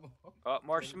Vietnam? Oh,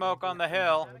 more smoke on the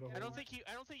hill. I don't think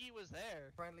he was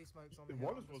there. Friendly smokes on The the hill.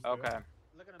 Wallace was Okay. there.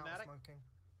 Look at a Out medic. smoking.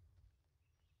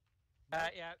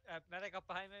 Yeah, medic up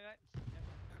behind me, mate.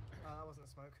 That wasn't a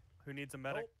smoke. Who needs a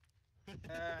medic?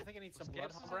 I think I need some blood,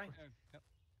 hombre.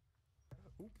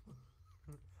 Oop.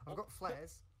 I've got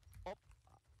flares. I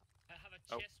have a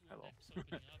Oh, chest wound hello. that's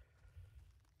opening up.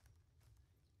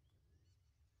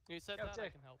 You said Go, that, I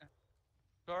Jake. can help.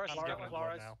 Flores, I'm go. giving him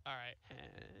blood now. Alright. I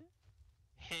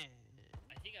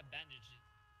think I bandaged it,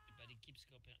 but it keeps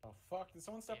scoping. Oh fuck! Did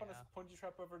someone step on a Yeah. punji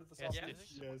trap over to the Yes, south?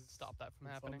 yes. Stop that from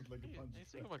It happening. sounded like a punch I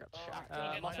think I got Oh, shot. okay.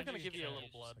 I'm also gonna give you a little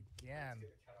blood. Again.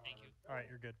 Thank you. All right,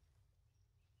 you're good.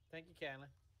 Thank you, Canley.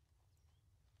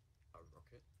 Oh,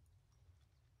 rocket.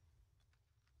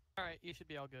 Alright, you should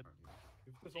be all good.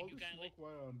 If there's Thank all you this kindly.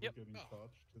 smoke, why aren't we Yep. getting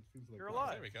charged? It feels like You're that.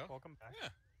 alive. There we go. Welcome back. Yeah.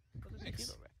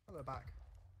 Thanks. Hello back.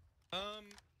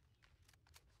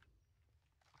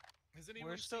 Has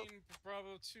anyone still- seen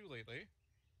Bravo 2 lately?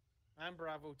 I'm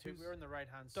Bravo 2. We were on the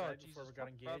right-hand Oh, side before we got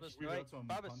engaged. We got some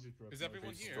Barbas. punji traps. Is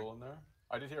everyone Is here? still in there?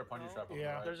 I did hear a punji No. trap on Yeah.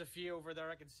 the right. There's a few over there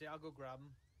I can see. I'll go grab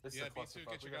them. This Yeah, is a me too.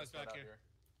 clusterfuck. Get We your gotta guys spread back out here.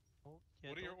 Yeah,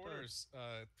 What are your don't, orders,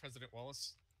 President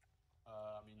Wallace?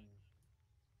 I mean,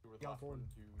 we were the Yeah, last go on.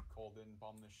 ones who called in,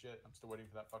 bombed this shit. I'm still waiting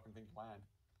for that fucking thing to land.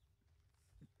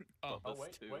 Oh, Oh us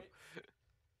wait, too. wait.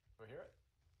 Do I hear it?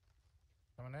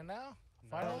 Coming in now? No,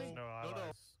 Finally? no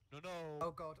allies. No.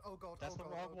 Oh god, oh god, That's oh the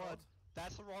god, wrong oh one. god.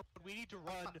 That's the wrong one. We need to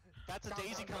run. That's a Down,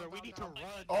 daisy down, cutter. down, We down, need down. to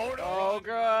run. Oh no! Oh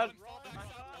god! Fall back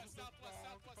southwest, southwest,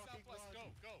 southwest, southwest.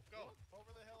 Go, go, go.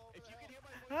 Over the hill, over If the you hill. can hear my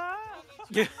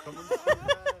voice.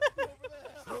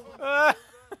 Ah!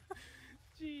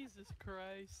 Jesus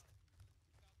Christ.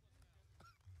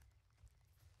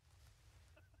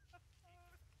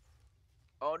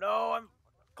 Oh no! I'm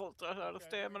close to out of Okay,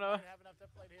 stamina. we might have enough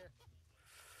template here.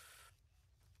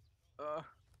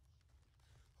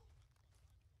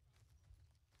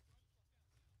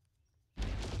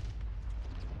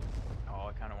 Oh,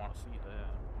 I kind of want to see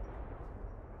that.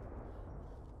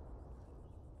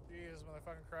 Jesus,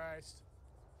 motherfucking Christ.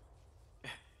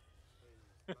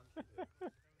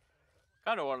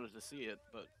 Kind of wanted to see it,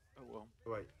 but oh well.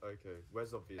 Wait, okay.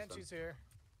 Where's obvious then? Benchi's here.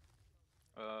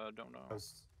 Don't know.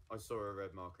 I saw a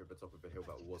red marker at the top of a hill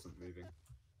that wasn't moving.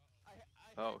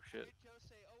 Oh shit. Joe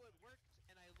say, "Oh, it worked,"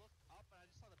 and I looked up and I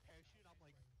just saw the parachute. I'm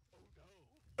like, "Oh no!"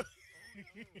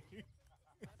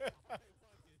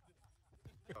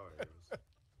 Oh, it was.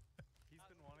 He's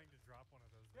been wanting to drop one of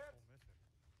those this whole mission.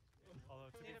 Although,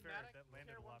 to be fair, that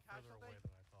landed a lot further away than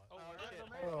I thought. Oh, shit.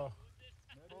 Oh.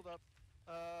 Hold up.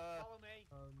 Follow me.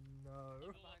 Oh no.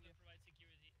 Provide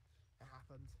security. It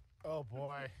happened. Oh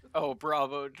boy. Oh,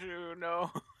 Bravo 2,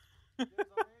 no. I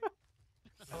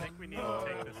think we need to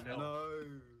take this hill. No.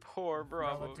 Poor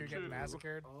Bravo 2. Get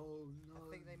massacred. Oh no.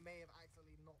 I think they may have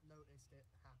actually not noticed it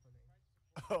happening.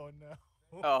 Oh no.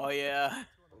 Oh yeah.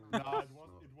 Nah, it Not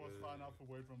was far enough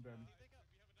away from them.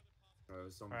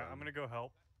 Alright, I'm gonna go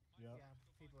help. Yeah. Yeah,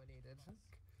 people are needed.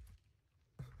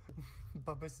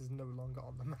 Bubbles is no longer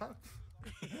on the map.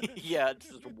 Yeah, it's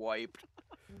just wiped.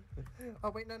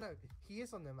 Oh wait, no, he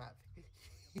is on the map.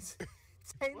 He's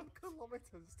 10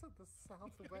 kilometers to the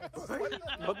southwest.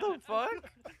 What the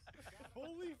fuck?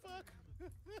 Holy fuck.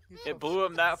 It blew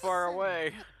him that far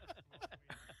away.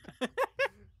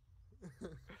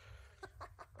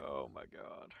 Oh my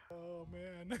god. Oh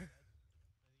man.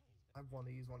 I want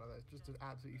to use one of those just to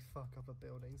absolutely fuck up a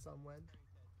building somewhere.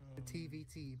 The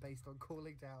TVT based on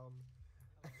calling down.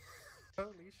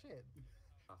 Holy shit.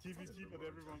 TVT, but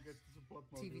everyone gets the support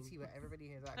module. TVT where everybody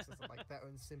has access to like their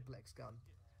own simplex gun.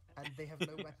 And they have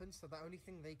no weapons, so the only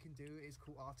thing they can do is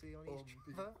call artillery on each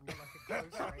other in like a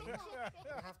close range.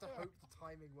 And have to hope the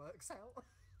timing works out.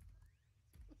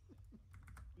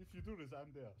 If you do this, I'm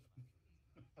there.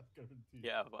 I guarantee.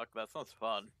 Yeah, fuck, that sounds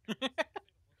fun.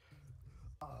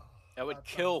 Oh, That would that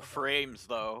kill sounds frames,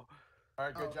 though.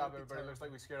 Alright, good Oh, job, that'd be everybody. Looks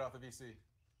like we scared off the VC.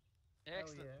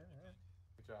 Excellent. yeah.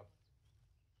 Good job.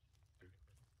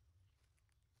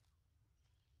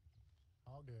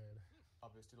 All good.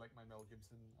 Obviously, like my Mel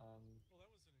Gibson. Well, that was an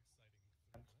exciting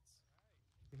 3 minutes.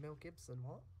 Mel Gibson,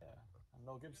 what? Yeah, I'm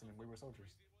Mel Gibson in We Were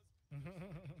Soldiers.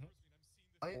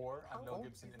 Or How I'm Mel old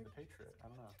Gibson do in you The Patriot. I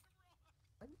don't know.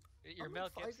 You're I'm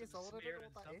Mel like 5 Gibson years old, I don't smeared know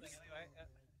in what that something is. anyway.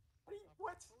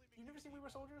 What? You never seen We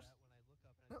Were Soldiers?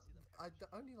 No, the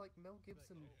only like Mel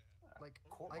Gibson, like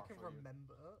Court I can martial you.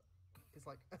 remember is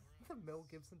like the Mel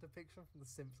Gibson depiction from The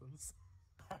Simpsons.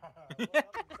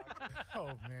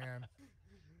 Oh man.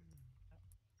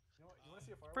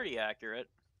 see a firework? Pretty accurate.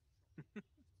 Is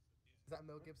that a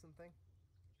Mel Gibson thing?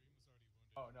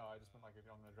 Oh no, I just meant like if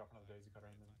I'm gonna drop another daisy cutter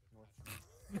in the north.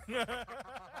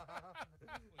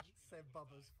 Send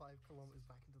Bubba's 5 kilometers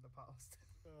back into the past.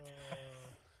 Fucking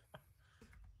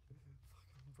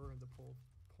ruin the poor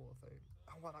thing.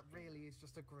 Oh, well, that really is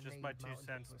just a grenade. Just my 2 mounted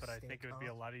cents, into a but I think stick, it would be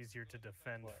a huh? lot easier to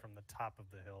defend from the top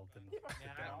of the hill than the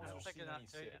downhill.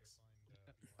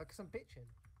 Because I'm bitching.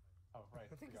 Oh right.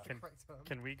 I think it's the Can, correct term.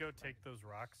 can we go take those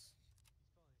rocks?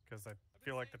 Because I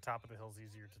feel like the top of the hill's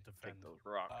easier to defend. Take those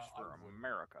rocks for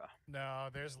America. No,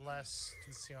 there's less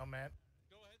concealment.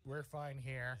 We're fine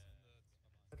here.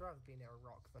 I'd rather be near a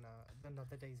rock than the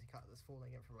daisy cut that's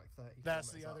falling in from like 30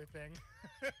 That's the kilometers other thing.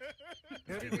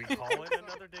 Did we call it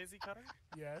another daisy cutter?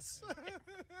 Yes.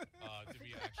 Did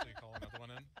we actually call another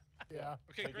one in? Yeah.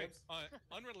 Okay, great.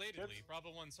 Unrelatedly,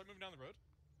 Bravo 1, start moving down the road.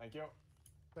 Thank you.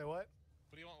 Wait, what?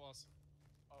 What do you want, Wallace?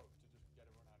 Oh, to just get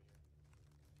everyone out of here.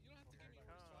 You don't have to give me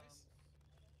orders twice.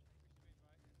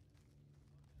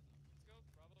 Let's go.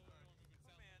 Bravo 1,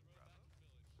 moving south on the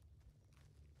road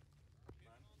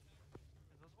back to the village.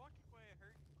 As I was walking away, I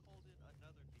heard you called in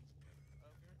another daisy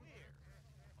cutter. Where?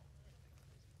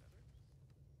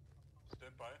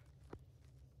 Stand by.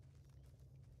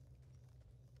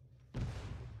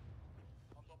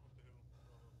 On top of the hill.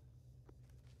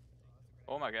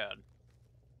 Oh my god.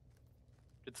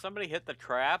 Did somebody hit the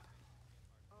trap?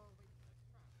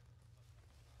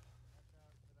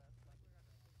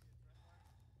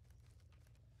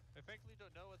 I frankly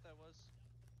don't know what that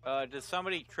was. Did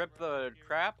somebody trip the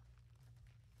trap?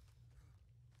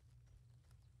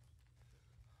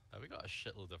 We got a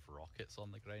shitload of rockets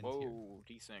on the ground Whoa, here.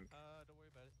 desync. Don't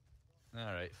worry about it.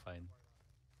 Alright, fine.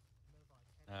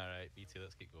 Alright, B2,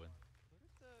 let's keep going.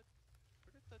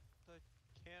 Where did the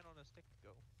can on a stick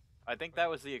go? I think that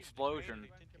was the explosion.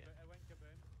 Tin can.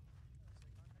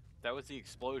 That was the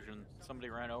explosion. Somebody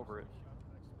ran over it.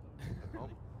 Oh.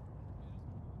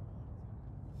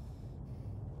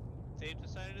 They've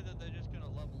decided that they're just gonna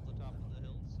level the top of the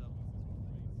hill, so.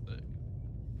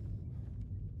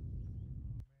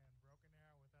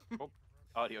 Oh,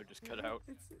 audio just cut out.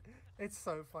 It's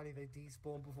so funny they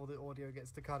despawn before the audio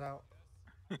gets to cut out.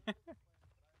 I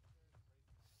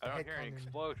don't hear any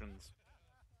explosions.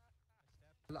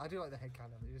 I do like the head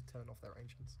cannon. They just turn off their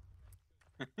engines.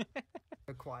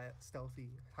 So quiet,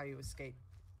 stealthy. How you escape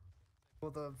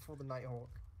for the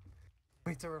Nighthawk.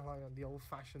 We need to rely on the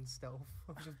old-fashioned stealth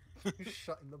of just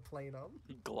shutting the plane up,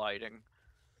 Gliding.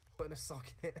 putting a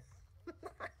socket.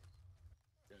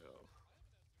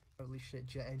 Holy shit!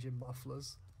 Jet engine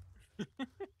mufflers.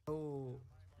 Oh.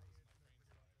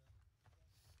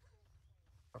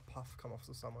 A puff come off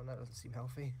to someone. That doesn't seem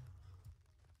healthy.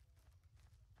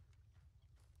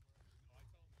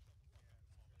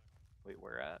 Wait,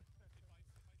 where at?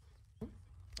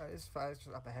 It's just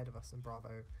up ahead of us in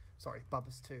Bravo. Sorry,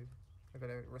 Bubba's 2. I've got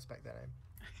to respect their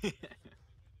name.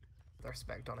 The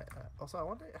respect on it. Also, I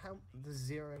wonder how the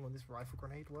zeroing on this rifle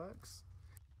grenade works.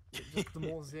 Just the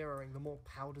more zeroing, the more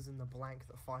powder's in the blank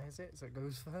that fires it, so it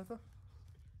goes further.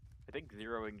 I think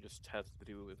zeroing just has to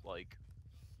do with like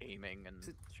aiming and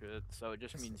shit. So it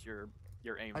just means you're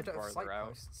aiming I don't have sight farther out.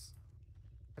 posts.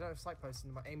 I don't have sight posts,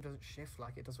 and my aim doesn't shift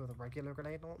like it does with a regular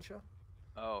grenade launcher.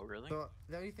 Oh, really? But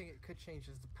the only thing it could change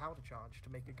is the powder charge to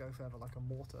make it go further like a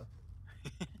mortar.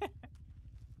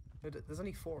 There's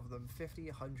only 4 of them, 50,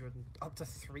 100, and up to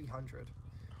 300.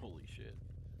 Holy shit.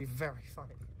 Be very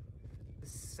funny.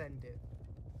 Just send it.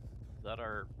 Is that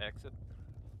our exit?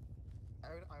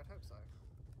 I would hope so.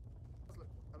 Let's look.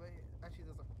 I mean, actually,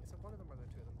 there's is it one of them or are there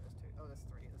 2 of them? There's 2. Oh, there's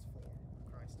 3. There's 4.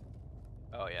 Christ.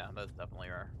 Oh yeah, that's definitely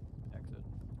our exit.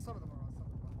 Some of them are on, some of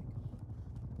them are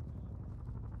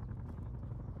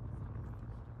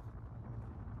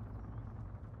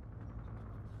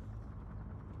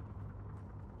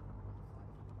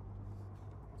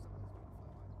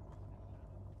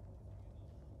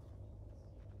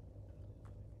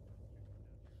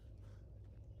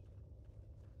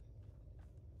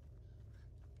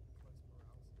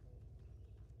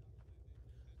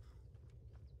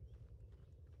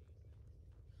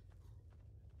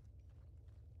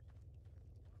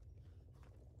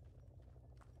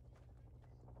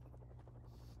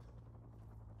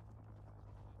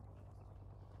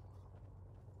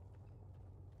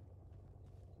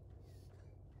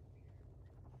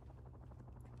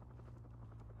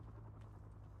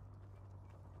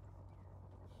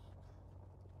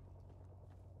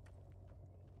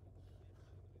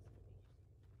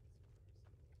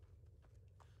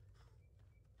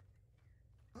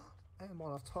I think. I'm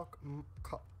on a talk.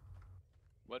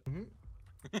 What?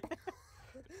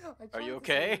 I Are tried you to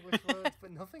okay? say English words,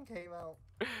 but nothing came out.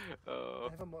 Oh.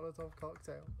 I have a Molotov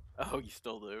cocktail. Oh, you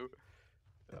still do?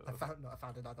 I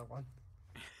found another one.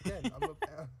 Again,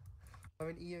 I'm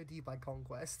an EOD by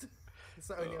conquest. It's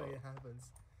the only way it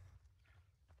happens.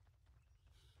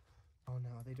 Oh no,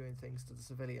 are they doing things to the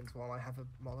civilians while I have a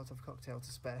Molotov cocktail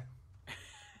to spare?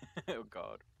 Oh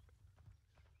god.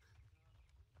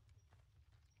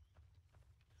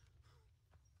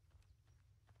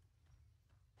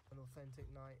 An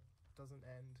authentic night doesn't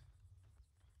end.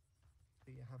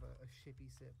 So you have a shippy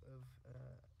sip of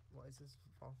what is this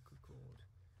vodka called?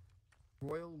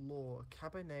 Royal Law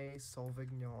Cabernet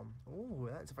Sauvignon. Oh,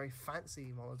 that's a very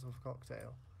fancy Molotov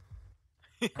cocktail.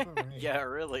 Cabaret. Yeah,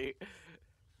 really.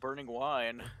 Burning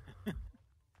wine.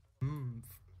 Mmm.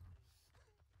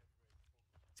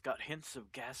 It's got hints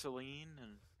of gasoline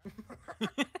and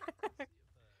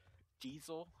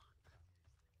diesel.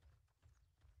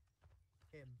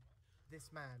 Him. This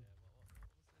man.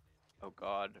 Oh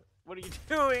god. What are you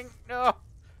doing? No!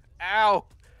 Ow!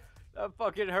 That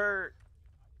fucking hurt.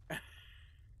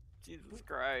 Jesus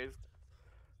Christ.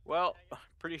 Well,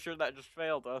 pretty sure that just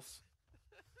failed us.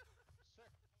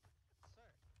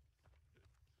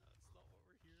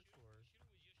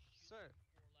 Sir.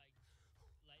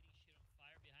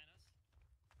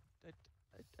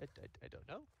 I don't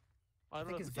know. I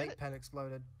think his vape pen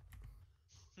exploded.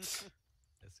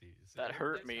 That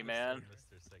hurt me, man.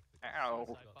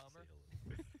 Ow.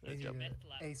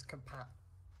 Ace compat.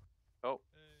 Oh.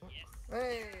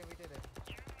 Hey, we did it.